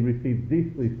basically receives this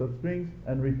list of strings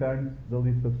and returns the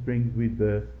list of strings with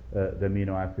the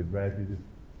amino acid residues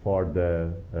for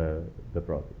the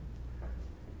protein.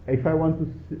 If I want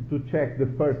to check the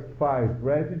first 5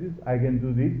 residues, I can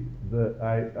do this.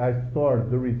 I store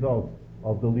the result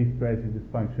of the list residues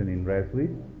function in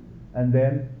reslist, and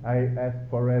then I ask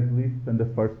for reslist and the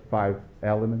first 5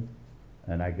 elements,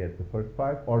 and I get the first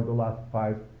 5 or the last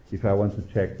 5 if I want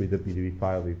to check with the PDB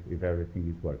file if everything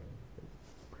is working.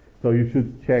 So you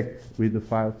should check with the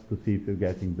files to see if you're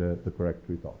getting the correct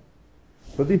result.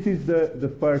 So this is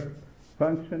the first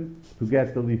function to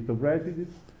get the list of residues.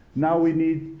 Now we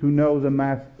need to know the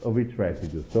mass of each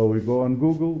residue. So we go on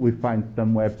Google, we find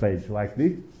some web page like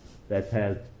this that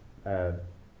has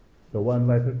the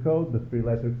 1-letter code, the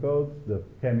 3-letter code, the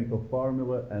chemical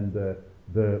formula, and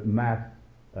the mass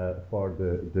for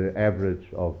the average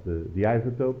of the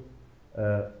isotope.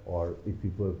 Or if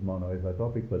it was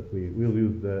monoisotopic, but we will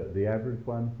use the average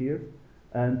one here.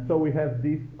 And so we have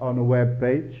this on a web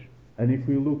page, and if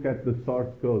we look at the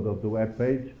source code of the web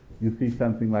page, you see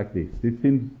something like this. It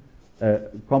seems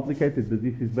complicated, but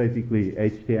this is basically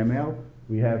HTML.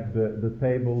 We have the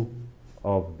table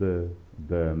of the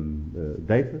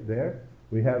data there.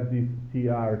 We have these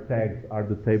TR tags are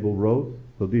the table rows.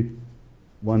 So this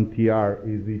one TR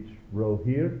is each row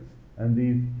here, and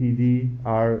these TD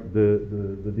are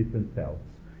the different cells.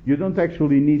 You don't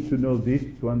actually need to know this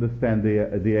to understand the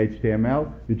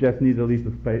HTML. You just need a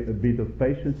bit of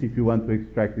patience if you want to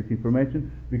extract this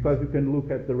information, because you can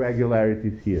look at the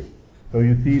regularities here. So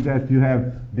you see that you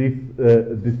have this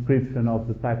description of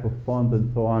the type of font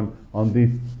and so on this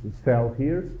cell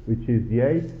here, which is the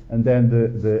A, and then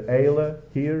the ALA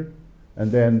here,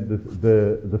 and then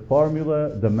the formula,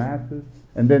 the masses,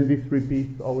 and then this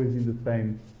repeats always in the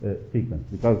same sequence,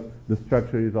 because the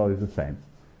structure is always the same.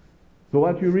 So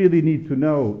what you really need to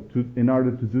know in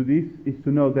order to do this is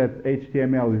to know that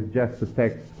HTML is just a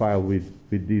text file with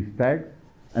these tags,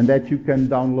 and that you can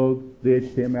download the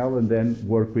HTML and then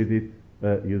work with it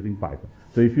using Python.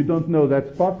 So if you don't know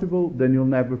that's possible, then you'll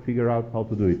never figure out how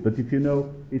to do it. But if you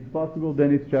know it's possible,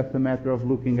 then it's just a matter of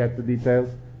looking at the details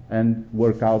and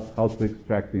work out how to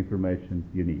extract the information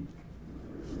you need.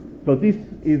 So this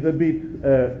is a bit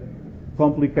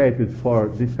complicated for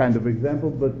this kind of example,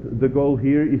 but the goal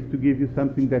here is to give you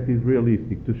something that is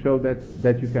realistic, to show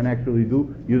that you can actually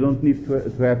do. You don't need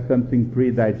to have something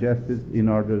pre-digested in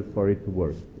order for it to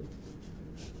work.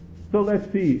 So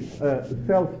let's see,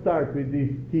 cells start with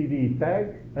this TD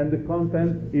tag, and the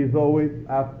content is always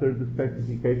after the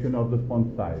specification of the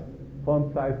font size.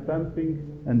 Font size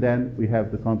something, and then we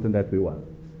have the content that we want.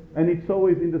 And it's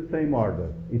always in the same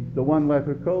order. It's the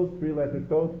 1-letter code, 3-letter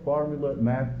code, formula,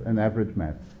 mass, and average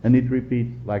mass. And it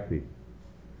repeats like this.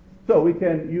 So we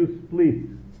can use split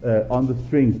on the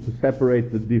strings to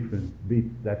separate the different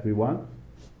bits that we want.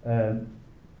 And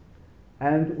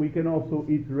we can also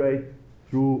iterate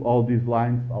through all these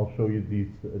lines. I'll show you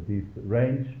this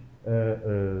range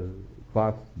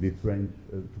class, this range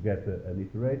to get an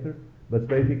iterator. But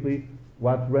basically,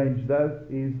 what range does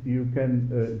is you can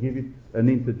give it an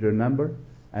integer number,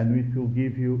 and it will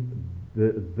give you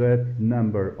that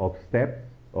number of steps,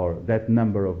 or that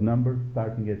number of numbers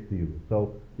starting at 0.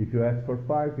 So if you ask for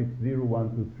 5, it's 0,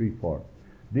 1, 2, 3, 4.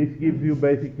 This gives you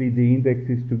basically the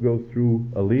indexes to go through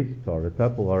a list or a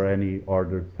tuple or any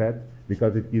ordered set,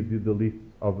 because it gives you the list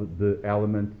of the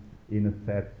elements in a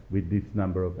set with this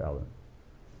number of elements.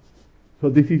 So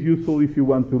this is useful if you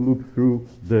want to look through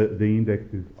the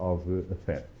indexes of a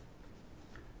set.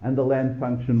 And the len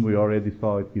function, we already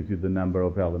saw, it gives you the number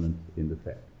of elements in the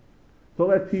set. So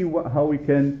let's see how we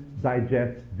can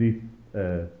digest this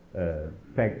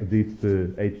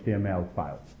HTML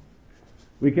file.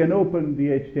 We can open the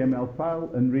HTML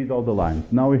file and read all the lines.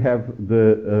 Now we have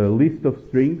the list of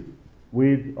strings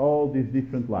with all these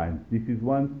different lines. This is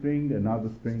one string, another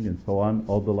string, and so on,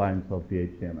 all the lines of the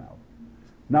HTML.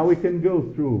 Now we can go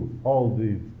through all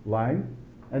these lines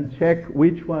and check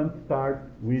which ones start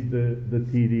with the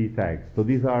TD tag. So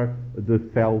these are the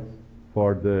cells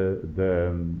for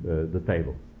the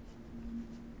table.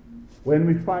 When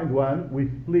we find one,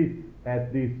 we split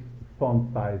at this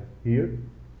font size here.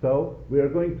 So we are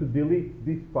going to delete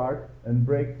this part and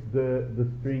break the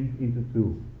string into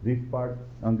two. This part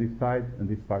on this side and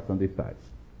this part on this side.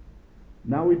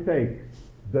 Now we take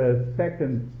the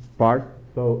second part.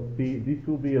 So see, this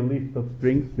will be a list of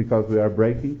strings because we are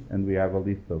breaking and we have a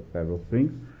list of several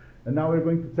strings. And now we're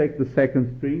going to take the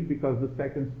second string because the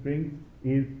second string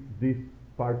is this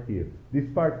part here. This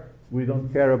part, we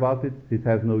don't care about it. It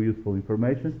has no useful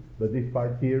information. But this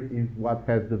part here is what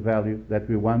has the value that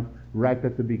we want right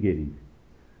at the beginning.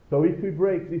 So if we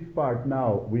break this part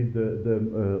now with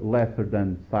the lesser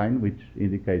than sign, which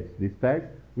indicates this tag,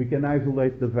 we can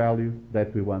isolate the value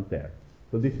that we want there.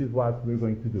 So this is what we're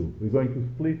going to do. We're going to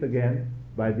split again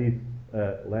by this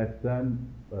less than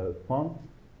font.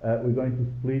 We're going to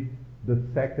split the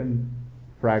second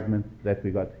fragment that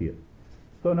we got here.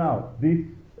 So now this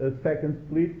second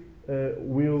split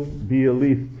will be a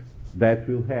list that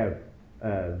will have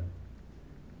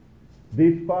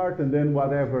this part and then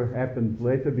whatever happens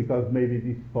later, because maybe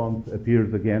this font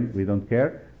appears again, we don't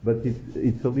care, but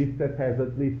it's a list that has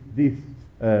at least this,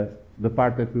 the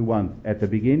part that we want at the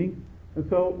beginning, and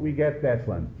so we get that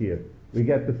one here. We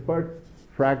get the first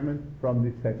fragment from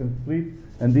this second split,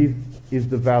 and this is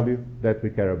the value that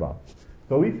we care about.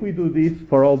 So if we do this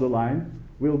for all the lines,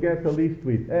 we'll get a list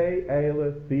with A,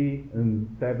 ALA, C,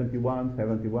 and 71,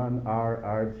 71, R,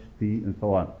 ARG, T, and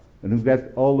so on. And we'll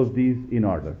get all of these in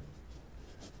order.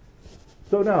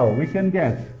 So now we can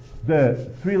get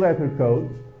the three-letter code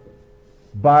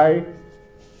by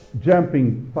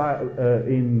jumping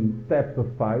in steps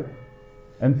of 5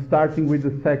 and starting with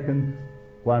the second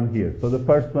one here. So the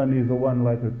first one is a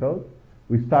one-letter code.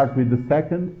 We start with the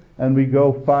second and we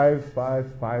go 5,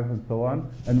 5, 5, and so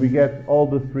on, and we get all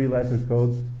the three-letter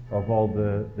codes of all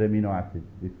the amino acids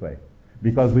this way.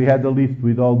 Because we had a list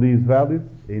with all these values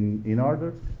in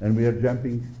order, and we are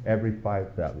jumping every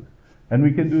 5 values. And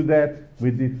we can do that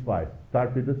with this slide.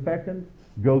 Start with the second,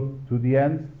 go to the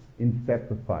end in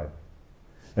steps of 5.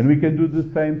 And we can do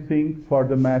the same thing for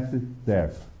the masses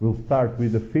there. We'll start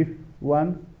with the fifth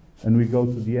one, and we go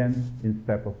to the end in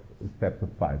steps of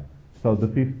 5. So the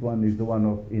fifth one is the one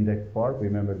of index 4.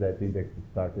 Remember that index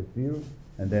starts at 0,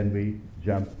 and then we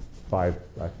jump 5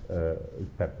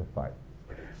 steps of 5.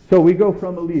 So we go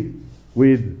from a list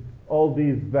with all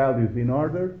these values in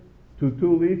order to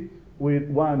two lists, with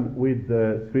one with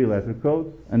the three-letter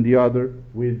codes and the other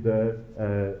with the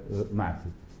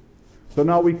masses. So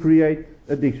now we create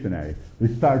a dictionary.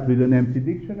 We start with an empty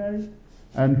dictionary,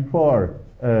 and for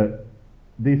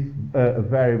this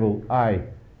variable I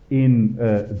in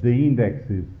the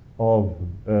indexes of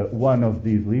one of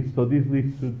these lists, so these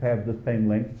lists should have the same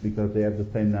length because they have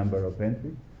the same number of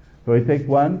entries. So I take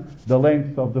one, the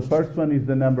length of the first one is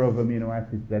the number of amino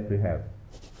acids that we have.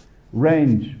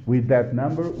 Range with that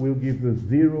number will give us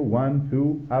 0, 1,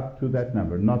 2, up to that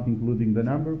number, not including the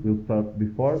number, we'll start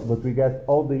before, but we get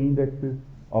all the indexes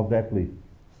of that list,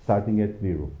 starting at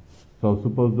 0. So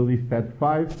suppose the list had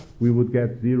 5, we would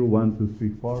get 0, 1, 2, 3,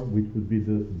 4, which would be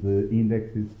the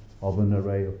indexes of an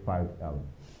array of 5 elements.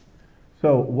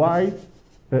 So why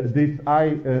this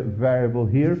I variable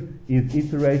here is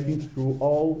iterating through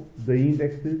all the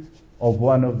indexes of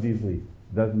one of these lists,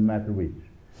 doesn't matter which.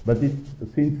 But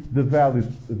since the values,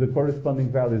 the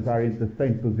corresponding values are in the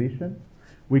same position,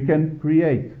 we can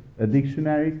create a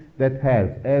dictionary that has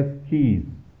as keys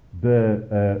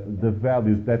the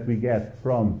values that we get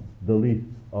from the list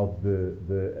of the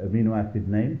amino acid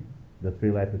name, the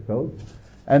three-letter code,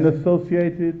 and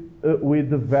associated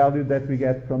with the value that we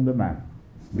get from the mass,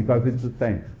 because it's the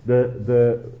same.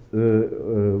 The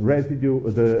residue,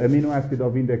 the amino acid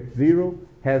of index 0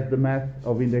 has the mass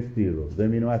of index 0. The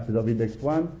amino acid of index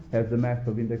 1 has the mass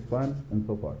of index 1, and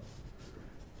so forth.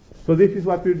 So this is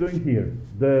what we're doing here.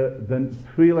 The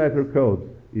three-letter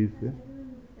code is... I don't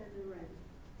understand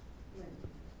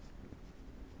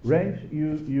the range. Range,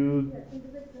 you... Yeah, think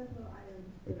of it as an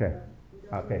iron.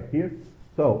 Okay. Okay, here.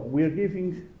 So we're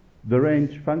giving the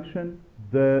range function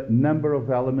the number of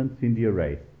elements in the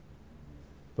array.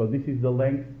 So this is the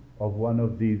length of one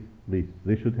of these lists.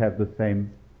 They should have the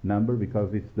same number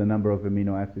because it's the number of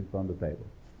amino acids on the table.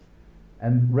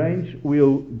 And range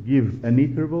will give an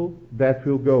interval that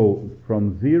will go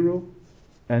from 0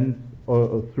 and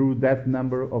through that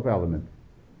number of elements.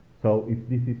 So if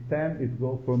this is 10, it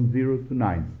goes from 0 to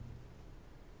 9,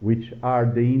 which are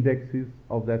the indexes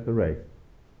of that array.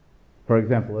 For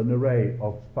example, an array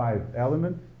of 5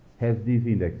 elements has these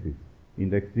indexes.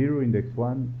 Index 0, index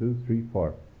 1, 2, 3,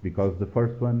 4. Because the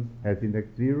first one has index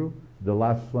 0, the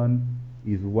last one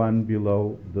is 1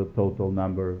 below the total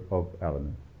number of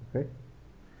elements. Okay?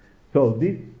 So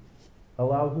this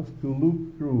allows us to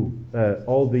look through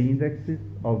all the indexes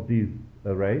of these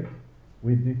arrays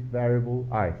with this variable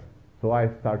I. So I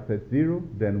starts at 0,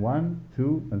 then 1,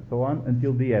 2, and so on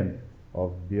until the end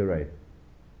of the array.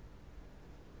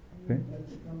 Okay? That's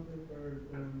the counter for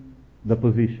The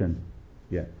position.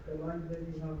 Yes. the lines that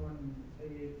you have on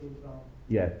A8 goes down.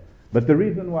 Yes. But the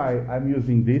reason why I'm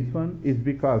using this one is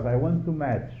because I want to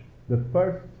match the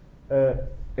first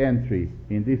entry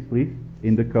in this list,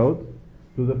 in the code,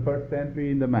 to the first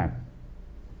entry in the math.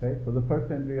 Okay? So the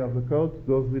first entry of the code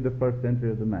goes with the first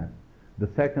entry of the math. The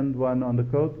second one on the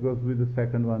code goes with the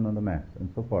second one on the math, and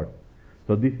so forth.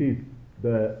 So this is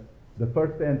the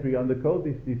first entry on the code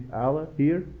is this ALA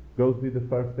here, goes with the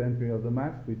first entry of the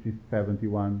math, which is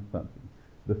 71 something.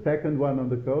 The second one on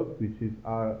the code, which is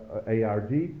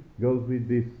ARG, goes with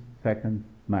this second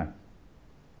math,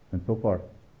 and so forth.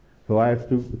 So I have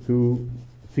to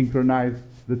synchronize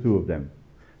the two of them.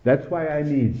 That's why I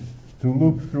need to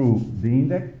look through the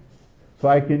index, so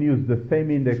I can use the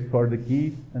same index for the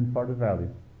keys and for the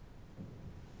values.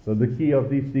 So the key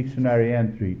of this dictionary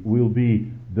entry will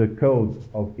be the code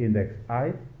of index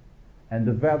I, and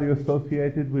the value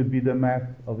associated will be the math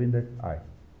of index I.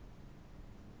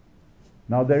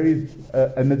 Now there is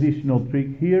an additional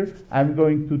trick here. I'm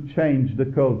going to change the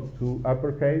code to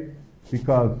uppercase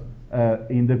because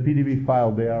in the PDB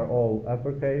file they are all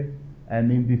uppercase,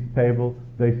 and in this table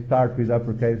they start with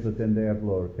uppercase but then they have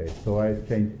lowercase. So I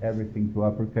change everything to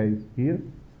uppercase here.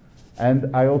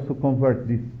 And I also convert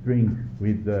this string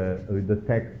with the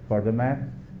text for the math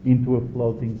into a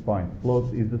floating point.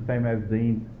 Float is the same as the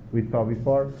int we saw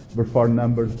before, but for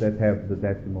numbers that have the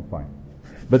decimal point.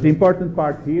 But the important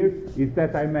part here is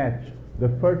that I match the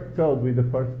first code with the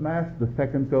first math, the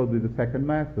second code with the second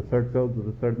math, the third code with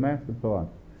the third math, and so on.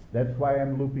 That's why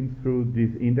I'm looping through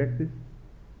these indexes,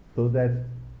 so that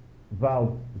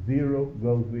val 0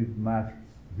 goes with math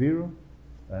 0,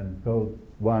 and code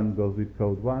 1 goes with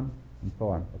code 1, and so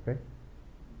on, okay?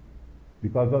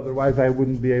 Because otherwise I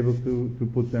wouldn't be able to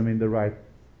put them in the right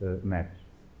match.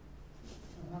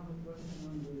 I have a question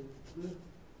on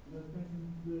the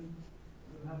second split.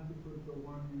 You have to put the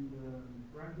 1 in the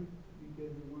bracket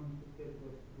because you want to get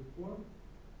what before.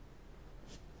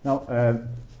 Now,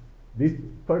 this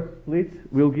first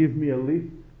split will give me a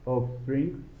list of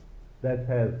strings that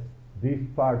has this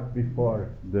part before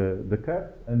the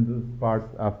cut and this part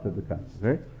after the cut,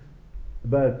 okay?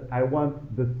 But I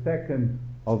want the second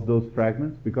of those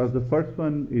fragments because the first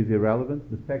one is irrelevant,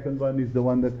 the second one is the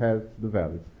one that has the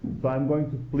value. So I'm going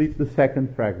to split the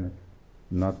second fragment,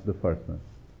 not the first one.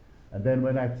 And then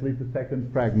when I split the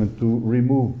second fragment to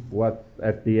remove what's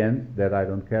at the end that I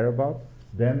don't care about,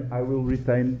 then I will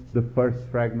retain the first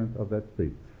fragment of that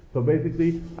split. So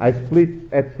basically, I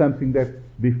split at something that's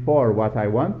before what I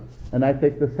want, and I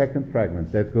take the second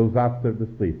fragment that goes after the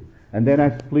split. And then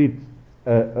I split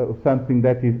something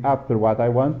that is after what I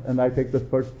want, and I take the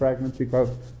first fragment because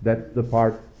that's the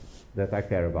part that I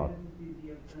care about.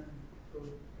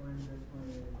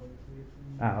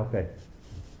 Okay.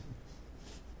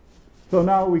 So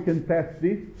now we can test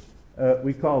this.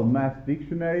 We call math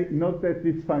dictionary. Note that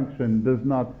this function does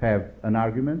not have an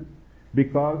argument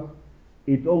because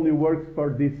it only works for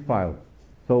this file.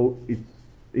 So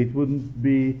it wouldn't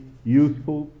be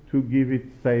useful to give it,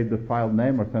 say, the file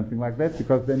name or something like that,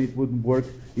 because then it wouldn't work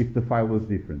if the file was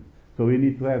different. So we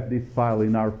need to have this file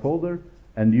in our folder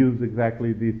and use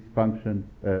exactly this function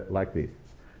like this.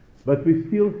 But we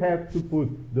still have to put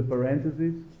the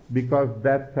parentheses because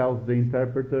that tells the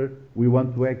interpreter we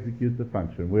want to execute the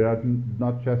function. We are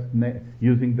not just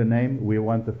using the name, we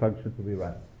want the function to be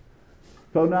run.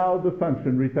 So now the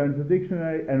function returns a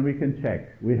dictionary and we can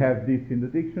check. We have this in the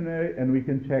dictionary and we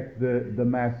can check the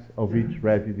mass of each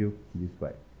residue this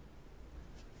way.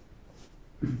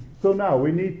 So now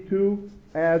we need to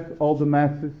add all the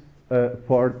masses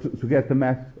to get the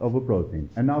mass of a protein.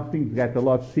 And now things get a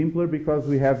lot simpler because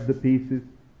we have the pieces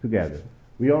together.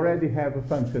 We already have a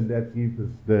function that gives us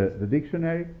the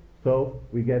dictionary, so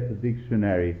we get the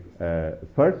dictionary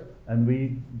first and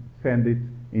we send it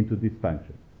into this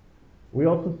function. We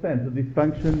also send to this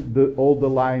function all the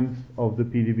lines of the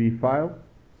PDB file.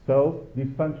 So this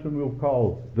function will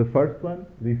call the first one,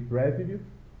 this residue,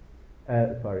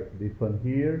 this one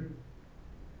here,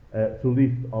 to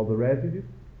list all the residues.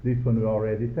 This one we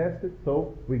already tested,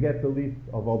 so we get the list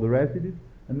of all the residues,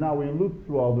 and now we look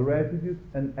through all the residues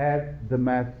and add the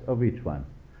mass of each one.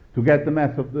 To get the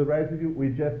mass of the residue, we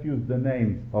just use the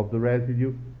name of the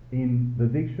residue in the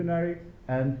dictionary,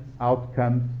 and out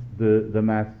comes the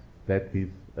mass that is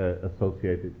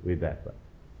associated with that one.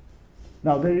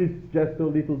 Now there is just a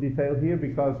little detail here,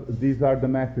 because these are the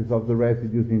masses of the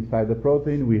residues inside the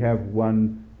protein. We have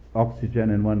one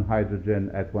oxygen and one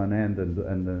hydrogen at one end and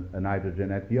an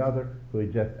hydrogen at the other, so we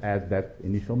just add that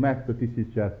initial mass, but this is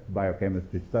just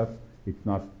biochemistry stuff. It's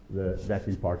not that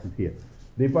important here.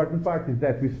 The important part is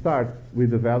that we start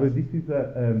with the value. This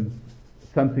is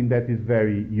something that is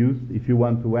very used if you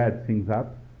want to add things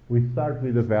up. We start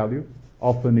with a value.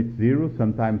 Often it's 0,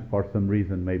 sometimes for some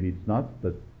reason maybe it's not,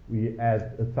 but we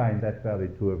assign that value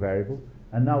to a variable.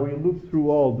 And now we look through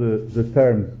all the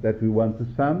terms that we want to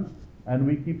sum, and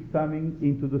we keep summing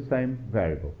into the same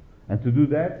variable. And to do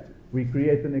that, we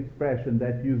create an expression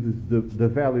that uses the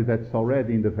value that's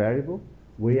already in the variable.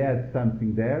 We add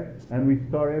something there, and we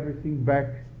store everything back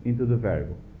into the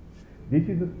variable. This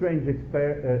is a strange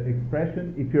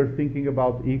expression if you're thinking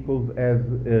about equals as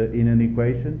in an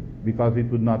equation, because it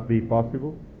would not be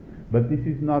possible. But this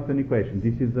is not an equation.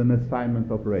 This is an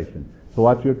assignment operation. So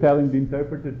what you're telling the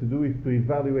interpreter to do is to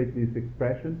evaluate this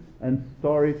expression and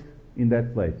store it in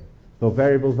that place. So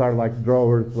variables are like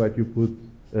drawers where you put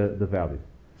the values.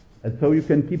 And so you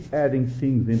can keep adding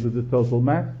things into the total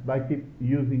mass by keep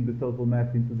using the total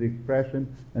mass into the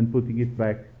expression and putting it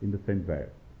back in the same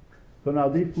variable. So now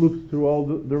this looks through all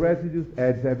the residues,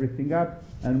 adds everything up,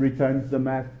 and returns the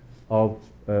mass of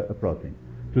a protein.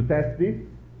 To test this,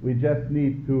 we just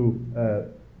need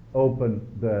to open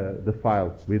the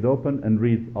file with open and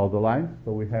read all the lines.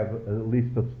 So we have a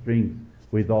list of strings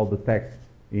with all the text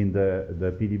in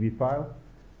the PDB file.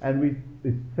 And we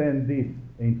send this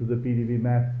into the PDB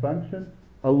mass function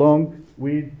along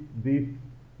with this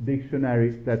dictionary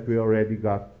that we already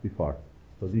got before.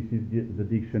 So this is the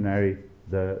dictionary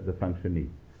the function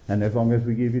needs. And as long as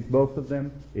we give it both of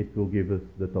them, it will give us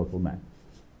the total mass.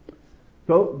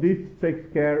 So this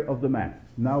takes care of the mass.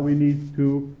 Now we need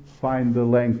to find the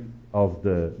length of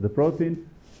the protein.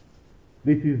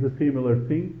 This is a similar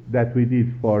thing that we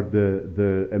did for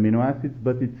the amino acids,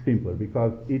 but it's simpler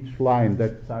because each line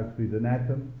that starts with an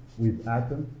atom,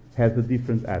 has a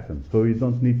different atom. So you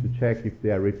don't need to check if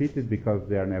they are repeated because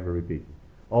they are never repeated.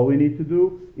 All we need to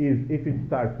do is, if it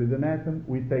starts with an atom,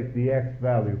 we take the x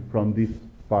value from this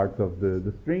part of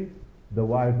the string, the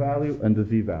y value, and the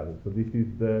z value. So this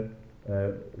is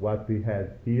what we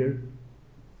had here,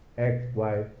 x,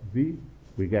 y, z.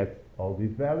 We get all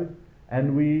these values,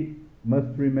 and we must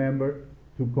remember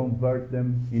to convert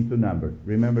them into numbers.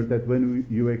 Remember that when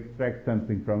you extract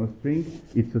something from a string,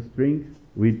 it's a string.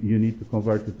 You need to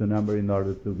convert it to a number in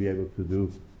order to be able to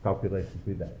do calculations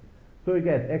with that. So we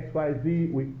get x, y, z.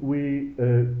 We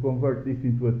convert this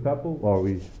into a tuple, or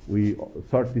we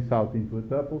sort this out into a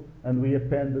tuple, and we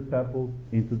append the tuple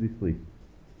into this list.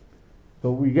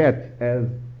 So we get, as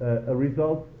a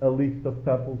result, a list of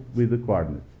tuples with the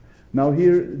coordinates. Now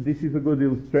here, this is a good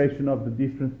illustration of the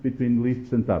difference between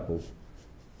lists and tuples.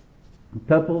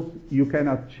 Tuples, you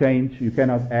cannot change, you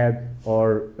cannot add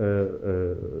or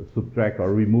subtract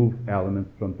or remove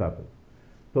elements from tuples.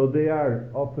 So they are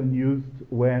often used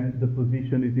when the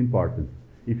position is important.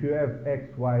 If you have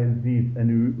x, y, and z and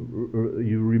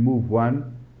you remove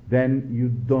one, then you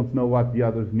don't know what the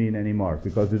others mean anymore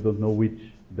because you don't know which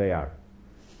they are.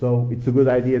 So it's a good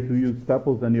idea to use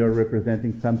tuples and you're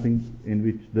representing something in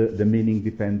which the meaning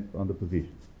depends on the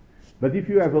position. But if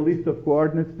you have a list of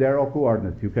coordinates, they're all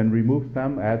coordinates. You can remove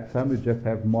some, add some, you just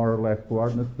have more or less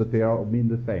coordinates, but they all mean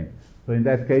the same. So in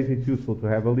that case, it's useful to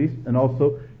have a list, and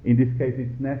also in this case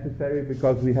it's necessary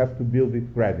because we have to build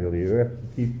it gradually. We have to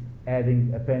keep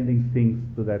appending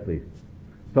things to that list.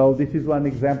 So this is one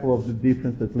example of the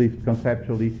difference, at least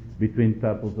conceptually, between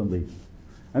tuples and lists.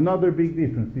 Another big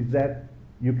difference is that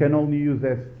you can only use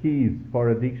as keys for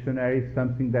a dictionary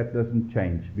something that doesn't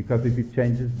change, because if it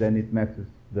changes, then it messes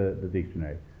the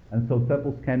dictionary. And so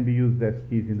tuples can be used as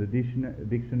keys in the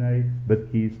dictionary,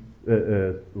 but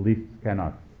lists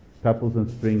cannot. Tuples and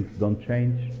strings don't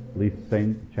change, lists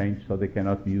change, so they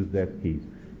cannot be used as keys.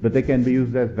 But they can be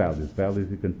used as values. Values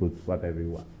you can put whatever you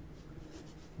want.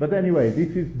 But anyway,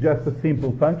 this is just a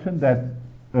simple function that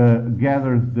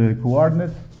gathers the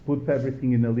coordinates, puts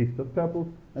everything in a list of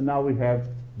tuples, and now we have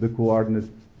the coordinates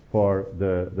for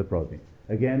the protein.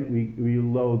 Again,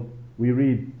 we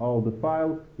read all the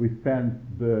file, we send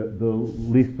the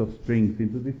list of strings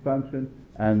into this function,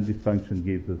 and this function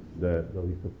gives us the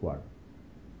list of coordinates.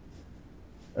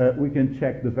 We can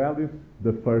check the values,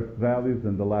 the first values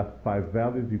and the last 5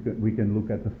 values. We can look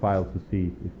at the file to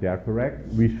see if they are correct.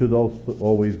 We should also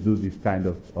always do this kind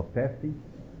of testing.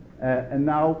 And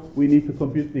now we need to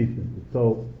compute distance.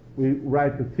 So we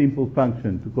write a simple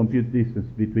function to compute distance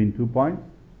between 2 points.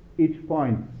 Each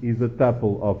point is a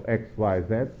tuple of x, y,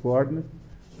 z coordinates.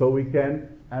 So we can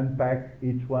unpack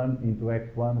each one into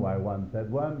x1, y1,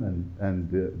 z1,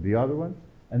 and the other one,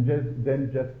 and then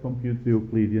just compute the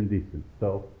Euclidean distance.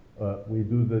 So we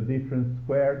do the difference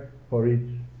squared for each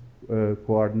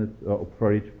coordinate,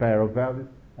 for each pair of values,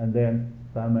 and then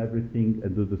sum everything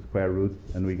and do the square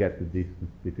roots, and we get the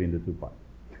distance between the 2 points.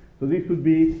 So this would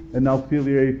be an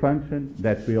auxiliary function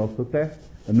that we also test,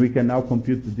 and we can now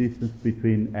compute the distance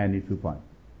between any 2 points.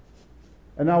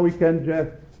 And now we can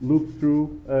just look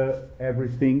through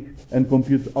everything and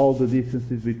compute all the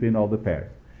distances between all the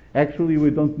pairs. Actually, we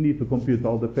don't need to compute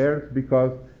all the pairs,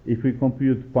 because if we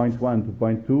compute point 1 to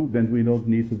point 2, then we don't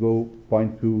need to go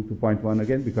point 2 to point 1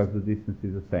 again, because the distance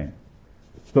is the same.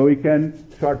 So we can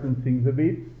shorten things a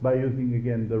bit by using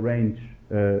again the range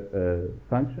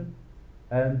function,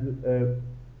 and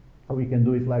we can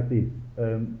do it like this.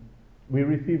 We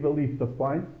receive a list of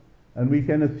points, and we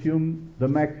can assume the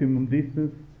maximum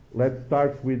distance. Let's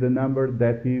start with a number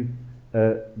that is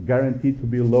guaranteed to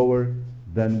be lower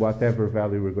than whatever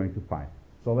value we're going to find.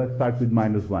 So let's start with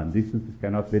 -1. Distances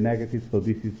cannot be negative, so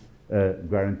this is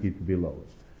guaranteed to be lower.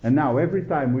 And now every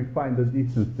time we find a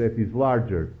distance that is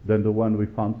larger than the one we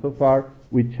found so far,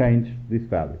 we change this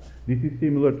value. This is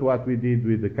similar to what we did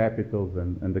with the capitals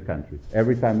and the countries.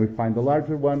 Every time we find a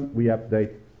larger one, we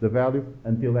update the value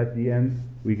until at the end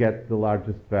we get the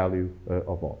largest value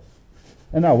of all.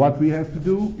 And now what we have to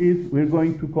do is we're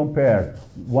going to compare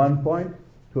one point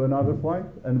to another point,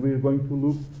 and we're going to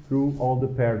loop through all the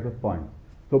pairs of points.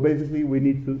 So basically we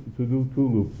need to do 2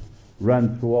 loops.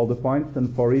 Run through all the points, and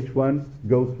for each one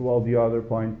go through all the other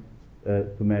points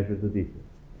to measure the distance.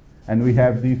 And we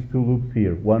have these 2 loops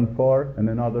here, one for and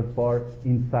another for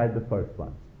inside the first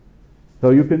one. So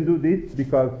you can do this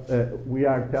because we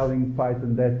are telling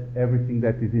Python that everything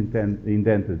that is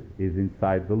indented is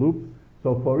inside the loop.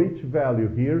 So for each value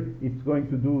here, it's going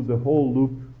to do the whole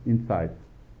loop inside.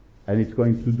 And it's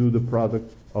going to do the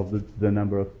product of the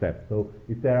number of steps. So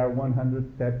if there are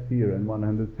 100 steps here and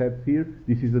 100 steps here,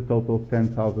 this is a total of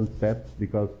 10,000 steps,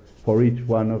 because for each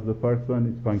one of the first one,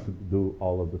 it's going to do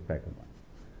all of the second one.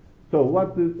 So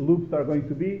what the loops are going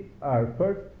to be are,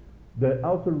 first, the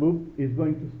outer loop is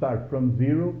going to start from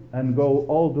 0 and go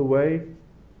all the way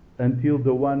until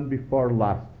the one before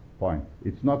last point.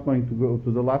 It's not going to go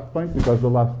to the last point, because the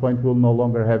last point will no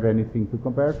longer have anything to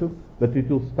compare to, but it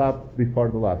will stop before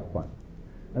the last point.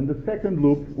 And the second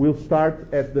loop will start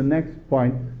at the next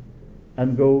point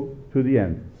and go to the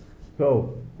end.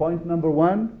 So point number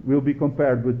 1 will be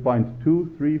compared with points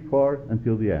 2, 3, 4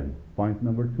 until the end. Point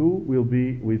number 2 will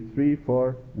be with 3,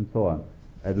 4, and so on.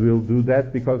 And we'll do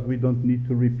that because we don't need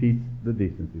to repeat the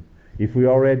distances. If we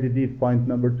already did point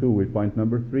number 2 with point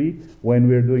number 3, when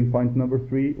we're doing point number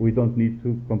 3, we don't need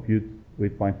to compute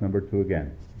with point number 2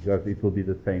 again, because it will be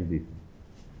the same distance.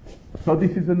 So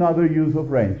this is another use of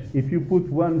range. If you put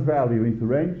one value into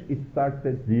range, it starts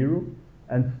at 0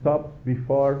 and stops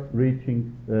before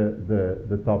reaching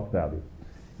the top value.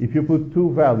 If you put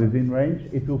 2 values in range,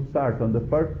 it will start on the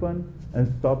first one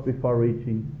and stop before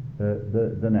reaching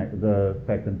the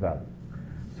second value.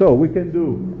 So we can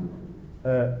do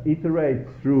iterate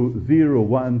through 0,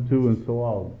 1, 2, and so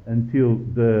on until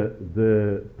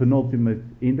the penultimate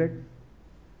index,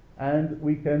 and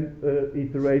we can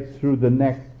iterate through the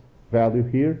next value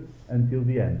here until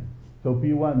the end. So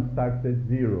P1 starts at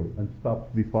 0 and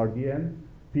stops before the end.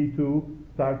 P2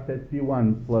 starts at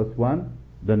P1 plus 1,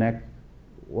 the next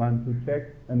one to check,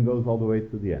 and goes all the way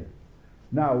to the end.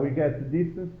 Now we get the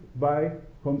distance by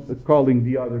calling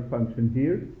the other function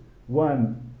here.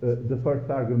 The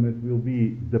first argument will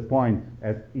be the point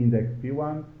at index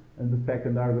P1, and the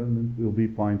second argument will be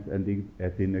point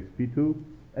at index P2.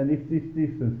 And if this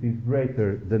distance is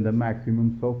greater than the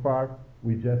maximum so far,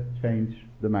 we just change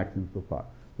the maximum so far.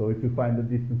 So if we find a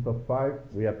distance of 5,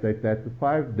 we update that to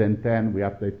 5, then 10, we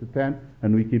update to 10,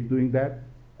 and we keep doing that.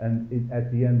 And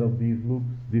at the end of these loops,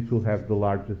 this will have the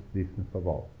largest distance of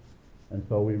all. And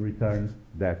so we return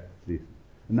that distance.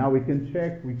 Now we can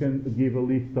check, we can give a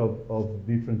list of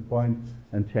different points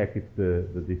and check if the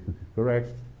distance is correct,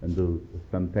 and do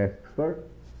some tests first.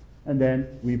 And then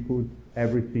we put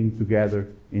everything together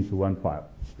into one file,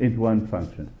 into one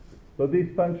function. So this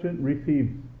function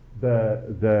receives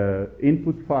the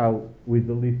input file with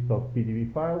the list of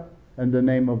PDB files and the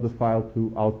name of the file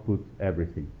to output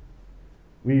everything.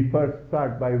 We first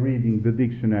start by reading the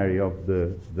dictionary of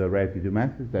the residue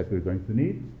masses that we're going to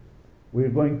need. We're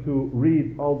going to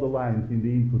read all the lines in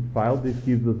the input file. This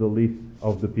gives us a list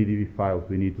of the PDV files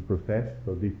we need to process.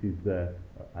 So this is the,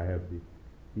 I have this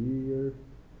here.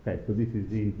 Okay, so this is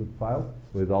the input file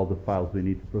with all the files we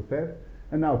need to process.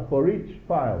 And now for each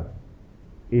file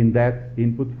in that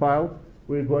input file,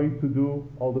 we're going to do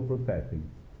all the processing.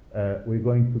 We're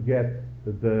going to get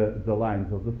the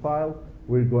lines of the file.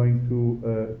 We're going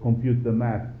to compute the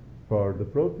mass for the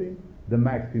protein, the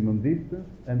maximum distance,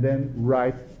 and then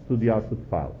write to the output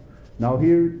file. Now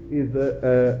here is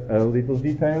a little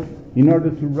detail. In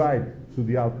order to write to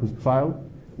the output file,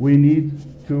 we need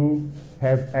to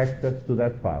have access to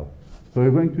that file. So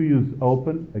we're going to use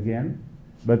open again,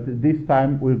 but this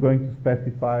time we're going to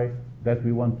specify that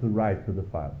we want to write to the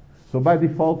file. So by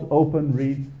default, open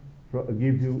reads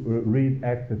gives you read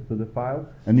access to the file,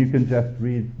 and you can just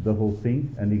read the whole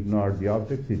thing and ignore the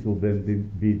objects. It will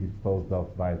then be disposed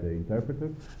of by the interpreter.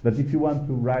 But if you want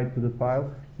to write to the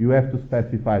file, you have to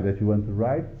specify that you want to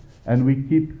write, and we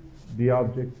keep the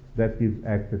object that gives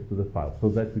access to the file, so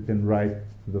that we can write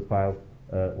to the file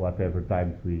whatever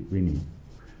times we need.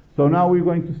 So now we're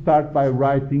going to start by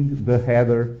writing the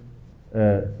header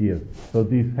here. So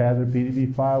this header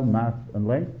PDV file, mass and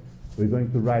length, we're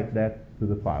going to write that to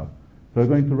the file. So we're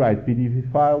going to write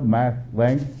PDV file, mass,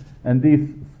 length, and this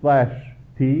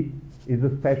 /t is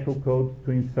a special code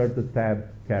to insert the tab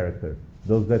character,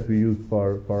 those that we use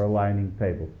for aligning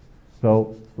tables.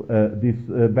 So this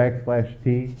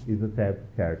 \t is a tab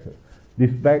character.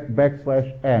 This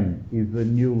 \n is a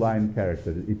new line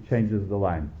character. It changes the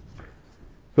line.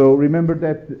 So remember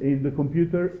that in the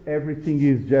computer, everything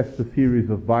is just a series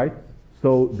of bytes.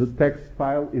 So the text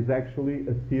file is actually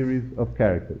a series of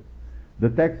characters. The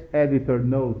text editor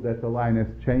knows that the line has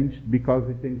changed because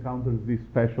it encounters this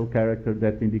special character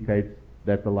that indicates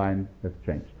that the line has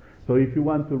changed. So if you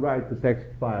want to write the text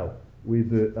file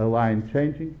with a line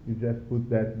changing, you just put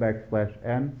that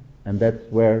 \n, and that's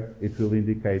where it will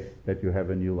indicate that you have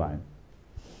a new line.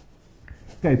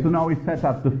 Okay, so now we set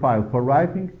up the file for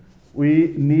writing.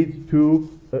 We need to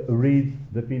read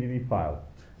the PDV file.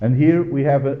 And here we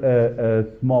have a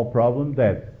small problem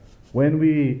that when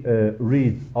we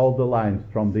read all the lines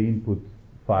from the input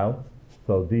file,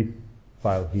 so this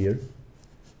file here,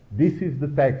 this is the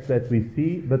text that we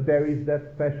see, but there is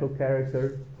that special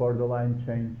character for the line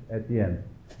change at the end.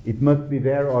 It must be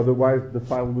there, otherwise the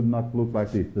file would not look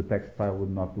like this. The text file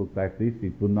would not look like this.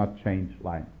 It would not change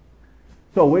lines.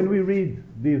 So when we read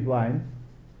these lines,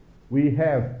 we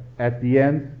have at the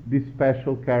end this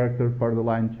special character for the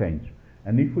line change.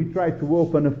 And if we try to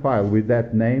open a file with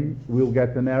that name, we'll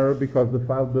get an error because the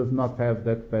file does not have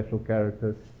that special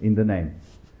character in the name.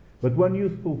 But one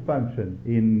useful function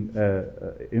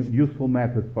useful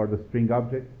method for the string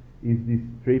object is this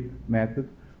strip method,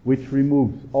 which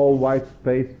removes all white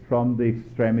space from the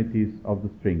extremities of the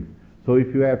strings. So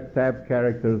if you have tab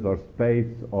characters or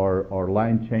space or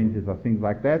line changes or things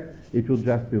like that, it will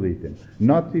just delete them.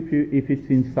 Not if it's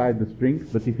inside the strings,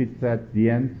 but if it's at the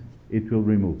end, it will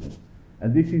remove them.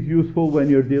 And this is useful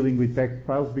when you're dealing with text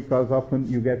files, because often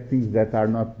you get things that are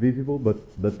not visible,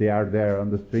 but they are there on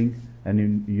the string, and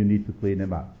you need to clean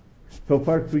them up. So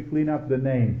first we clean up the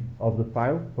name of the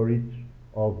file for each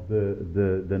of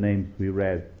the names we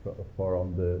read for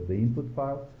on the input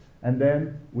file. And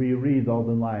then we read all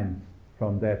the lines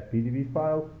from that PDV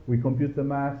file. We compute the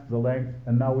mass, the length,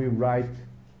 and now we write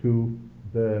to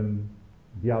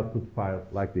the output file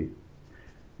like this.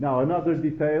 Now another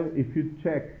detail, if you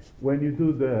check when you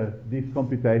do these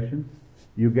computations,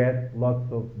 you get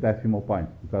lots of decimal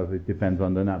points because it depends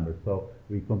on the number. So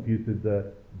we computed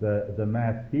the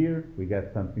mass here, we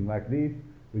get something like this.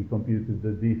 We computed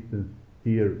the distance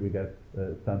here, we get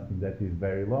something that is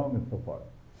very long, and so forth.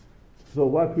 So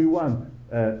what we want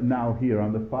now here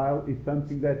on the file is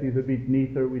something that is a bit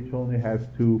neater, which only has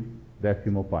 2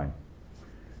 decimal points.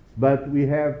 But we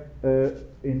have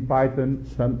in Python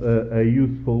a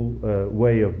useful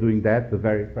way of doing that, a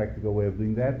very practical way of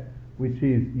doing that, which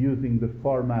is using the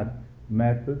format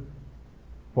method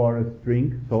for a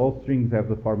string. So all strings have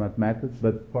the format method,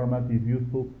 but format is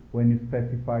useful when you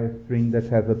specify a string that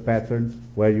has a pattern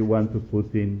where you want to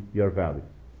put in your values.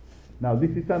 Now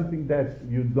this is something that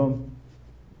you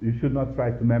should not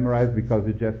try to memorize, because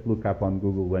you just look up on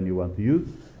Google when you want to use.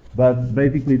 But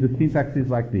basically the syntax is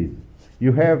like this.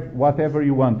 You have whatever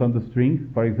you want on the string,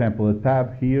 for example, a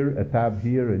tab here,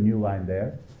 a new line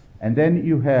there. And then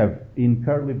you have, in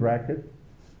curly brackets,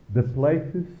 the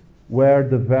places where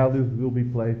the values will be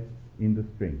placed in the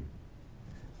string.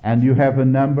 And you have a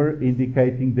number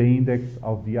indicating the index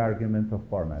of the argument of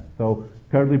format. So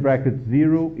curly brackets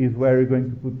 0 is where you're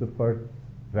going to put the first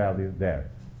value there.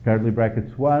 Curly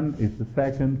brackets 1 is the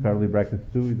second, curly brackets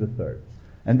 2 is the third.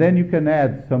 And then you can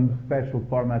add some special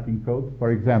formatting code.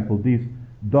 For example, this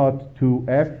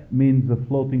 .2f means a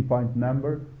floating point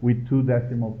number with 2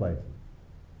 decimal places.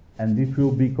 And this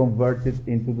will be converted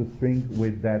into the string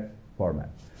with that format.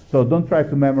 So don't try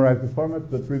to memorize the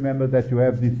format, but remember that you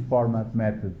have this format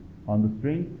method on the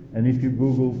string. And if you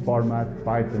Google format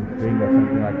Python string or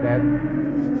something like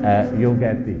that, you'll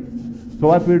get this. So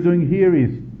what we're doing here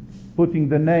is putting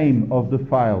the name of the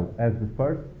file as the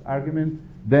first argument,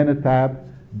 then a tab,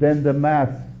 then the mass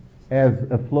as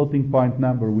a floating point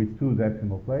number with 2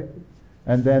 decimal places,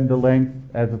 and then the length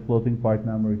as a floating point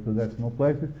number with 2 decimal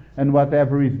places, and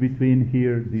whatever is between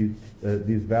here,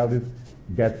 these values,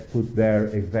 gets put there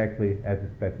exactly as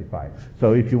specified.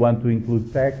 So if you want to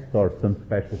include text or some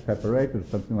special separator,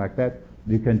 something like that,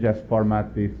 you can just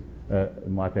format this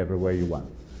in whatever way you want.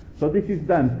 So this is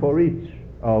done for each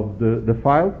of the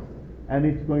files, and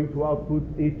it's going to output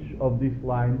each of these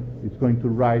lines. It's going to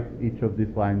write each of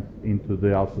these lines into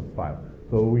the output file.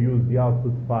 So we use the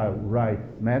output file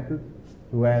write method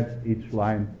to add each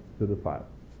line to the file.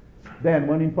 Then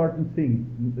one important thing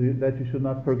that you should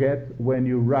not forget: when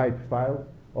you write files,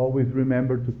 always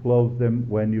remember to close them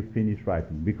when you finish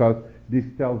writing, because this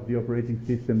tells the operating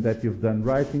system that you've done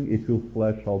writing. It will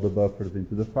flush all the buffers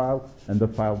into the file, and the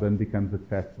file then becomes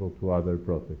accessible to other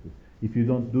processes. If you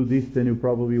don't do this, then you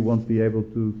probably won't be able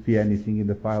to see anything in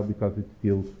the file because it's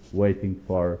still waiting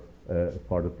for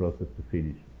the process to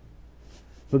finish.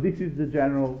 So this is the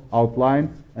general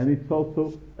outline, and it's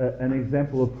also an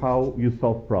example of how you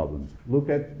solve problems. Look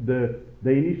at the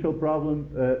initial problem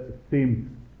seemed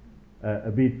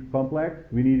a bit complex.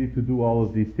 We needed to do all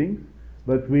of these things,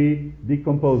 but we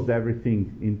decomposed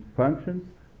everything into functions.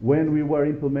 When we were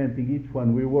implementing each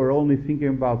one, we were only thinking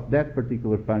about that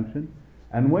particular function.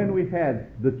 And when we had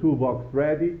the toolbox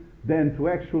ready, then to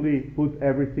actually put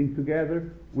everything together,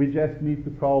 we just need to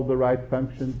call the right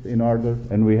functions in order,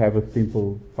 and we have a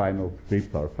simple final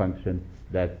script or function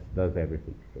that does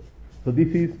everything. So this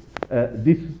is,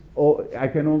 I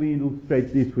can only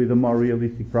illustrate this with a more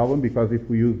realistic problem, because if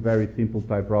we use very simple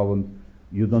type problems,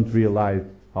 you don't realize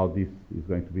how this is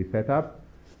going to be set up.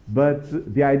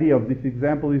 But the idea of this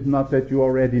example is not that you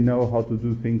already know how to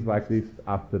do things like this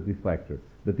after this lecture.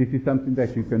 But this is something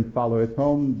that you can follow at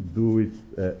home, do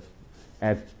it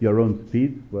at your own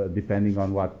speed, depending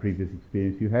on what previous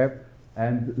experience you have,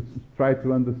 and try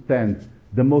to understand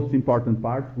the most important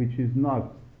part, which is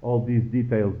not all these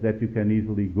details that you can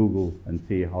easily Google and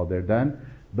see how they're done,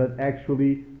 but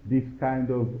actually this kind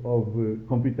of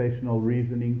computational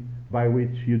reasoning by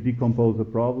which you decompose a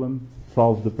problem,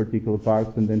 solve the particular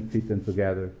parts, and then fit them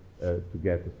together to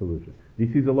get a solution. This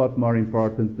is a lot more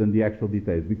important than the actual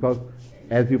details, because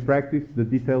as you practice, the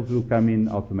details will come in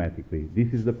automatically.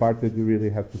 This is the part that you really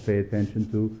have to pay attention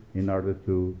to in order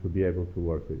to be able to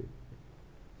work with it.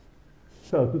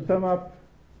 So to sum up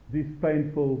this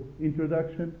painful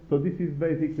introduction, so this is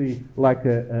basically like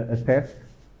a test.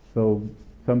 So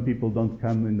some people don't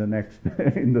come in the next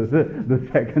in the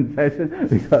second session,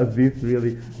 because this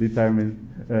really determines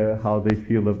how they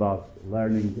feel about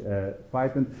learning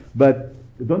Python. But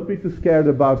don't be too scared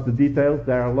about the details.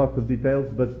 There are lots of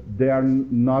details, but they are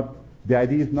not. The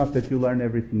idea is not that you learn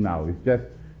everything now. It's just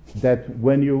that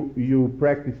when you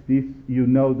practice this, you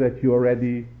know that you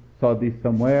already saw this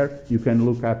somewhere. You can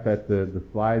look up at the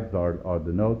slides or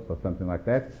the notes or something like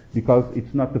that, because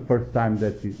it's not the first time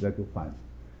that you'll find.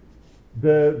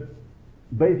 The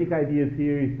basic ideas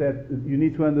here is that you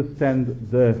need to understand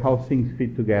how things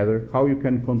fit together, how you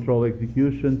can control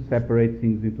execution, separate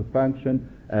things into function,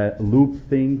 loop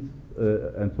things,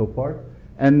 and so forth.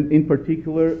 And in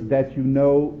particular, that you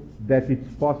know that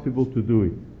it's possible to do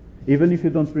it. Even if you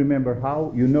don't remember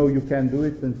how, you know you can do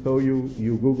it, and so you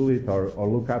Google it or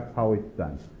look up how it's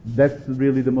done. That's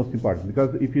really the most important,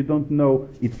 because if you don't know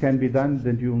it can be done,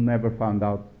 then you'll never find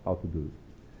out how to do it.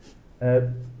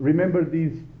 Remember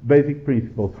these basic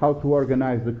principles: how to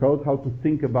organize the code, how to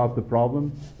think about the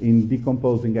problem in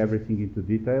decomposing everything into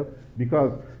detail,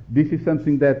 because this is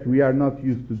something that we are not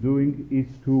used to doing, is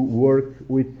to work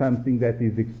with something that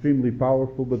is extremely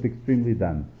powerful but extremely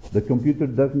dumb. The computer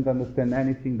doesn't understand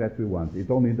anything that we want.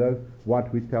 It only does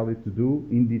what we tell it to do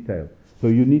in detail. So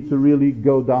you need to really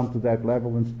go down to that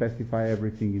level and specify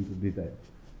everything into detail.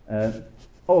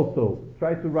 Also,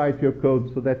 try to write your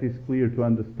code so that it's clear to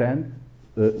understand.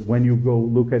 When you go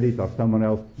look at it, or someone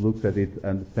else looks at it,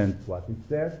 understands what is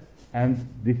there. And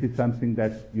this is something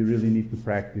that you really need to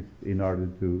practice in order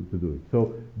to do it.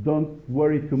 So don't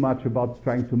worry too much about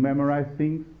trying to memorize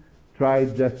things. Try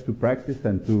just to practice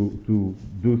and to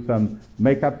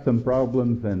make up some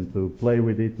problems and to play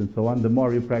with it and so on. The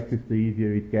more you practice, the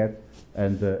easier it gets,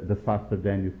 and the faster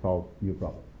then you solve new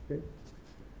problems. Okay?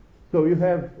 So you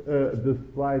have the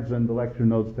slides and the lecture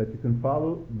notes that you can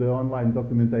follow. The online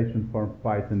documentation for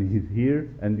Python is here,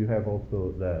 and you have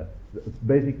also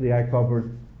basically I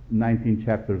covered 19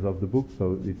 chapters of the book,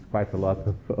 so it's quite a lot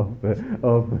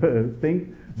of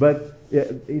things. But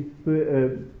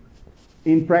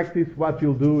in practice, what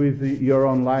you'll do is you're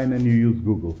online and you use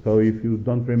Google. So if you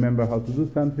don't remember how to do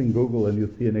something, Google and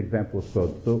you see an example of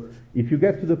code. So if you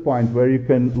get to the point where you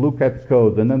can look at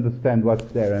code and understand what's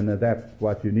there and adapt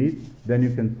what you need, then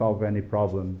you can solve any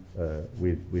problem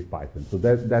with Python. So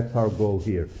that's our goal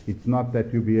here. It's not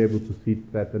that you'll be able to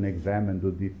sit at an exam and do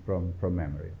this from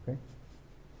memory. Okay?